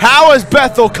sooner? How has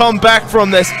Bethel come back from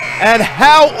this? And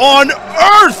how on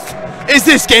earth is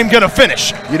this game going to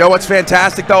finish? You know what's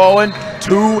fantastic, though, Owen?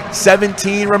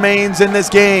 2:17 remains in this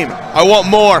game. I want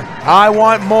more. I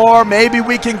want more. Maybe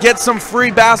we can get some free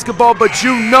basketball, but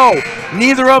you know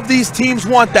neither of these teams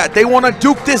want that. They want to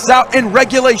duke this out in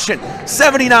regulation.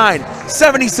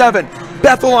 79-77.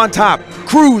 Bethel on top.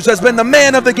 Cruz has been the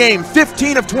man of the game.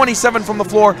 15 of 27 from the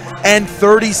floor and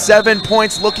 37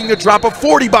 points, looking to drop a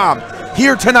 40 bomb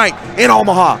here tonight in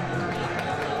Omaha.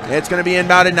 It's going to be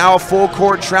inbounded now, a full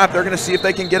court trap. They're going to see if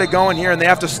they can get it going here, and they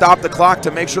have to stop the clock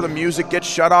to make sure the music gets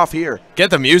shut off here. Get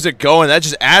the music going. That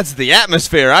just adds to the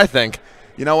atmosphere, I think.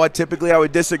 You know what? Typically I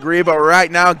would disagree, but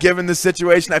right now, given the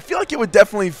situation, I feel like it would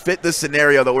definitely fit the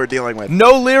scenario that we're dealing with.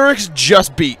 No lyrics,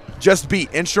 just beat. Just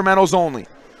beat. Instrumentals only.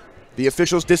 The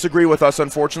officials disagree with us,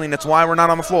 unfortunately, and that's why we're not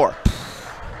on the floor.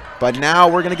 But now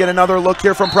we're going to get another look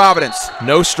here from Providence.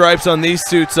 No stripes on these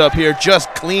suits up here,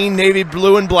 just clean navy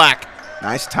blue and black.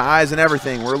 Nice ties and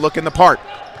everything. We're looking the part.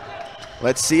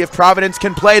 Let's see if Providence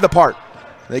can play the part.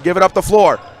 They give it up the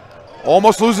floor.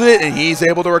 Almost loses it, and he's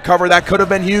able to recover. That could have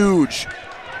been huge.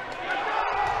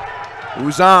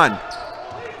 Uzan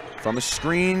from a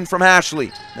screen from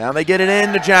Ashley. Now they get it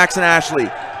in to Jackson Ashley.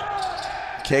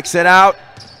 Kicks it out.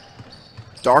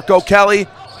 Darko Kelly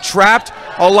trapped.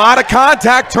 A lot of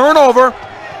contact. Turnover.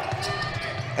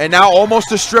 And now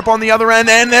almost a strip on the other end.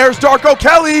 And there's Darko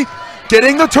Kelly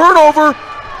getting the turnover.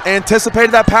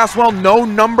 Anticipated that pass well. No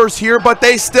numbers here, but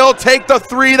they still take the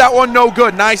three. That one no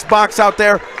good. Nice box out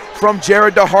there from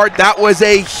Jared DeHart. That was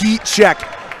a heat check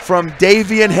from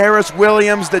Davian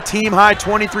Harris-Williams. The team high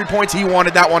 23 points. He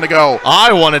wanted that one to go.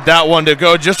 I wanted that one to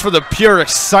go just for the pure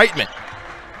excitement.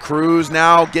 Cruz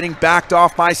now getting backed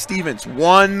off by Stevens.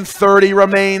 1:30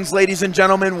 remains, ladies and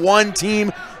gentlemen. One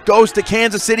team goes to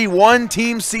Kansas City. One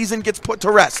team's season gets put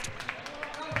to rest.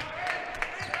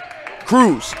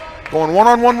 Cruz going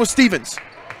one-on-one with Stevens.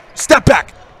 Step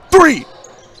back. Three.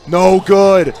 No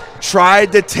good.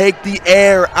 Tried to take the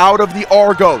air out of the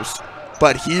Argos.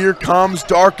 But here comes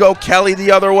Darko Kelly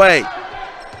the other way.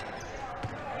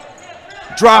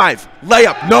 Drive.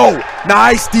 Layup. No.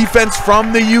 Nice defense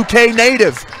from the UK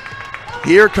native.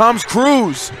 Here comes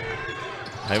Cruz.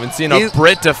 I haven't seen a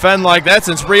Brit defend like that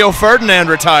since Rio Ferdinand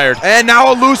retired. And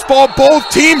now a loose ball. Both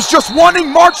teams just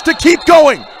wanting March to keep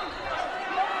going.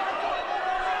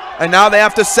 And now they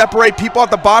have to separate people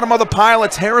at the bottom of the pile.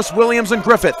 It's Harris, Williams, and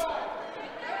Griffith.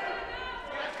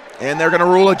 And they're going to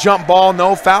rule a jump ball.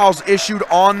 No fouls issued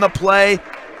on the play.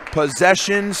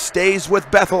 Possession stays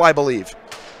with Bethel, I believe.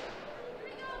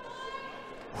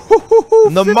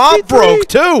 The mop broke,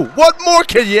 too. What more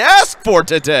can you ask for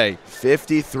today?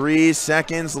 53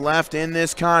 seconds left in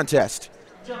this contest.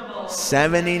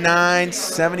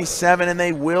 79-77, and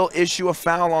they will issue a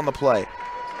foul on the play.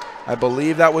 I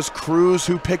believe that was Cruz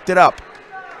who picked it up.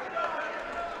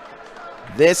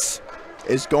 This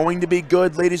is going to be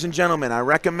good, ladies and gentlemen. I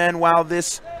recommend while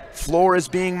this floor is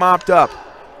being mopped up,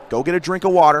 go get a drink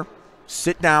of water,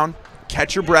 sit down,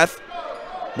 catch your breath,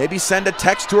 maybe send a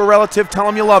text to a relative, tell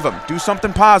them you love them, do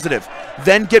something positive,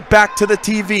 then get back to the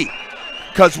TV,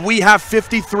 because we have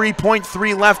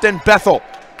 53.3 left, and Bethel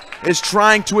is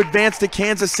trying to advance to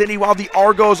Kansas City while the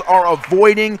Argos are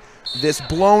avoiding this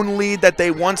blown lead that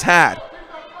they once had.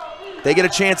 They get a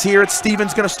chance here. It's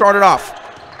Stevens going to start it off.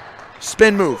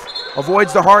 Spin move.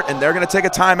 Avoids the heart, and they're going to take a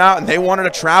timeout, and they wanted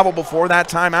to travel before that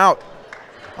timeout.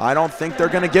 I don't think they're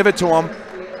going to give it to them.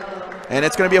 And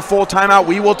it's going to be a full timeout.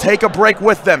 We will take a break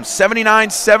with them.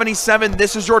 79-77.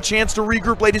 This is your chance to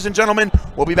regroup, ladies and gentlemen.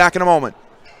 We'll be back in a moment.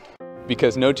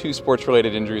 Because no two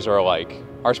sports-related injuries are alike,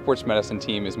 our sports medicine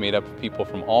team is made up of people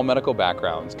from all medical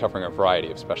backgrounds covering a variety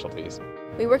of specialties.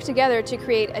 We work together to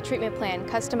create a treatment plan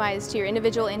customized to your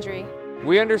individual injury.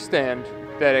 We understand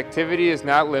that activity is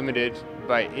not limited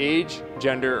by age,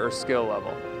 gender, or skill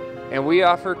level, and we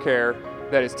offer care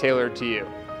that is tailored to you.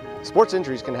 Sports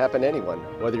injuries can happen to anyone,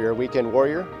 whether you're a weekend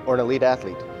warrior or an elite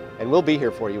athlete, and we'll be here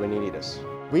for you when you need us.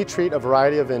 We treat a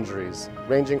variety of injuries,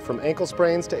 ranging from ankle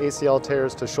sprains to ACL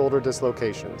tears to shoulder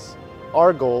dislocations.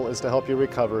 Our goal is to help you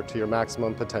recover to your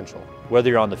maximum potential. Whether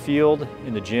you're on the field,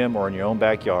 in the gym, or in your own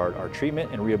backyard, our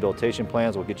treatment and rehabilitation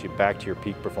plans will get you back to your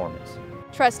peak performance.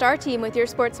 Trust our team with your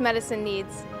sports medicine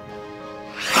needs.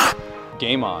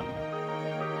 Game on.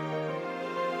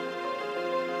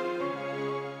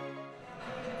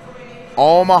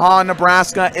 Omaha,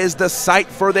 Nebraska is the site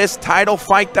for this title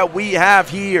fight that we have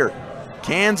here.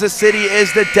 Kansas City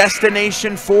is the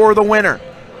destination for the winner.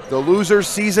 The loser's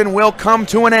season will come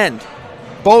to an end.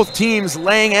 Both teams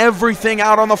laying everything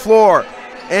out on the floor.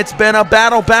 It's been a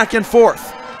battle back and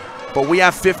forth. But we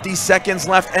have 50 seconds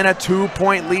left and a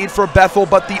 2-point lead for Bethel,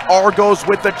 but the Argos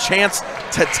with the chance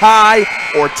to tie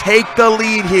or take the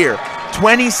lead here.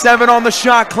 27 on the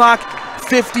shot clock,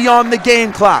 50 on the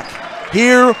game clock.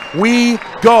 Here we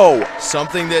go.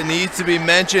 Something that needs to be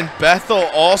mentioned, Bethel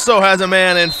also has a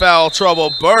man in foul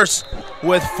trouble. Burse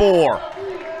with 4.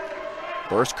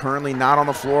 Burse currently not on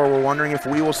the floor. We're wondering if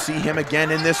we will see him again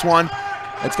in this one.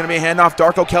 It's going to be a handoff.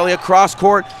 Darko Kelly across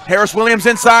court. Harris Williams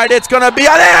inside. It's going to be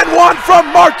an and one from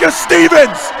Marcus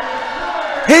Stevens.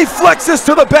 He flexes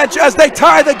to the bench as they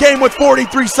tie the game with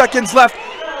 43 seconds left.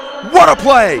 What a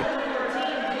play.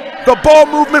 The ball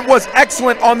movement was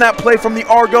excellent on that play from the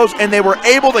Argos, and they were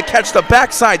able to catch the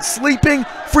backside sleeping.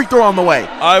 Free throw on the way.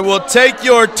 I will take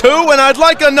your 2, and I'd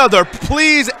like another,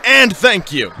 please and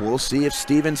thank you. We'll see if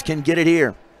Stevens can get it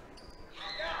here.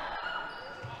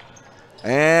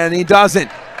 And he doesn't.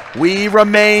 We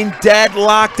remain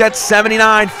deadlocked at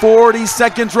 79. 40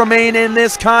 seconds remain in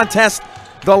this contest.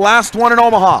 The last one in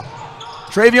Omaha.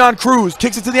 Travion Cruz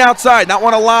kicks it to the outside. Not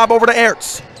want to lob over to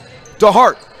Ertz.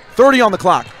 DeHart, 30 on the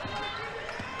clock.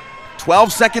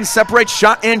 12 seconds separate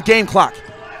shot and game clock.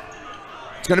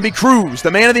 It's going to be Cruz,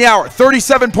 the man of the hour.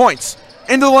 37 points.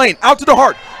 Into the lane, out to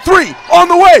DeHart. 3 on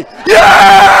the way.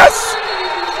 Yes!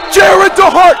 Jared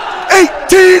DeHart,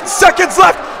 18 seconds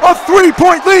left. A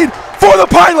 3-point lead for the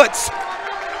Pilots.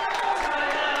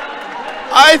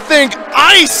 I think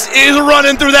ice is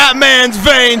running through that man's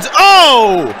veins.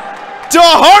 Oh!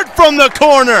 DeHart from the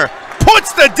corner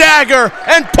puts the dagger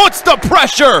and puts the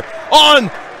pressure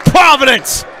on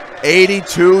Providence.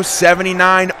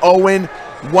 82-79, Owen.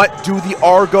 What do the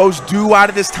Argos do out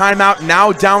of this timeout?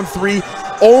 Now down 3,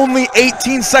 only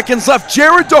 18 seconds left.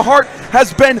 Jared DeHart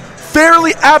has been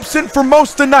fairly absent for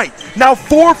most of the night. Now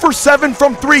 4 for 7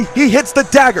 from 3. He hits the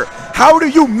dagger. How do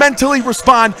you mentally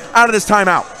respond out of this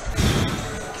timeout?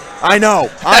 I know.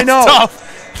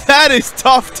 Tough. That is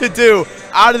tough to do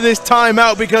out of this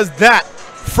timeout because that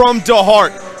from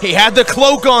DeHart. He had the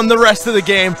cloak on the rest of the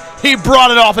game. He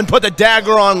brought it off and put the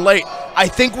dagger on late. I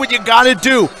think what you got to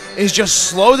do is just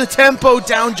slow the tempo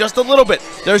down just a little bit.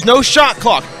 There's no shot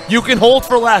clock. You can hold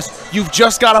for last. You've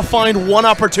just got to find one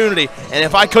opportunity. And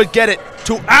if I could get it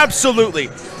to absolutely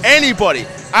anybody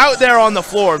out there on the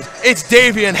floor, it's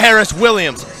Davian Harris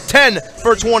Williams. 10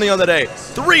 for 20 on the day.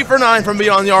 3 for 9 from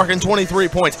beyond the arc and 23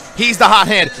 points. He's the hot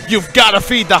hand. You've got to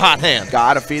feed the hot hand.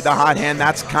 Got to feed the hot hand.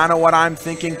 That's kind of what I'm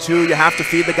thinking too. You have to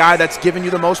feed the guy that's given you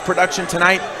the most production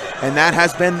tonight, and that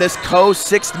has been this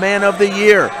co-6th man of the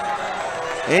year.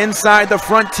 Inside the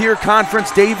Frontier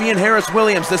Conference, Davian Harris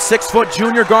Williams, the 6-foot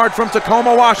junior guard from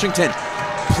Tacoma, Washington.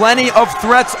 Plenty of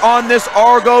threats on this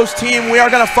Argos team. We are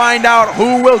going to find out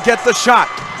who will get the shot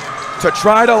to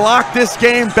try to lock this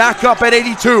game back up at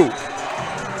 82.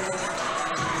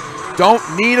 Don't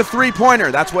need a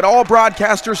three-pointer. That's what all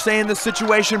broadcasters say in this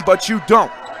situation, but you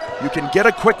don't. You can get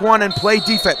a quick one and play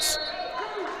defense.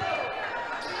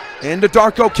 Into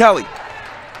Darko Kelly.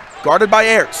 Guarded by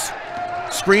Ertz.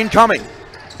 Screen coming.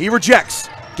 He rejects.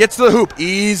 Gets to the hoop.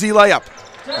 Easy layup.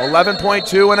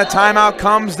 11.2 and a timeout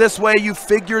comes this way. You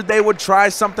figured they would try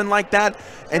something like that.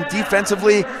 And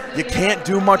defensively, you can't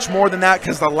do much more than that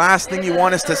because the last thing you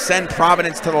want is to send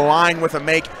Providence to the line with a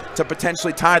make to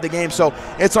potentially tie the game. So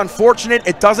it's unfortunate.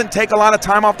 It doesn't take a lot of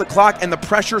time off the clock, and the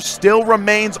pressure still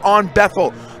remains on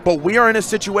Bethel. But we are in a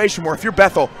situation where if you're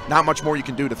Bethel, not much more you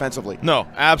can do defensively. No,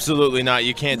 absolutely not.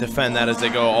 You can't defend that as they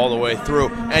go all the way through.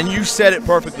 And you said it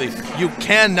perfectly. You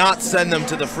cannot send them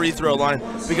to the free throw line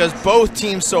because both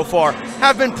teams so far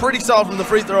have been pretty solid from the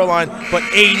free throw line, but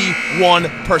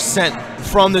 81%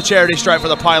 from the charity stripe for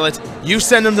the Pilots. You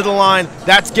send them to the line,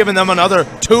 that's giving them another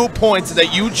 2 points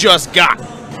that you just got.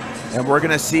 And we're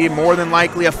going to see more than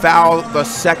likely a foul the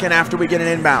second after we get an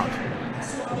inbound.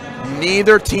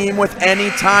 Neither team with any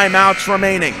timeouts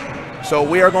remaining. So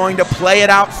we are going to play it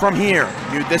out from here.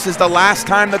 This is the last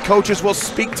time the coaches will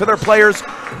speak to their players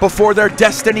before their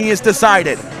destiny is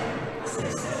decided.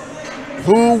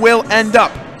 who will end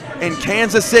up in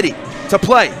Kansas City to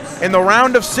play in the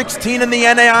round of 16 in the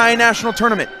NAIA National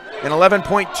Tournament. In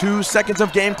 11.2 seconds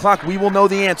of game clock, we will know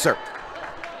the answer.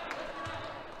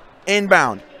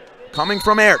 Inbound, coming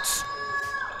from Ertz.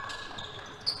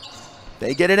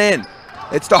 They get it in.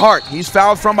 It's DeHart. He's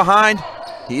fouled from behind.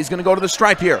 He's going to go to the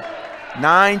stripe here.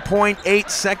 9.8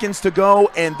 seconds to go,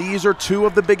 and these are two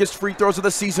of the biggest free throws of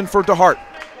the season for DeHart.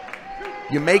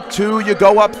 You make two, you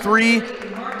go up three,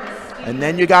 and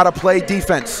then you got to play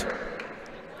defense.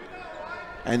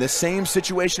 And the same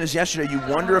situation as yesterday, you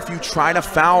wonder if you try to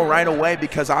foul right away,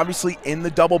 because obviously in the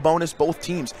double bonus, both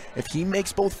teams, if he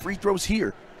makes both free throws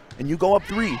here and you go up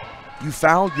three, you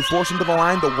foul, you force him to the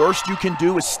line. The worst you can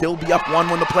do is still be up one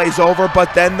when the play's over,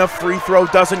 but then the free throw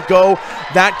doesn't go.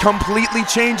 That completely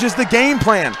changes the game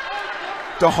plan.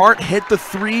 DeHart hit the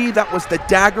three, that was the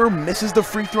dagger, misses the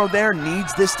free throw there,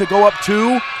 needs this to go up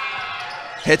two.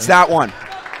 Hits that one.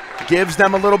 Gives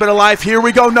them a little bit of life. Here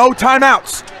we go, no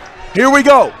timeouts. Here we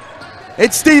go.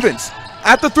 It's Stevens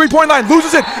at the three-point line,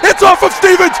 loses it. It's off of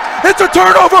Stevens. It's a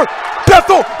turnover.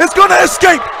 Bethel is going to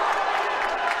escape.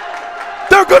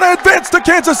 They're going to advance to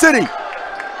Kansas City.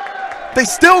 They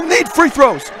still need free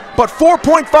throws, but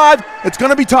 4.5, it's going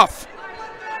to be tough.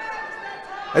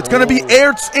 It's going to be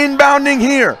Ertz inbounding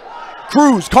here.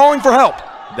 Cruz calling for help.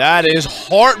 That is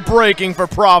heartbreaking for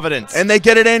Providence. And they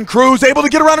get it in. Cruz able to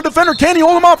get around a defender. Can he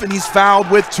hold him off? And he's fouled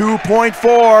with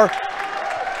 2.4.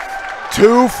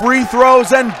 2 free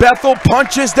throws, and Bethel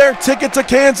punches their ticket to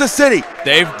Kansas City.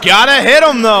 They've got to hit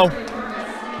him, though.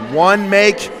 1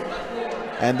 make,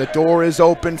 and the door is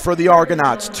open for the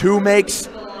Argonauts. 2 makes,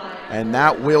 and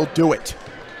that will do it.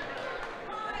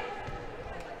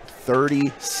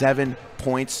 37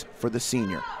 points for the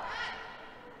senior.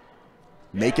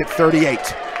 Make it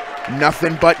 38.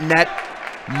 Nothing but net.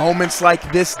 Moments like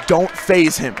this don't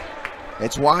faze him.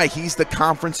 It's why he's the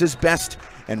conference's best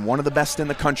and one of the best in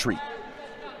the country.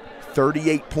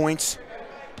 38 points,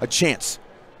 a chance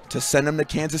to send him to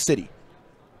Kansas City.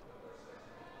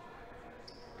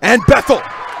 And Bethel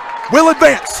will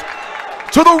advance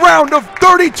to the round of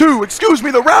 32,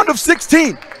 the round of 16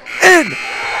 in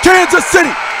Kansas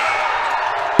City.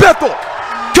 Bethel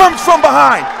comes from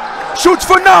behind, shoots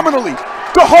phenomenally.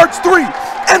 DeHart's 3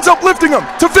 ends up lifting them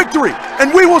to victory,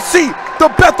 and we will see the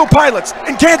Bethel Pilots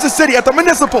in Kansas City at the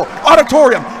Municipal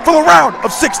Auditorium for the round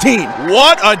of 16.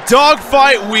 What a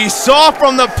dogfight we saw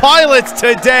from the Pilots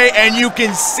today, and you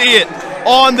can see it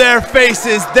on their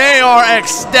faces. They are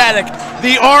ecstatic.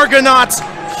 The Argonauts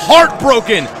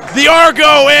heartbroken. The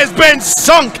Argo has been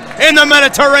sunk in the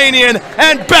Mediterranean,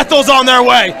 and Bethel's on their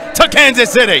way to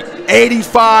Kansas City.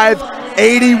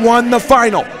 85-81 the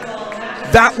final.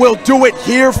 That will do it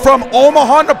here from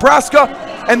Omaha, Nebraska,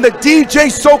 and the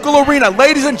DJ Sokol Arena.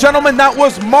 Ladies and gentlemen, that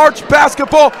was March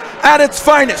basketball at its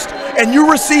finest, and you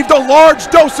received a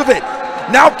large dose of it.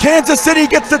 Now Kansas City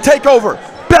gets to take over.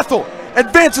 Bethel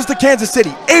advances to Kansas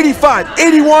City,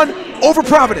 85-81 over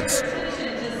Providence.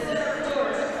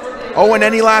 Oh, and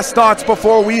any last thoughts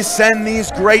before we send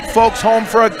these great folks home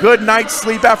for a good night's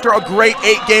sleep after a great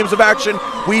 8 games of action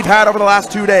we've had over the last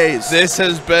 2 days? This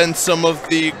has been some of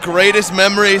the greatest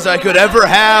memories I could ever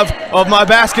have of my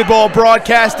basketball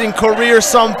broadcasting career.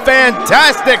 Some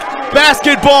fantastic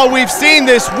basketball we've seen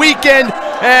this weekend,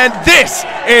 and this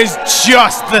is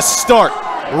just the start.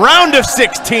 Round of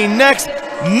 16 next,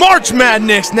 March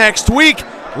Madness next week.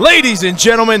 Ladies and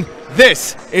gentlemen,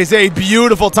 this is a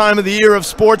beautiful time of the year of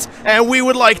sports, and we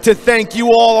would like to thank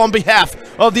you all on behalf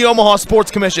of the Omaha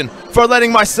Sports Commission for letting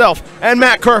myself and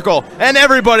Matt Kirkle and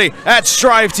everybody at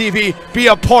Striv TV be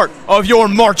a part of your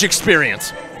March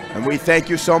experience. And we thank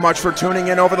you so much for tuning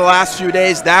in over the last few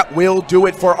days. That will do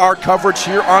it for our coverage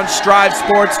here on Striv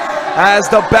Sports as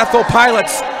the Bethel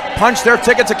Pilots punch their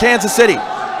ticket to Kansas City.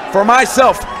 For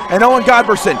myself and Owen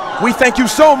Godberson, we thank you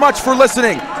so much for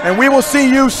listening, and we will see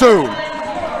you soon.